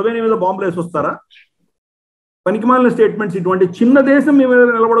స్లోవేనియా మీద బాంబులు వేసి వస్తారా? పనికిమాలిన స్టేట్మెంట్స్. ఇటువంటి చిన్న దేశం మీ మీద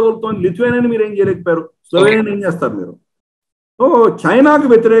నిలబడగలుగుతుంది. లిథువేనియాని మీరు ఏం చేయలేకపోయారు, స్లోవేనియాని ఏం చేస్తారు మీరు? సో చైనాకు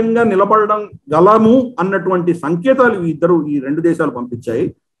వ్యతిరేకంగా నిలబడడం గలము అన్నటువంటి సంకేతాలు ఈ రెండు దేశాలు పంపించాయి.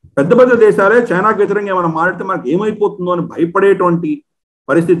 పెద్ద పెద్ద దేశాలే చైనాకు వ్యతిరేకంగా ఏమైనా మారితే మనకు ఏమైపోతుందో అని భయపడేటువంటి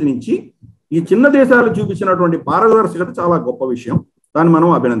పరిస్థితి నుంచి ఈ చిన్న దేశాలు చూపించినటువంటి పారదర్శకత చాలా గొప్ప విషయం. దాన్ని మనం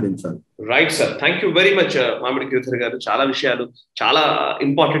అభినందించాలి. Right sir, thank you very much మామిడి గిరిధర్ గారు. చాలా విషయాలు, చాలా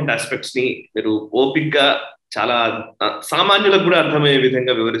ఇంపార్టెంట్ ఆస్పెక్ట్స్ ని మీరు ఓపిక్ గా చాలా సామాన్యులకు కూడా అర్థమయ్యే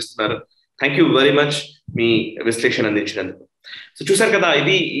విధంగా వివరిస్తున్నారు. థ్యాంక్ యూ వెరీ మచ్ మీ విశ్లేషణ అందించినందుకు. సో చూసారు కదా,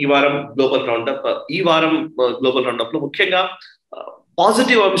 ఇది ఈ వారం గ్లోబల్ రౌండప్. ఈ వారం గ్లోబల్ రౌండప్ లో ముఖ్యంగా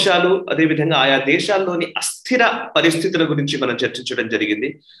పాజిటివ్ అంశాలు, అదేవిధంగా ఆయా దేశాల్లోని అస్థిర పరిస్థితుల గురించి మనం చర్చించడం జరిగింది.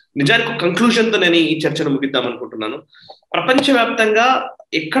 నిజానికి కంక్లూజన్ తో నేను ఈ చర్చను ముగిద్దాం అనుకుంటున్నాను. ప్రపంచవ్యాప్తంగా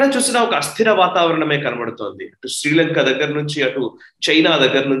ఎక్కడ చూసినా ఒక అస్థిర వాతావరణమే కనబడుతోంది. అటు శ్రీలంక దగ్గర నుంచి, అటు చైనా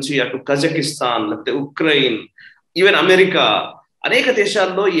దగ్గర నుంచి, అటు కజకిస్తాన్, లేకపోతే ఉక్రెయిన్, ఈవెన్ అమెరికా, అనేక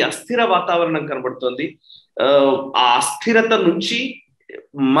దేశాల్లో ఈ అస్థిర వాతావరణం కనబడుతోంది. ఆ అస్థిరత నుంచి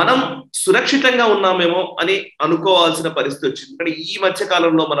మనం సురక్షితంగా ఉన్నామేమో అని అనుకోవాల్సిన పరిస్థితి వచ్చింది. కానీ ఈ మధ్య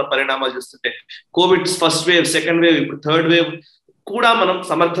కాలంలో మన పరిణామాలు చూస్తుంటే Covid first wave, second wave, ఇప్పుడు థర్డ్ వేవ్ కూడా మనం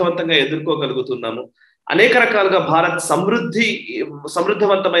సమర్థవంతంగా ఎదుర్కోగలుగుతున్నాము. అనేక రకాలుగా భారత్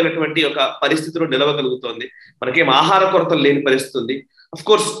సమృద్ధవంతమైనటువంటి ఒక పరిస్థితిలో నిలవగలుగుతోంది. మనకేం ఆహార కొరతలు లేని పరిస్థితి ఉంది. అఫ్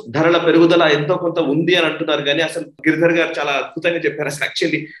కోర్స్ ధరల పెరుగుదల ఎంతో కొంత ఉంది అని అంటున్నారు, కానీ అసలు గిరిధర్ గారు చాలా అద్భుతంగా చెప్పారు. అసలు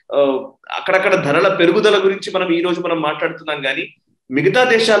యాక్చువల్లీ అక్కడక్కడ ధరల పెరుగుదల గురించి మనం ఈ రోజు మనం మాట్లాడుతున్నాం, కానీ మిగతా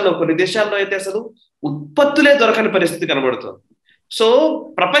దేశాల్లో, కొన్ని దేశాల్లో అయితే అసలు ఉత్పత్తులే దొరకని పరిస్థితి కనబడుతుంది. సో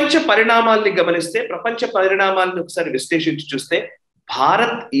ప్రపంచ పరిణామాల్ని గమనిస్తే, ప్రపంచ పరిణామాలను ఒకసారి విశ్లేషించి చూస్తే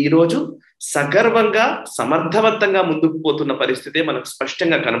భారత్ ఈ రోజు సగర్వంగా సమర్థవంతంగా ముందుకు పోతున్న పరిస్థితి మనకు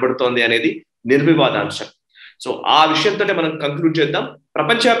స్పష్టంగా కనబడుతోంది అనేది నిర్వివాదాంశం. సో ఆ విషయంతో మనం కంక్లూడ్ చేద్దాం.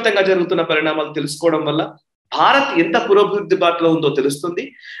 ప్రపంచవ్యాప్తంగా జరుగుతున్న పరిణామాలు తెలుసుకోవడం వల్ల భారత్ ఎంత పురోభివృద్ధి బాటలో ఉందో తెలుస్తుంది.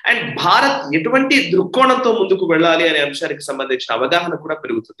 అండ్ భారత్ ఎటువంటి దృక్కోణంతో ముందుకు వెళ్ళాలి అనే అంశానికి సంబంధించిన అవగాహన కూడా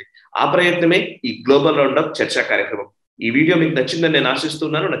పెరుగుతుంది. ఆ ప్రయత్నమే ఈ గ్లోబల్ రౌండప్ చర్చా కార్యక్రమం. ఈ వీడియో మీకు నచ్చిందని నేను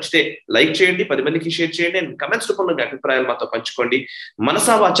ఆశిస్తున్నాను. నచ్చితే లైక్ చేయండి, 10 మందికి షేర్ చేయండి, అండ్ కమెంట్స్ రూపంలో మీ అభిప్రాయాలు మాతో పంచుకోండి.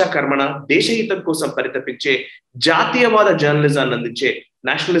 మనసా వాచా కర్మణ దేశహితం కోసం పరితపించే జాతీయవాద జర్నలిజాన్ని అందించే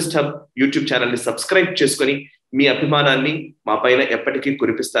నేషనలిస్ట్ హబ్ యూట్యూబ్ ఛానల్ ని సబ్స్క్రైబ్ చేసుకొని మీ అభిమానాన్ని మా పైన ఎప్పటికీ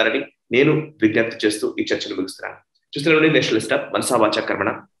కురిపిస్తారని నేను విజ్ఞప్తి చేస్తూ ఈ చర్చను ముగిస్తున్నాను. చూస్తున్నాను నేషనలిస్ట్ హబ్, మనసా వాచా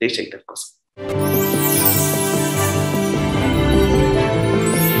కర్మణ దేశహితం కోసం.